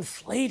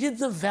inflated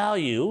the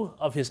value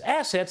of his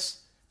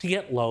assets to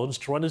get loans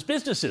to run his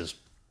businesses.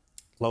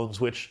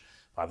 Loans which,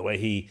 by the way,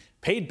 he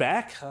paid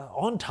back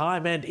on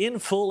time and in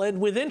full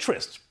and with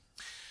interest.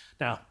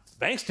 Now,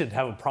 banks didn't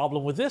have a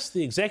problem with this.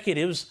 The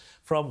executives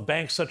from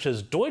banks such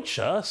as Deutsche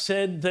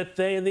said that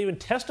they even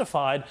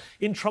testified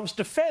in Trump's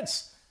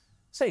defense,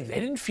 saying they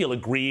didn't feel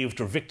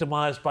aggrieved or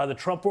victimized by the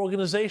Trump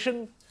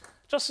organization.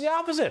 Just the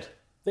opposite.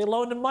 They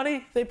loaned him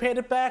money, they paid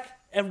it back,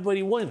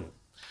 everybody won.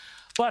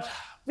 But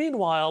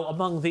meanwhile,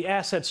 among the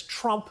assets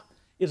Trump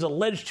is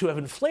alleged to have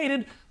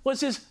inflated was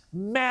his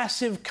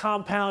massive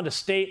compound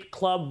estate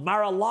club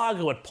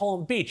Mar-a-Lago at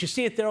Palm Beach. You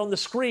see it there on the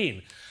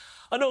screen.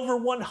 An over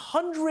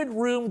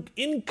 100-room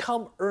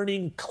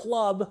income-earning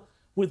club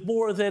with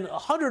more than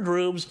 100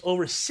 rooms,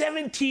 over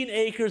 17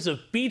 acres of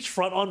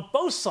beachfront on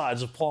both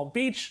sides of Palm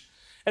Beach.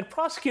 And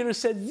prosecutors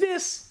said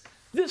this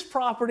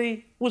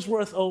property was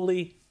worth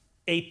only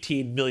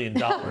 $18 million.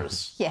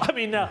 Yeah. I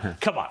mean, now,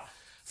 come on.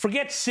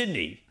 Forget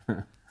Sydney.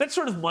 That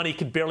sort of money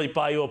could barely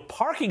buy you a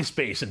parking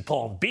space in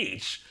Palm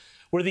Beach,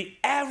 where the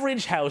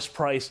average house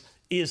price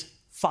is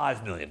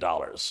 $5 million.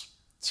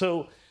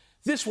 So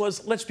this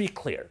was, let's be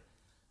clear,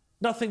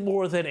 nothing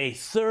more than a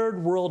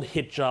third world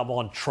hit job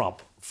on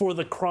Trump for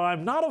the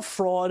crime not of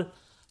fraud,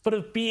 but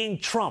of being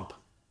Trump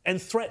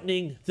and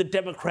threatening the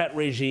Democrat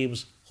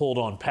regime's hold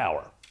on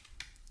power.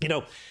 You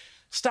know,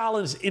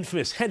 Stalin's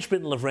infamous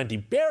henchman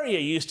Lavrenti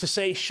Beria used to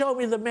say, "Show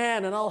me the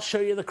man and I'll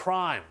show you the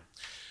crime."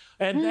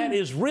 And that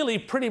is really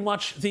pretty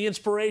much the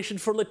inspiration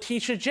for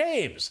Letitia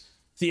James,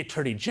 the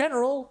Attorney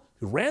General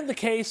who ran the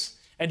case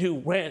and who,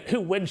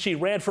 when she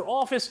ran for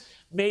office,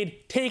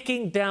 made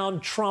taking down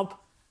Trump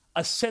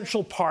a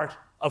central part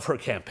of her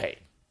campaign.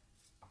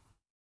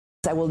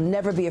 I will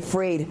never be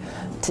afraid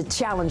to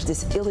challenge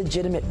this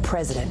illegitimate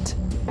president.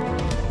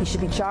 He should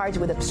be charged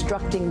with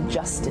obstructing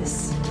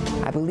justice.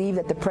 I believe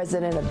that the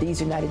president of these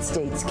United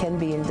States can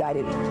be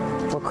indicted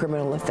for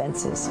criminal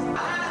offenses.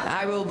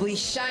 I will be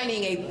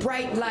shining a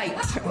bright light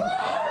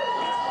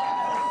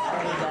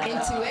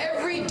into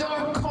every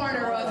dark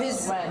corner of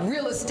his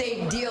real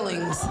estate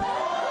dealings.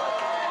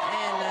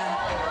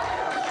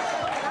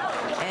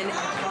 And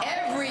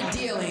every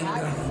dealing,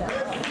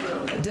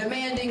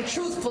 demanding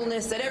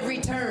truthfulness at every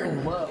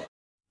turn.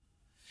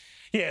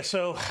 Yeah,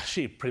 so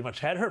she pretty much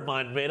had her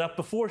mind made up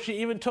before she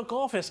even took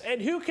office.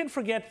 And who can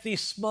forget the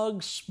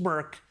smug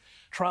smirk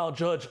trial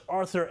judge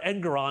Arthur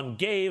Engeron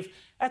gave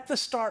at the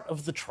start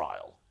of the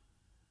trial?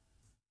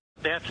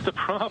 That's the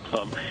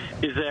problem,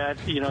 is that,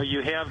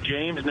 you have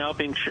James now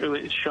being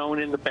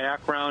shown in the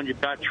background,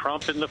 you've got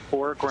Trump in the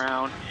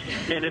foreground,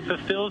 and it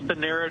fulfills the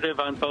narrative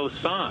on both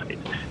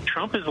sides.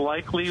 Trump is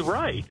likely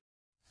right.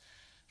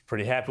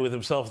 Pretty happy with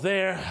himself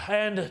there,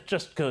 and it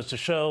just goes to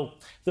show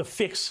the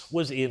fix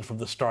was in from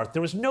the start.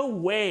 There was no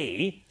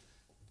way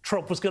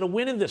Trump was going to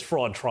win in this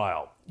fraud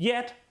trial.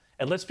 Yet,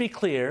 and let's be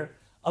clear,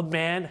 a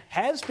man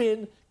has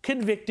been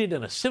convicted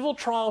in a civil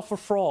trial for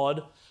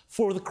fraud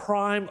for the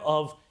crime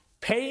of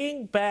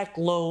paying back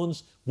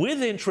loans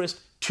with interest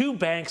to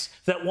banks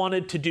that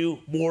wanted to do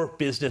more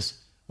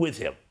business with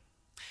him.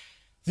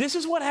 This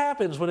is what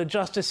happens when a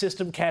justice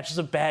system catches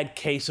a bad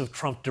case of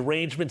Trump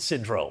derangement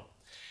syndrome.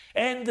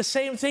 And the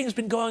same thing's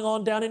been going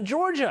on down in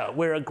Georgia,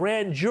 where a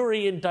grand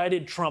jury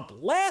indicted Trump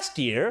last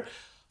year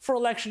for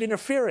election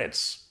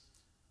interference.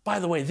 By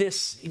the way,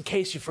 this, in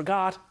case you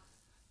forgot,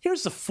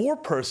 here's the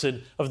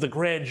foreperson of the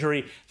grand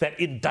jury that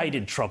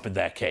indicted Trump in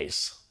that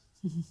case.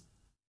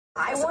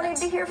 I wanted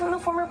to hear from the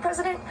former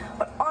president,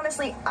 but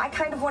honestly, I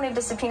kind of wanted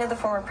to subpoena the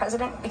former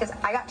president because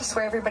I got to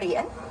swear everybody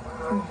in.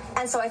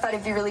 And so I thought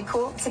it'd be really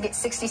cool to get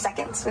 60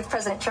 seconds with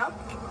President Trump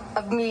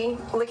of me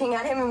looking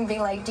at him and being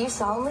like, do you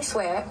solemnly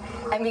swear?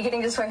 And me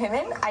getting to swear him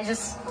in. I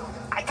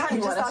kind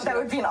of just thought that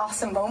would be an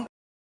awesome moment.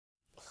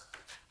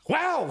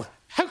 Wow,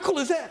 how cool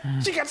is that?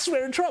 She got to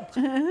swear in Trump.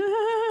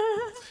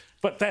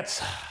 But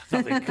that's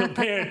nothing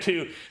compared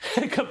to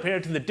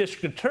the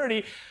district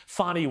attorney,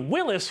 Fani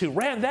Willis, who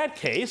ran that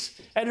case,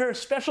 and her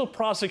special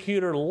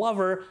prosecutor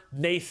lover,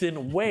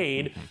 Nathan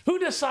Wade, who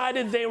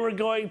decided they were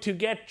going to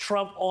get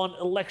Trump on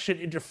election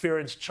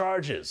interference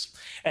charges.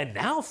 And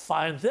now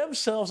find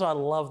themselves, I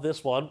love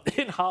this one,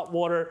 in hot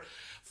water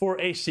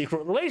for a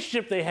secret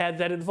relationship they had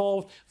that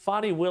involved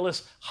Fani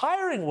Willis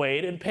hiring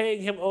Wade and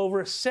paying him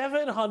over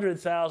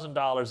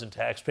 $700,000 in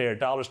taxpayer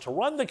dollars to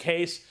run the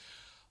case,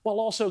 while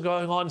also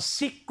going on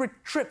secret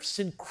trips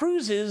and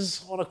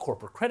cruises on a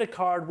corporate credit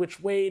card, which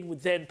Wade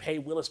would then pay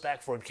Willis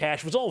back for in cash.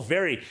 It was all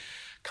very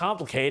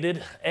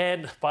complicated.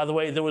 And by the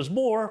way, there was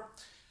more.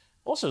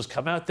 Also has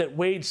come out that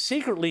Wade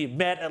secretly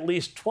met at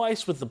least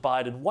twice with the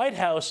Biden White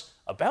House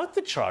about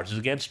the charges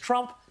against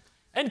Trump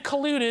and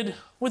colluded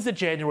with the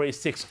January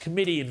 6th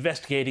committee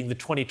investigating the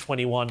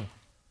 2021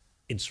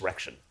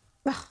 insurrection.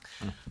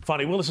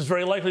 Fani Willis is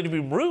very likely to be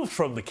removed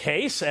from the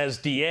case as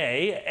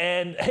DA,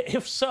 and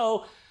if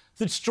so,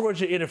 the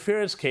Georgia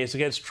interference case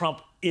against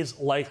Trump is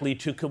likely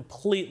to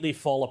completely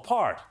fall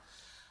apart.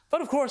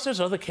 But of course, there's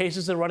other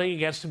cases that are running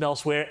against him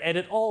elsewhere, and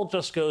it all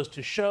just goes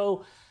to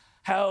show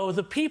how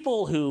the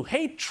people who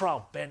hate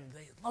Trump, and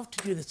they love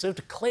to do this, they have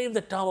to claim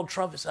that Donald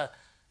Trump is a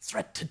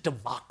threat to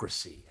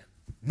democracy and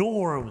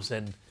norms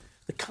and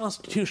the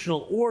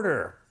constitutional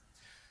order.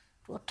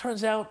 Well, it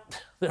turns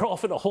out they're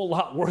often a whole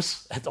lot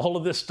worse at all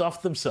of this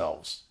stuff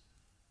themselves.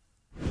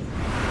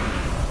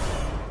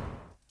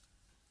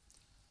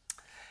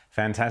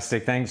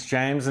 Fantastic. Thanks,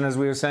 James. And as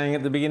we were saying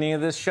at the beginning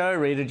of this show,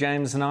 Rita,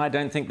 James and I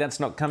don't think that's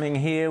not coming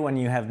here when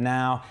you have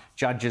now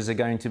judges are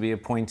going to be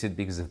appointed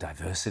because of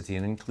diversity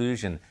and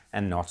inclusion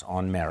and not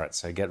on merit.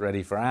 So get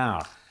ready for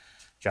our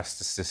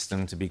justice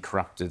system to be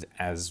corrupted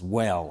as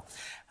well.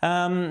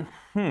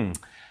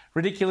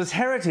 Ridiculous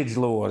heritage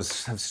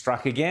laws have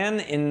struck again.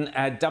 In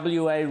a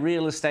WA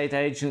real estate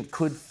agent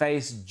could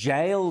face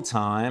jail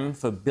time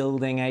for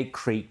building a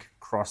creek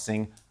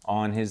crossing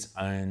on his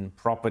own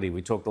property.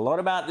 We talked a lot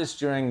about this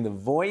during The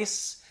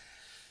Voice.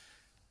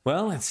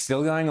 Well, it's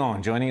still going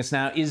on. Joining us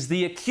now is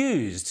the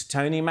accused,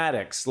 Tony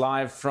Maddox,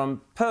 live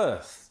from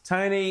Perth.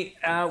 Tony,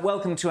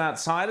 welcome to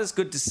Outsiders.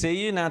 Good to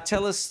see you. Now,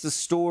 tell us the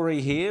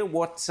story here.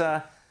 What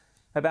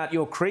about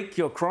your creek,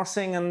 your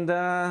crossing, and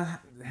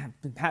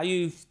how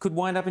you could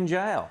wind up in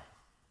jail?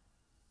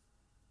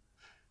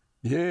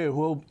 Yeah,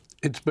 well,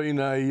 it's been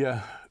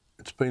a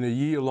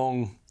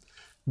year-long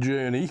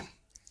journey.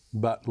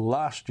 But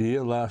last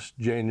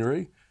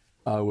January,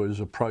 I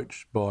was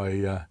approached by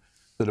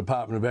the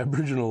Department of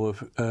Aboriginal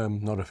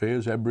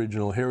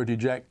Aboriginal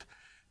Heritage Act,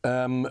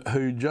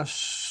 who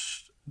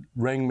just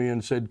rang me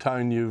and said,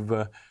 "Tone, you've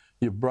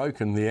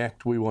broken the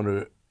act. We want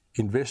to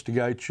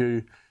investigate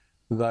you."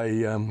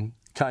 They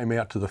came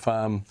out to the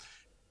farm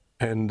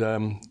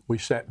And we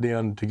sat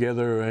down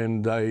together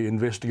and they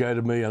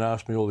investigated me and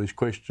asked me all these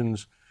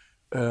questions.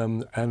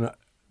 And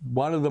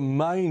one of the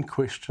main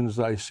questions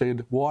they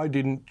said, why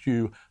didn't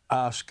you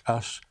ask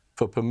us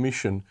for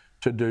permission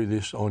to do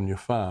this on your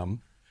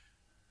farm?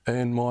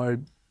 And my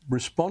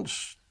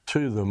response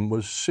to them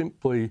was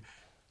simply,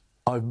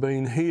 I've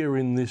been here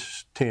in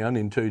this town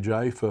in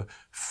 2J for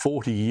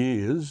 40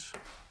 years.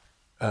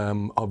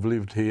 I've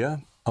lived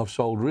here. I've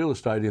sold real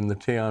estate in the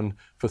town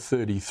for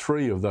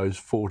 33 of those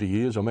 40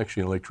 years. I'm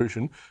actually an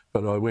electrician,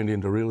 but I went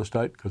into real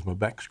estate because my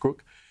back's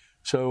crook.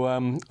 So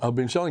I've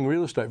been selling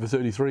real estate for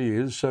 33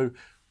 years. So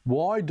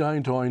why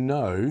don't I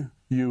know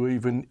you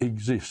even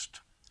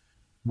exist?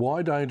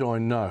 Why don't I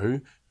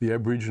know the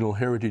Aboriginal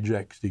Heritage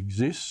Act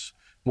exists?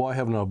 Why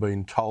haven't I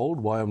been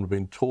told? Why haven't I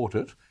been taught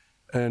it?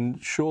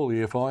 And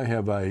surely if I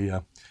have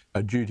a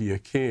duty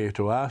of care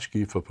to ask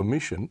you for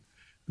permission,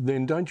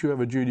 then don't you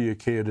have a duty of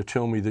care to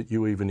tell me that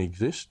you even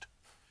exist?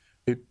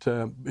 It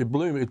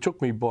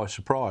took me by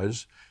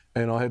surprise,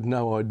 and I had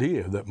no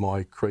idea that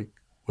my creek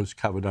was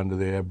covered under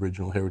the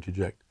Aboriginal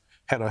Heritage Act.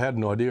 Had I had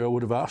an idea, I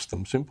would have asked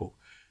them, simple.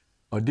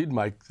 I did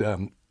make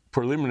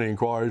preliminary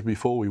inquiries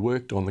before we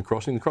worked on the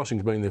crossing. The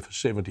crossing's been there for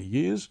 70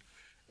 years.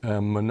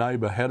 My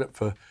neighbour had it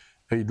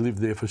he'd lived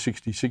there for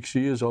 66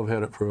 years. I've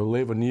had it for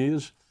 11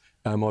 years.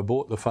 I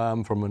bought the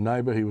farm from a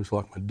neighbour. He was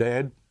like my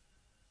dad.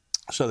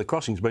 So the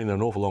crossing's been there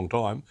an awful long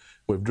time.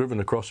 We've driven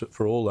across it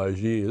for all those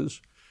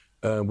years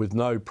with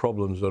no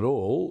problems at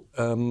all.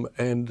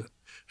 And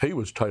he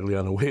was totally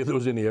unaware there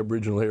was any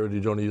Aboriginal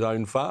heritage on his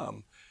own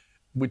farm,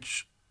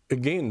 which,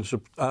 again,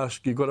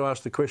 you've got to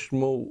ask the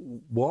question, well,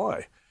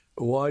 why?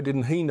 Why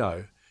didn't he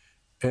know?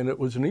 And it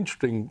was an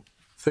interesting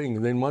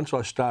thing. Then once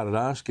I started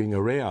asking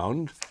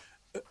around,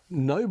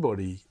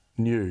 nobody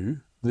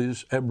knew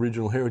this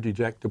Aboriginal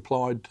Heritage Act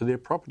applied to their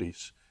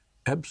properties.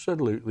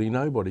 Absolutely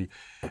nobody.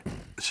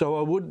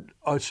 So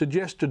I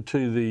suggested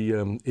to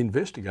the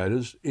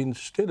investigators,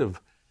 instead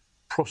of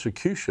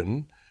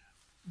prosecution,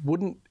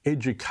 wouldn't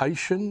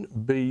education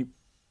be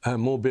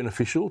more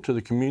beneficial to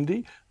the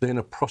community than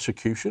a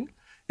prosecution?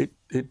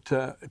 It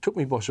took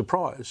me by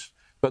surprise,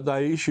 but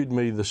they issued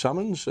me the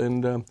summons,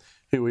 and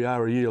here we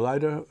are a year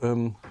later,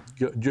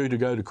 due to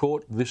go to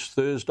court this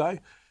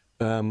Thursday.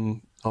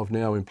 I've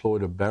now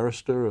employed a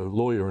barrister, a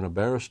lawyer and a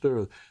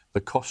barrister.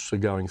 The costs are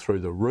going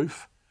through the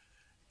roof.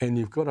 And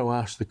you've got to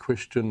ask the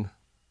question,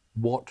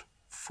 what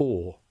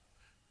for?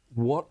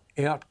 What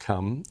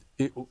outcome?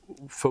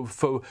 For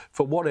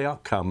what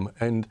outcome?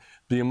 And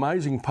the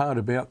amazing part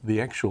about the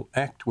actual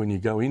act, when you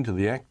go into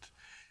the act,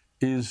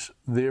 is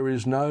there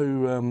is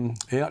no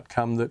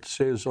outcome that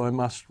says I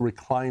must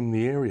reclaim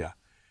the area.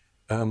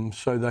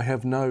 So they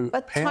have no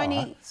power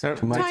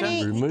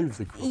to remove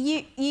the cross.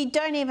 You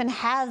don't even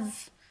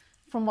have,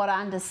 from what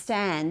I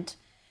understand,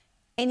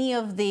 any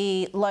of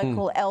the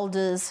local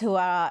elders who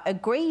are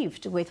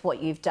aggrieved with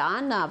what you've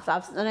done. I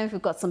don't know if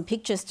we've got some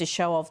pictures to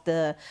show of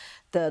the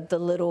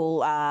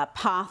little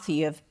path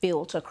you have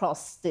built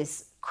across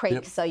this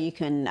creek, so you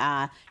can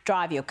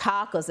drive your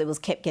car, because it was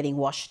kept getting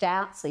washed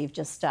out. So you've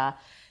just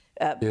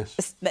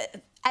yes.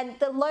 And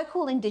the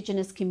local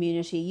Indigenous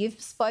community,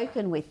 you've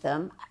spoken with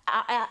them.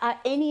 Are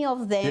any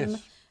of them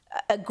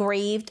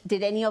aggrieved?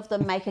 Did any of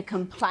them make a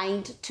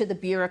complaint to the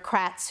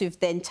bureaucrats who've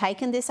then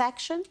taken this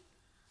action?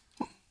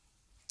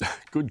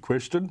 Good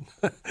question.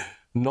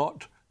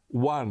 Not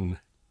one.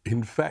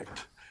 In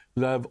fact,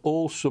 they've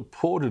all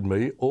supported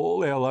me.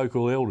 All our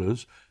local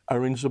elders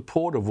are in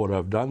support of what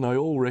I've done. They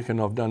all reckon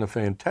I've done a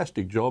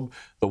fantastic job.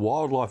 The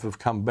wildlife have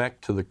come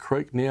back to the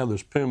creek now.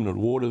 There's permanent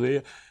water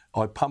there.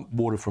 I pump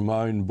water from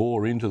my own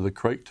bore into the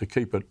creek to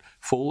keep it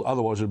full.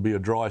 Otherwise, it'd be a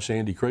dry,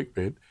 sandy creek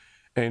bed.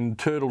 And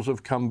turtles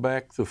have come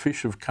back. The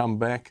fish have come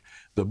back.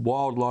 The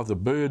wildlife, the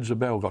birds have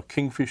back. I've got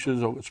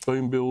kingfishers, I've got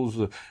spoonbills,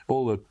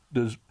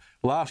 there's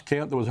last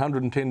count, there was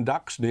 110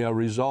 ducks now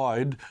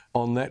reside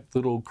on that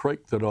little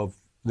creek that I've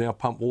now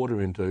pumped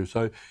water into.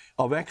 So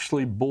I've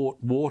actually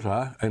brought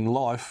water and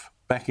life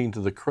back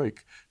into the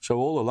creek. So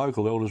all the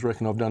local elders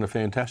reckon I've done a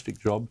fantastic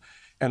job.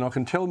 And I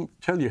can tell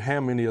you how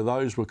many of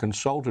those were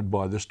consulted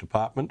by this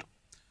department.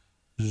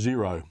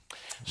 0.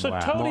 So,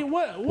 Tony,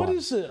 what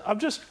is it? I'm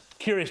just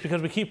curious,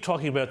 because we keep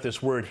talking about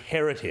this word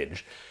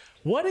heritage.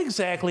 What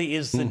exactly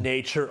is the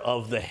nature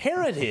of the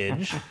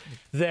heritage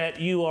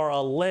that you are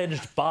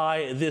alleged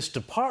by this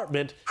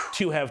department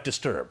to have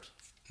disturbed?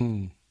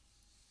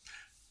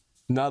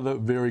 Another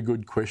very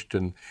good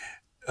question.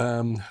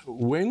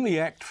 When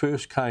the Act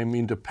first came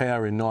into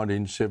power in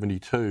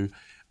 1972,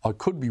 I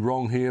could be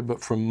wrong here,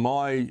 but from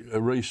my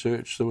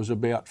research, there was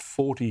about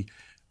 40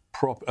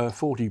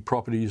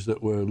 properties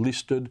that were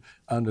listed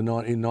in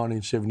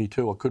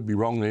 1972. I could be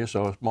wrong there,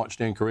 so I might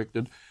stand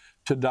corrected.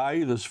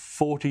 Today, there's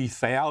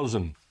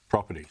 40,000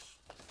 properties.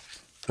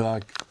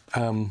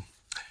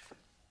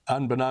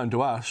 Unbeknown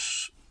to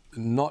us,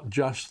 not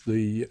just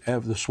the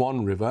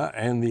Swan River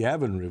and the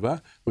Avon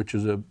River, which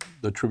is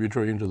the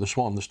tributary into the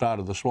Swan, the start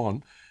of the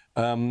Swan,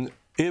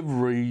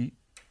 every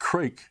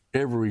creek,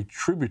 every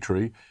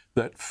tributary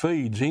that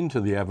feeds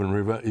into the Avon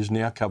River is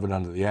now covered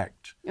under the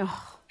Act.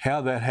 Oh.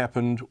 How that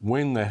happened,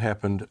 when that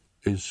happened,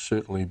 is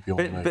certainly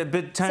beyond me.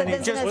 But Tony,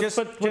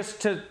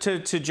 just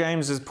to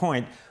James's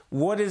point,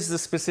 what is the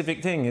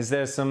specific thing? Is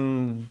there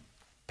some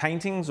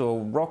paintings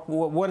or rock?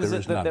 What is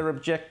it that they're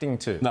objecting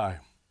to? No.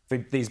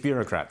 These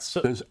bureaucrats?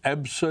 There's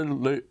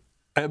absolutely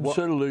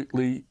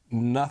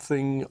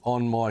nothing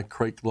on my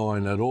creek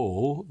line at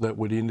all that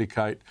would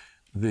indicate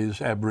there's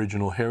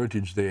Aboriginal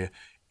heritage there.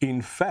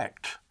 In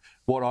fact,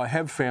 what I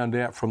have found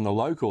out from the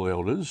local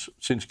elders,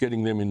 since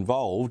getting them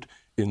involved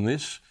in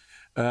this,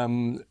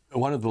 one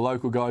of the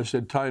local guys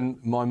said, Tone,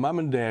 my mum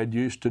and dad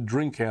used to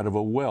drink out of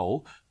a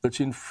well that's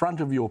in front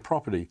of your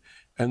property.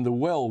 And the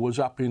well was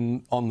up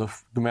on the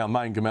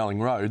main Gamelling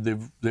Road.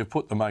 They've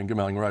put the main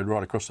Gamelling Road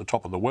right across the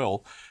top of the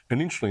well.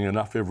 And interestingly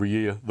enough, every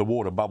year the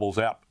water bubbles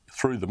out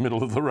through the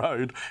middle of the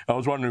road. I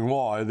was wondering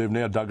why. They've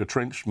now dug a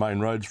trench, main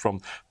roads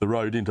from the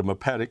road into my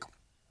paddock.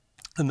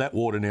 And that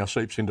water now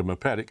seeps into my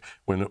paddock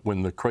when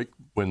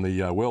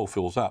the well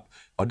fills up.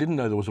 I didn't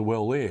know there was a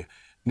well there.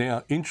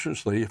 Now,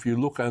 interestingly, if you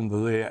look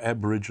under their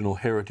Aboriginal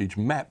heritage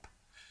map,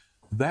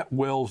 that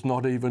well's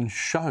not even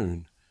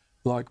shown.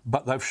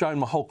 But they've shown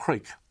my whole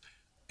creek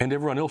and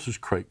everyone else's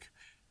creek.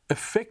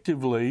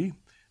 Effectively,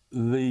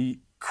 the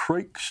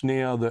creeks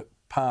now that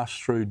pass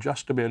through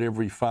just about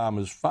every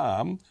farmer's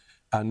farm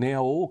are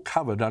now all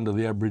covered under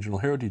the Aboriginal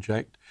Heritage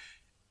Act.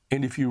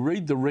 And if you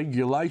read the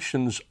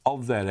regulations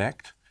of that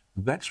Act,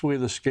 that's where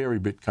the scary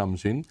bit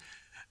comes in.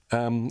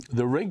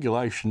 The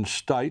regulations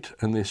state,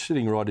 and they're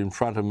sitting right in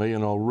front of me,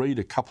 and I'll read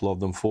a couple of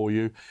them for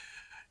you.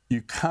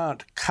 You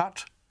can't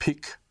cut,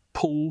 pick,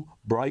 pull,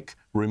 break,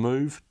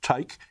 remove,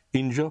 take,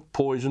 injure,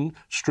 poison,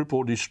 strip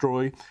or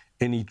destroy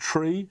any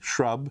tree,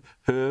 shrub,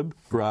 herb,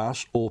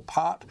 grass or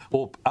part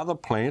or other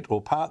plant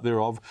or part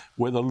thereof,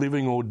 whether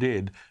living or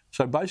dead.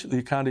 So basically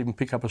you can't even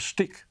pick up a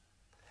stick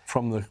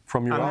from your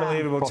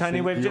unbelievable, own,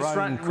 Tony. We've just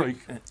run.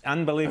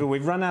 Unbelievable.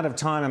 We've run out of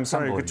time. I'm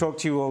sorry, we could talk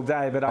to you all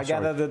day, but I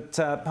gather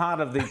that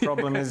part of the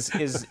problem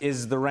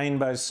is the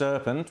rainbow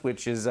serpent,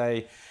 which is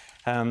a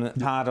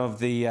part of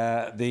the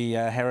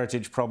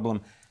heritage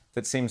problem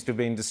that seems to have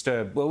been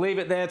disturbed. We'll leave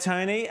it there,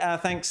 Tony.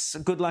 Thanks.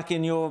 Good luck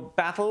in your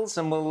battles,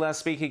 and we'll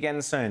speak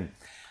again soon.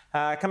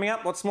 Coming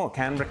up, what's more?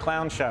 Canberra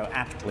Clown Show,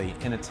 aptly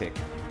in a tick.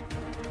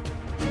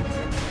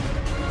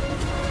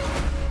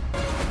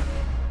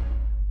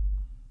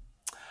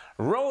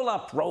 Roll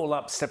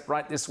up, step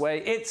right this way.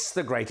 It's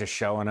the greatest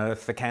show on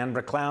earth, the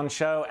Canberra Clown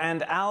Show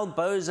and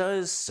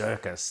Albozo's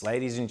Circus.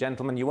 Ladies and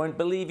gentlemen, you won't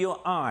believe your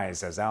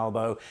eyes as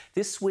Albo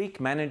this week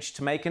managed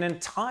to make an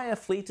entire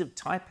fleet of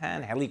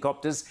Taipan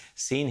helicopters,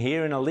 seen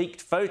here in a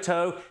leaked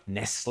photo,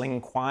 nestling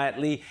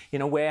quietly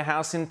in a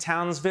warehouse in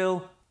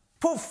Townsville,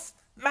 poof,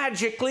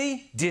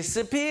 magically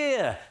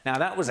disappear. Now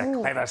that was a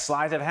clever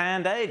sleight of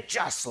hand, eh?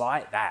 Just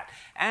like that.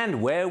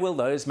 And where will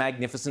those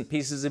magnificent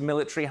pieces of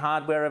military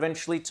hardware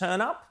eventually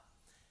turn up?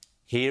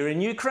 Here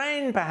in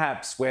Ukraine,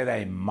 perhaps, where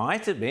they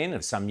might have been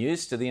of some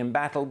use to the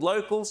embattled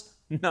locals?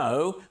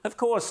 No, of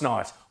course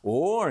not.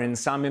 Or in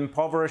some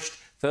impoverished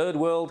third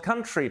world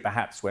country,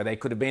 perhaps, where they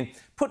could have been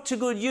put to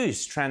good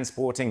use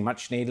transporting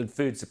much-needed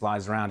food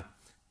supplies around.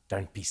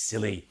 Don't be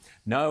silly.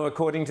 No,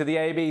 according to the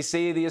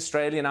ABC, the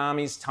Australian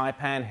Army's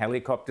Taipan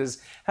helicopters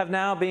have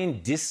now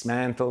been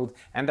dismantled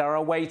and are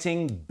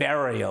awaiting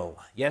burial.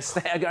 Yes,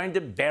 they are going to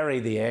bury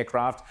the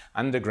aircraft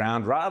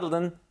underground rather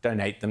than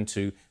donate them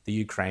to the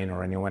Ukraine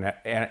or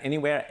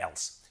anywhere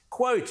else.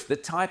 Quote, the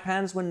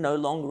Taipans were no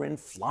longer in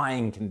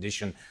flying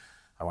condition.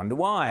 I wonder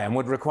why, and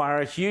would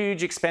require a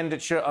huge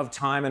expenditure of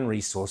time and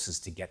resources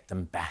to get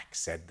them back,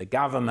 said the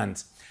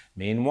government.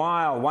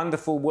 Meanwhile,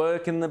 wonderful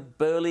work in the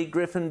Burley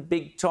Griffin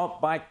Big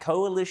Top by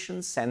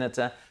Coalition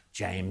Senator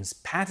James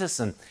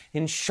Patterson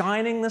in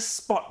shining the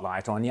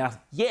spotlight on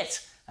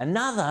yet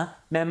another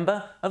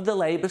member of the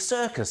Labor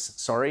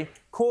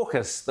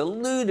caucus, the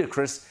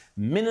ludicrous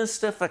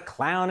Minister for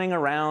clowning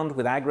around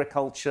with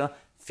agriculture,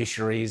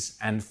 fisheries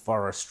and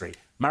forestry.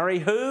 Murray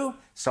who?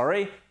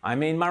 Sorry, I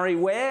mean Murray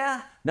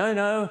where?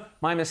 No,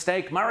 my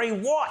mistake. Murray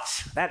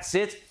what? That's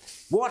it.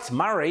 What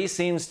Murray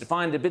seems to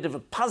find a bit of a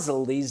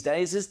puzzle these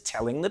days is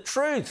telling the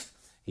truth.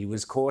 He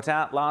was caught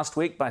out last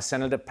week by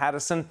Senator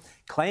Patterson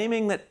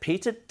claiming that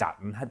Peter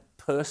Dutton had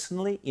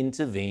personally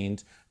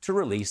intervened to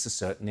release a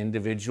certain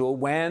individual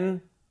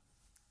when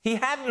he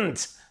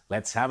hadn't.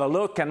 Let's have a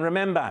look, and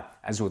remember,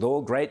 as with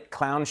all great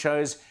clown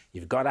shows,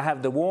 you've got to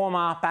have the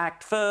warm-up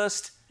act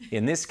first.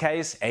 In this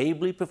case,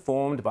 ably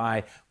performed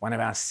by one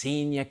of our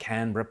senior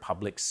Canberra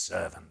public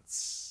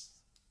servants.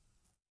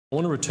 I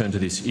want to return to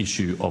this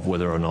issue of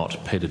whether or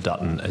not Peter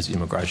Dutton, as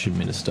Immigration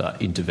Minister,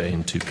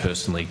 intervened to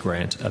personally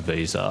grant a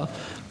visa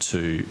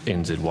to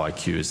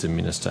NZYQ, as the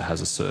Minister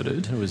has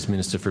asserted. Who was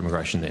Minister for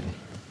Immigration then?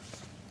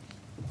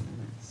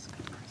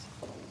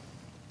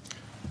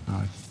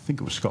 I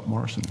think it was Scott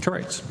Morrison.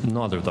 Correct.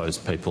 Neither of those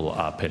people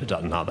are Peter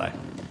Dutton, are they?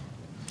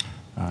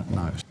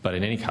 No. But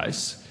in any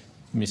case,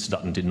 Mr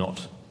Dutton did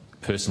not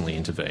personally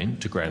intervene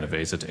to grant a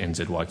visa to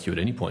NZYQ at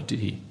any point, did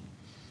he?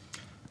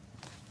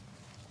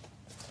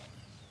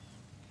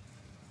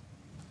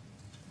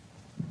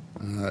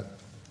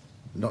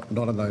 Not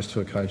on those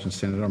two occasions,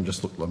 Senator. I'm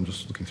just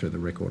looking through the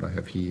record I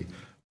have here.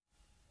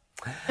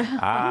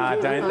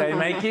 Don't they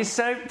make you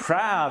so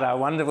proud, our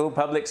wonderful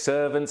public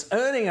servants,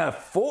 earning a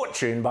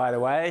fortune, by the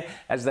way,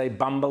 as they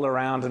bumble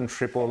around and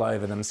trip all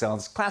over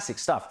themselves. Classic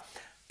stuff.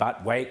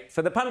 But wait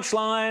for the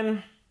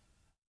punchline.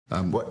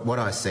 What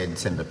I said,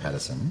 Senator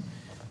Patterson,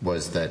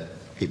 was that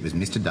it was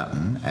Mr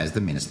Dutton, as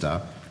the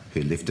minister,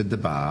 who lifted the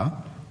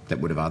bar that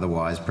would have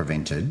otherwise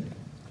prevented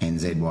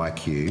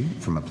NZYQ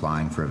from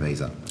applying for a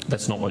visa.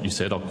 That's not what you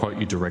said. I'll quote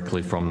you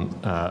directly from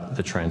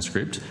the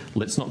transcript.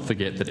 Let's not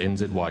forget that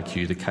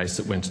NZYQ, the case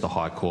that went to the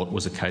High Court,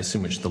 was a case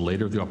in which the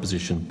Leader of the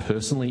Opposition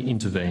personally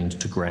intervened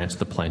to grant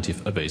the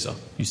plaintiff a visa.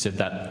 You said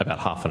that about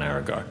half an hour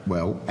ago.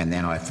 Well, and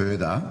then I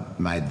further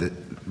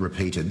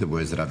repeated the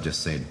words that I've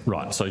just said.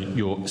 Right, so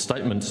your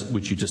statement,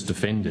 which you just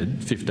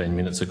defended 15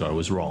 minutes ago,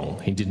 was wrong.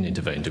 He didn't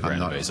intervene to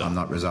grant a visa. I'm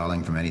not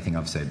resiling from anything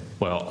I've said.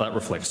 Well, that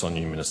reflects on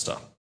you, Minister.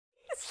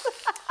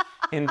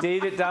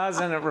 Indeed it does,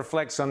 and it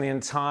reflects on the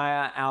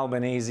entire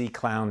Albanese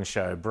clown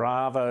show.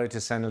 Bravo to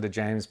Senator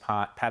James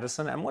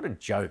Patterson, and what a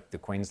joke the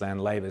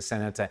Queensland Labor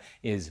Senator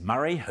is.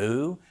 Murray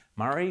who?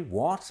 Murray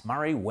what?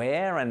 Murray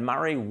where? And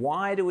Murray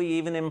why do we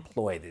even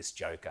employ this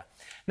joker?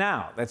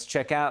 Now, let's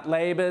check out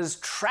Labor's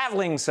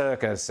travelling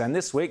circus. And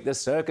this week the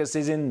circus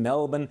is in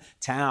Melbourne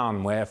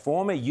town, where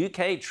former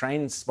UK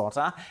train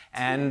spotter,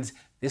 and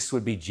this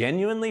would be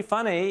genuinely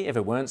funny if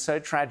it weren't so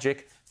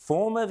tragic,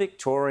 former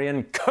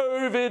Victorian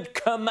COVID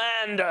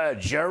commander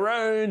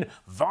Jerome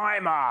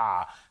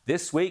Weimar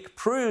this week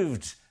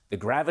proved the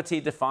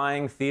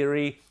gravity-defying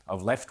theory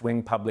of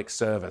left-wing public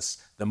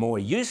service. The more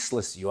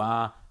useless you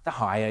are, the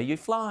higher you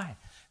fly.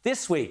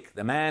 This week,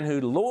 the man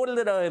who lorded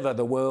it over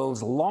the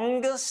world's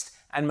longest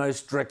and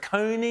most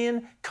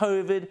draconian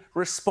COVID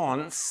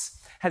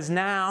response has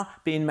now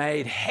been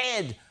made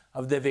head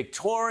of the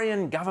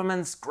Victorian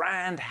government's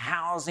grand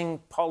housing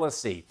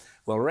policy.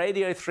 Well,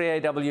 Radio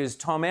 3AW's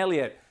Tom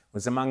Elliott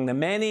was among the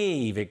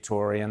many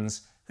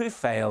Victorians who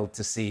failed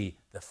to see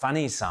the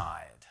funny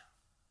side.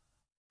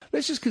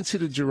 Let's just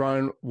consider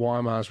Jerome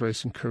Weimar's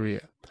recent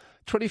career.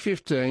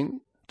 2015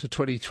 to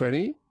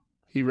 2020,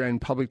 he ran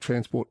Public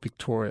Transport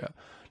Victoria.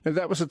 Now,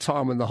 that was a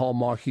time when the whole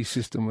Mikey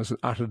system was an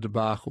utter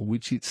debacle,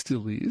 which it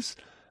still is.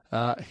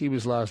 He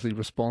was largely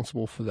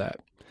responsible for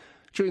that.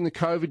 During the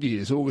COVID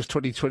years, August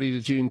 2020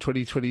 to June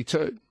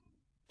 2022,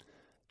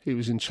 he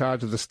was in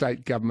charge of the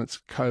state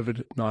government's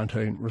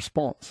COVID-19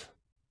 response.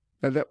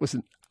 Now, that was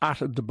an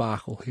utter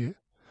debacle here.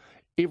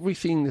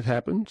 Everything that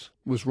happened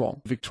was wrong.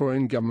 The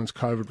Victorian government's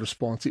COVID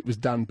response, it was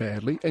done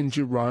badly, and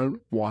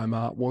Jerome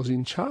Weimar was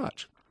in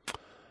charge.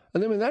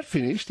 And then when that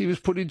finished, he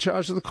was put in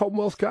charge of the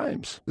Commonwealth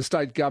Games. The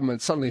state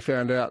government suddenly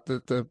found out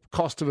that the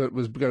cost of it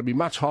was going to be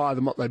much higher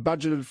than what they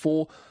budgeted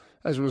for.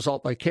 As a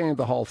result, they canned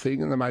the whole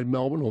thing and they made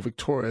Melbourne or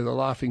Victoria the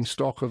laughing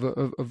stock of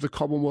the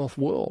Commonwealth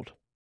world.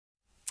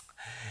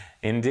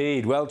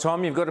 Indeed. Well,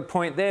 Tom, you've got a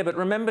point there, but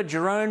remember,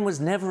 Jerome was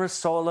never a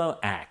solo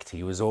act.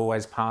 He was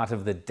always part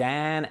of the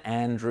Dan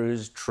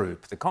Andrews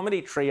troupe, the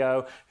comedy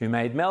trio who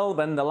made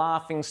Melbourne the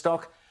laughing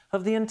stock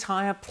of the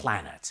entire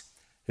planet.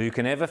 Who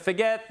can ever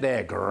forget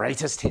their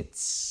greatest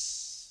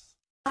hits?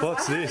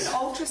 What's this? An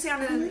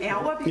ultrasound in an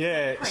hour.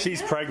 Yeah,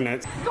 she's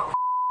pregnant.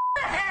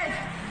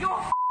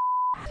 You're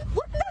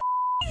what the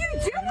are you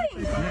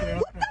doing?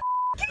 What the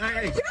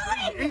are you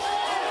doing?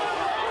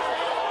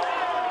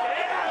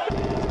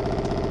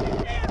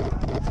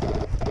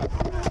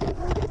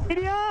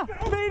 Media!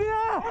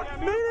 Media!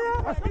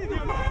 Media!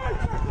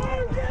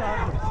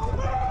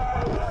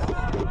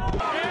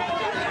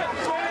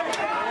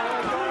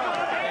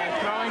 They're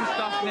throwing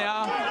stuff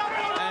now,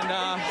 and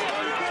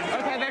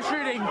okay, they're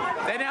shooting.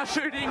 They're now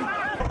shooting.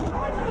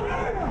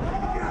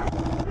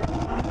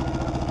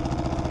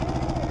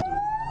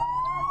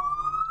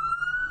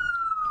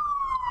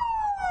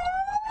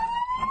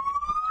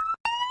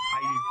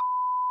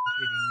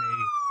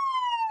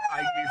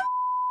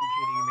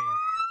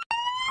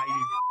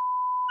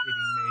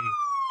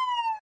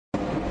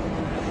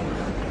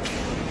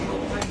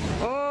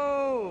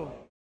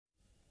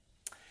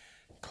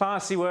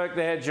 Classy work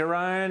there,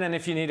 Jerome, and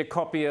if you need a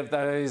copy of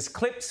those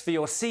clips for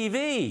your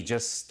CV,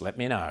 just let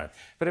me know.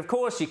 But of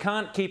course, you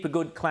can't keep a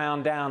good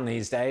clown down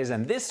these days,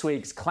 and this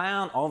week's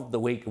Clown of the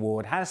Week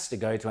award has to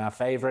go to our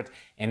favourite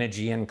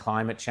energy and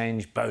climate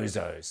change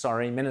bozo.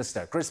 Sorry,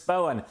 Minister Chris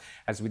Bowen,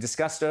 as we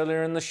discussed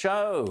earlier in the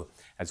show.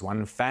 As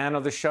one fan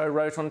of the show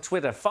wrote on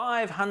Twitter,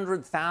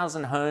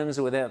 500,000 homes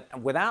are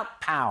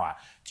without power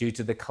due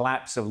to the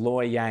collapse of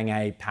Loy Yang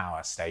A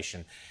power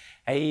station.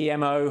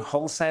 AEMO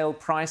wholesale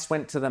price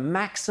went to the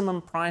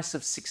maximum price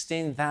of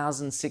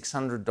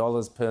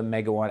 $16,600 per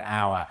megawatt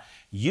hour.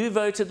 You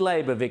voted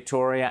Labor,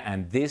 Victoria,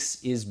 and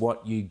this is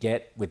what you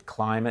get with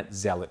climate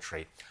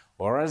zealotry.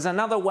 Or as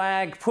another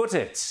wag put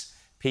it,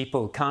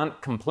 people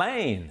can't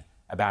complain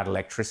about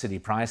electricity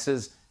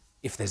prices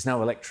if there's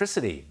no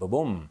electricity.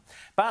 Ba-boom.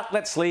 But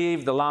let's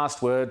leave the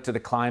last word to the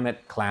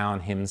climate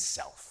clown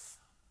himself.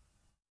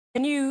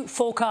 Can you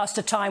forecast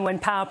a time when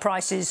power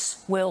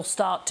prices will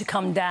start to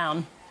come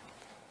down?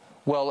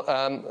 Well,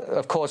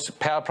 of course,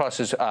 power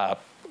prices are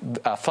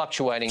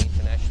fluctuating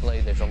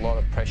internationally. There's a lot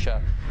of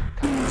pressure.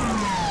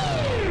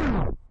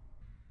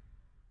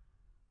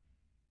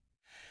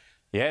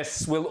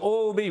 Yes, we'll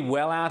all be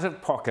well out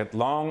of pocket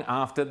long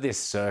after this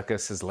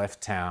circus has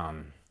left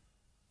town.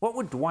 What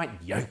would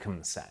Dwight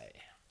Yoakam say?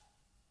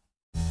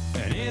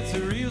 And it's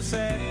a real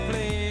sad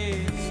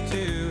place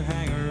to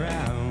hang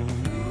around.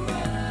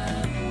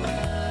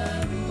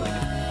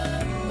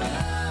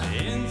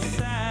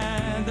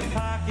 Inside the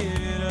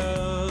pocket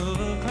of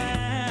a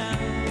clown.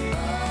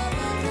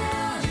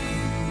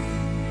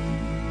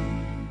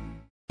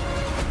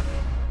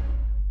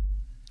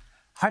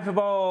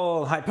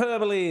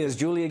 Hyperbole, as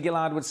Julia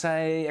Gillard would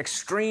say,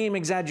 extreme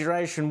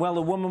exaggeration. Well,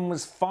 the woman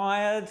was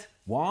fired.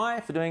 Why?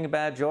 For doing a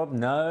bad job?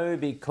 No,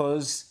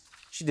 because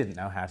she didn't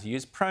know how to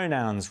use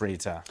pronouns,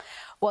 Rita.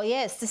 Well,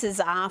 yes, this is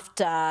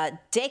after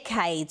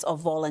decades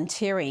of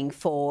volunteering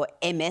for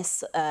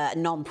MS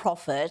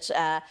non-profit.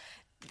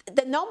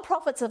 The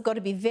non-profits have got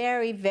to be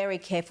very, very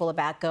careful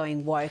about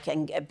going woke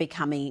and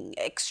becoming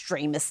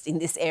extremists in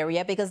this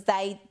area, because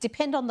they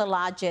depend on the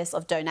largesse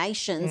of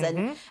donations.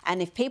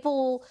 And if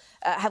people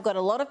have got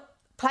a lot of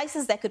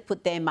places they could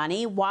put their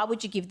money, why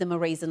would you give them a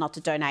reason not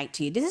to donate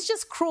to you? This is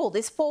just cruel.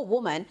 This poor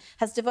woman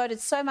has devoted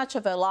so much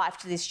of her life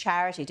to this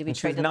charity to be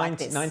treated like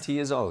this. 90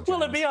 years old.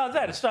 Well, and beyond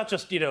that, it's not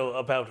just,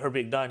 about her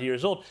being 90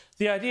 years old.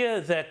 The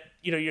idea that,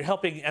 you're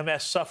helping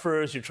MS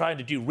sufferers, you're trying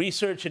to do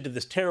research into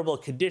this terrible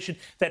condition,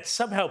 that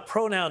somehow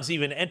pronouns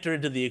even enter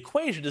into the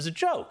equation is a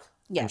joke.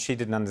 Yeah. And she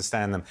didn't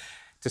understand them.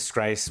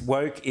 Disgrace.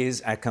 Woke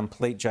is a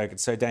complete joke.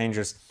 It's so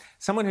dangerous.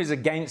 Someone who's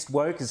against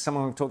woke is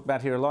someone we've talked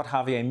about here a lot,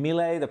 Javier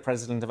Milei, the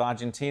president of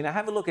Argentina.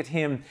 Have a look at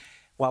him.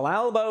 While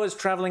Albo is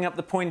travelling up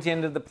the pointy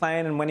end of the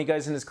plane, and when he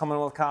goes in his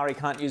Commonwealth car, he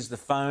can't use the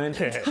phone.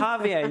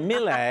 Javier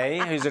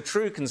Milei, who's a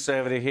true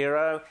conservative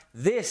hero,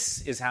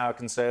 this is how a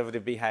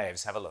conservative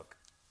behaves. Have a look.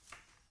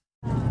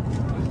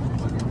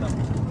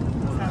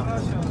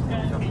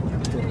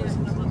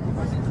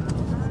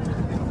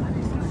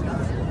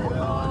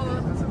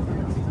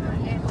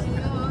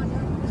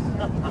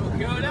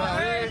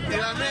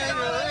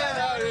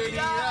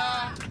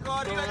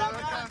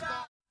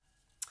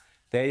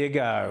 There you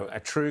go. A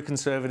true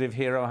conservative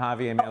hero,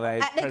 Javier Milei,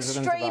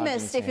 president of Argentina. An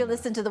extremist, if you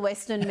listen to the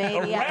Western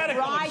media.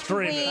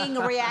 Right-wing,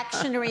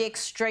 reactionary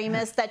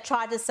extremist that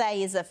tried to say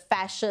he's a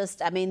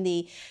fascist. I mean,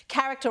 the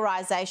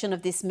characterisation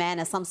of this man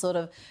as some sort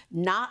of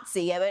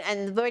Nazi.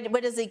 And where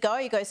does he go?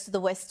 He goes to the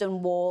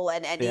Western Wall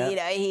and he's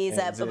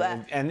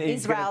and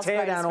he's going to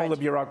tear down all the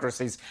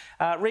bureaucracies.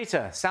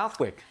 Rita,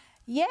 Southwick.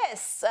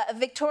 Yes,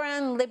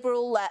 Victorian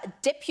Liberal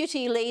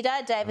Deputy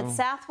Leader David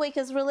Southwick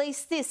has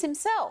released this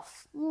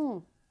himself.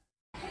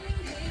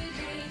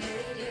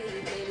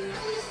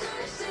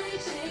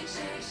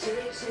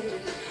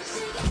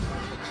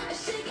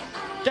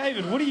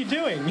 David, what are you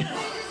doing?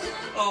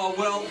 Oh,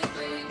 well,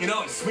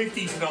 it's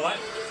Swifty tonight.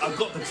 I've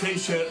got the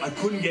T-shirt. I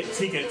couldn't get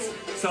tickets,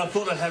 so I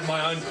thought I'd have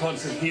my own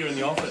concert here in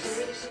the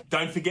office.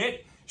 Don't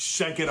forget,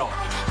 shake it off.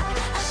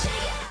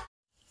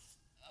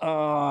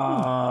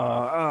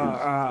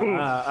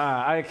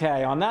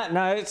 Okay, on that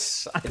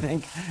note, I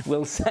think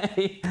we'll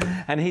say,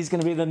 and he's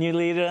going to be the new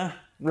leader,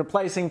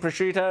 replacing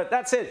Prosciutto.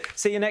 That's it.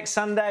 See you next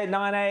Sunday,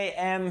 9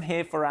 a.m.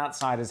 here for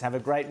Outsiders. Have a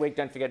great week.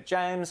 Don't forget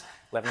James,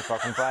 11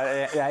 o'clock on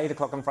Friday, 8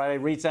 o'clock on Friday.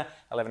 Rita,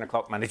 11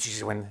 o'clock Monday,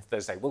 Tuesday, Wednesday,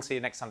 Thursday. We'll see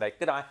you next Sunday.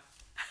 Good night.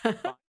 Bye.